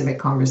specific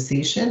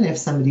conversation if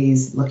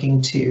somebody's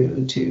looking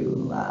to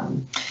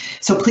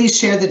so please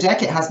share the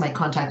deck. It has my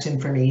contact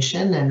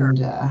information, and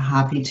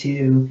happy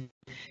to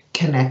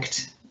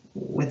connect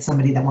with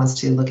somebody that wants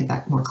to look at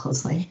that more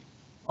closely.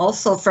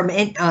 Also from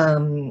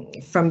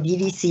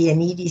BDC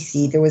and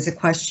EDC, there was a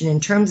question in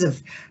terms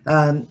of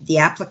the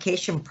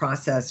application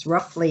process,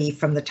 roughly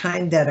from the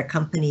time that a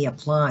company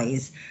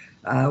applies,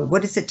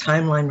 what is the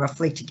timeline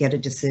roughly to get a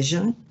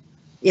decision?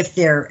 If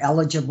they're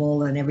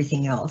eligible and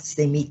everything else,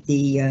 they meet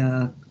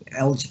the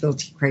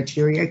eligibility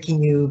criteria.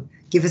 Can you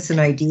give us an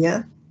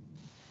idea?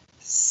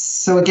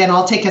 So again,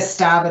 I'll take a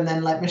stab and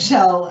then let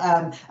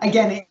Michelle,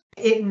 again,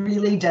 it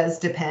really does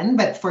depend,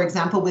 but for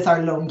example, with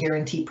our loan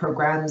guarantee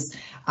programs,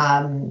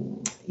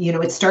 You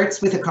know, it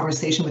starts with a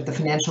conversation with the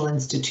financial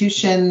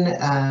institution.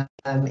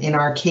 In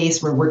our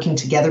case, we're working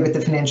together with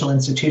the financial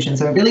institution.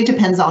 So it really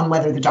depends on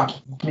whether the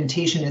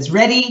documentation is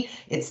ready,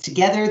 it's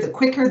together. The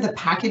quicker the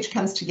package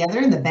comes together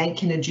and the bank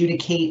can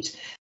adjudicate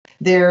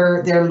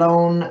their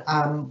loan,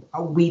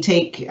 we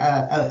take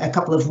a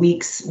couple of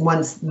weeks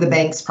once the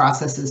bank's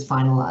process is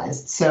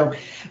finalized. So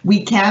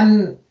we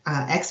can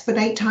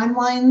expedite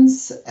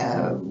timelines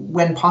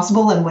when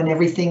possible and when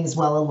everything's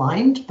well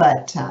aligned,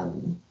 but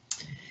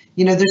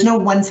you know, there's no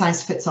one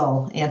size fits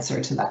all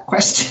answer to that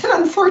question,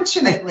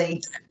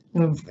 unfortunately.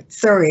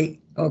 Sorry.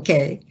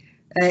 Okay.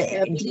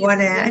 Yeah, do you want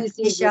to add,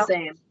 BDC is the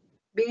same.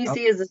 BDC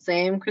is the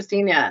same,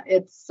 Christine. Yeah,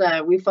 it's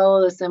we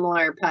follow a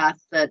similar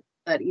path that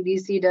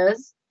EDC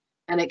does,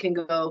 and it can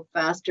go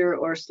faster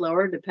or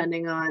slower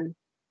depending on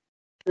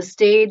the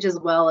stage, as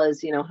well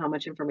as, you know, how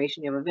much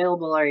information you have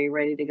available. Are you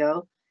ready to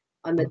go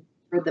on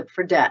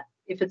for debt?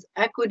 If it's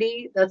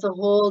equity, that's a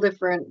whole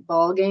different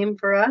ball game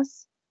for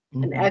us.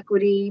 And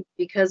equity,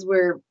 because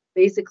we're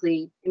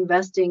basically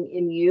investing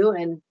in you,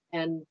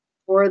 and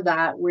for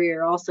that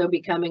we're also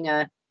becoming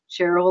a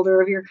shareholder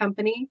of your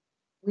company,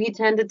 we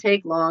tend to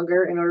take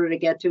longer in order to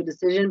get to a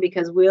decision,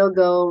 because we'll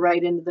go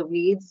right into the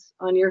weeds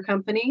on your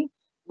company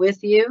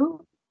with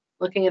you,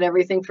 looking at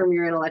everything from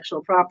your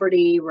intellectual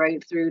property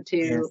right through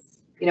to,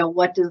 you know,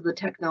 what does the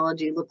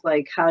technology look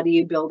like? How do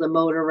you build a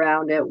moat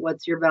around it?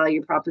 What's your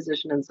value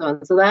proposition, and so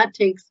on. So that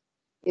takes,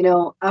 you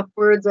know,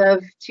 upwards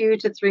of 2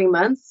 to 3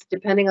 months,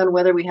 depending on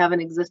whether we have an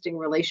existing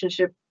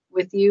relationship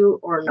with you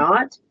or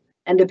not,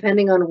 and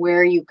depending on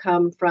where you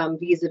come from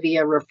vis-a-vis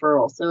a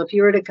referral. So if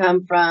you were to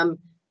come from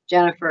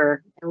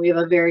Jennifer, and we have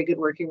a very good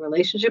working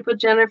relationship with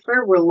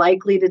Jennifer, we're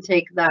likely to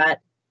take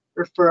that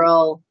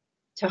referral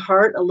to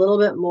heart a little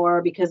bit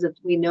more, because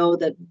we know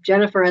that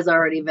Jennifer has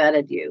already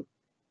vetted you.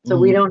 So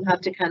we don't have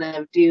to kind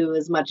of do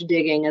as much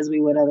digging as we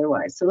would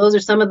otherwise. So those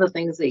are some of the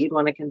things that you'd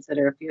want to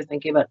consider if you're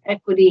thinking about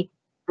equity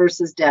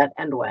versus debt,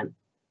 and when.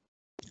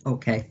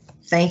 Okay,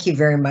 thank you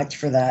very much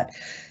for that.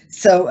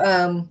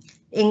 So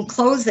in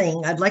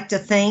closing, I'd like to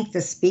thank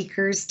the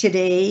speakers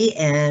today,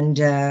 and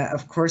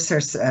of course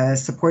our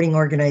supporting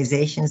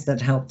organizations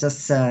that helped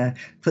us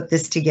put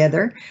this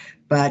together.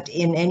 But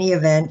in any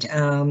event,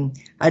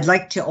 I'd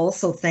like to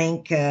also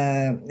thank,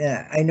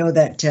 I know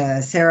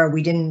that Sarah,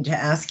 we didn't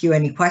ask you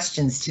any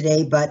questions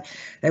today, but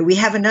we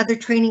have another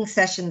training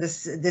session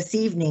this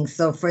evening.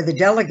 So for the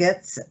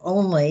delegates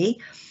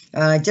only,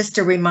 just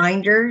a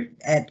reminder,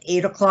 at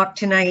 8 o'clock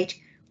tonight,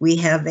 we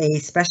have a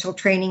special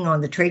training on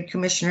the Trade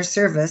Commissioner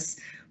Service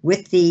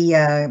with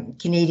the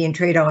Canadian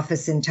Trade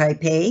Office in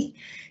Taipei.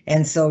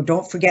 And so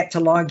don't forget to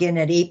log in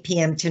at 8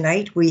 p.m.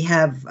 tonight. We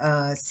have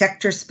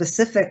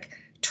sector-specific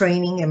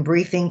training and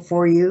briefing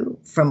for you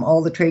from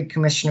all the trade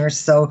commissioners.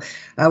 So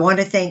I want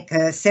to thank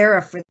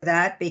Sarah for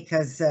that,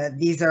 because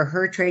these are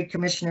her trade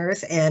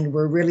commissioners, and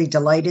we're really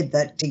delighted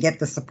to get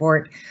the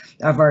support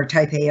of our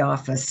Taipei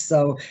office.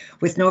 So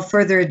with no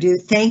further ado,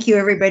 thank you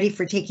everybody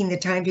for taking the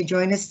time to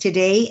join us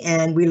today,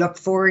 and we look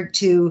forward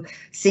to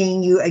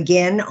seeing you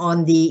again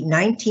on the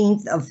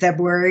 19th of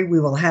February.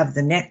 We will have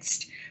the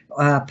next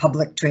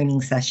public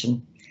training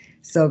session.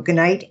 So good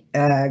night,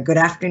 good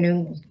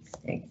afternoon,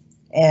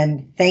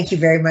 and thank you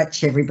very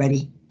much,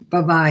 everybody.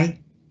 Bye-bye.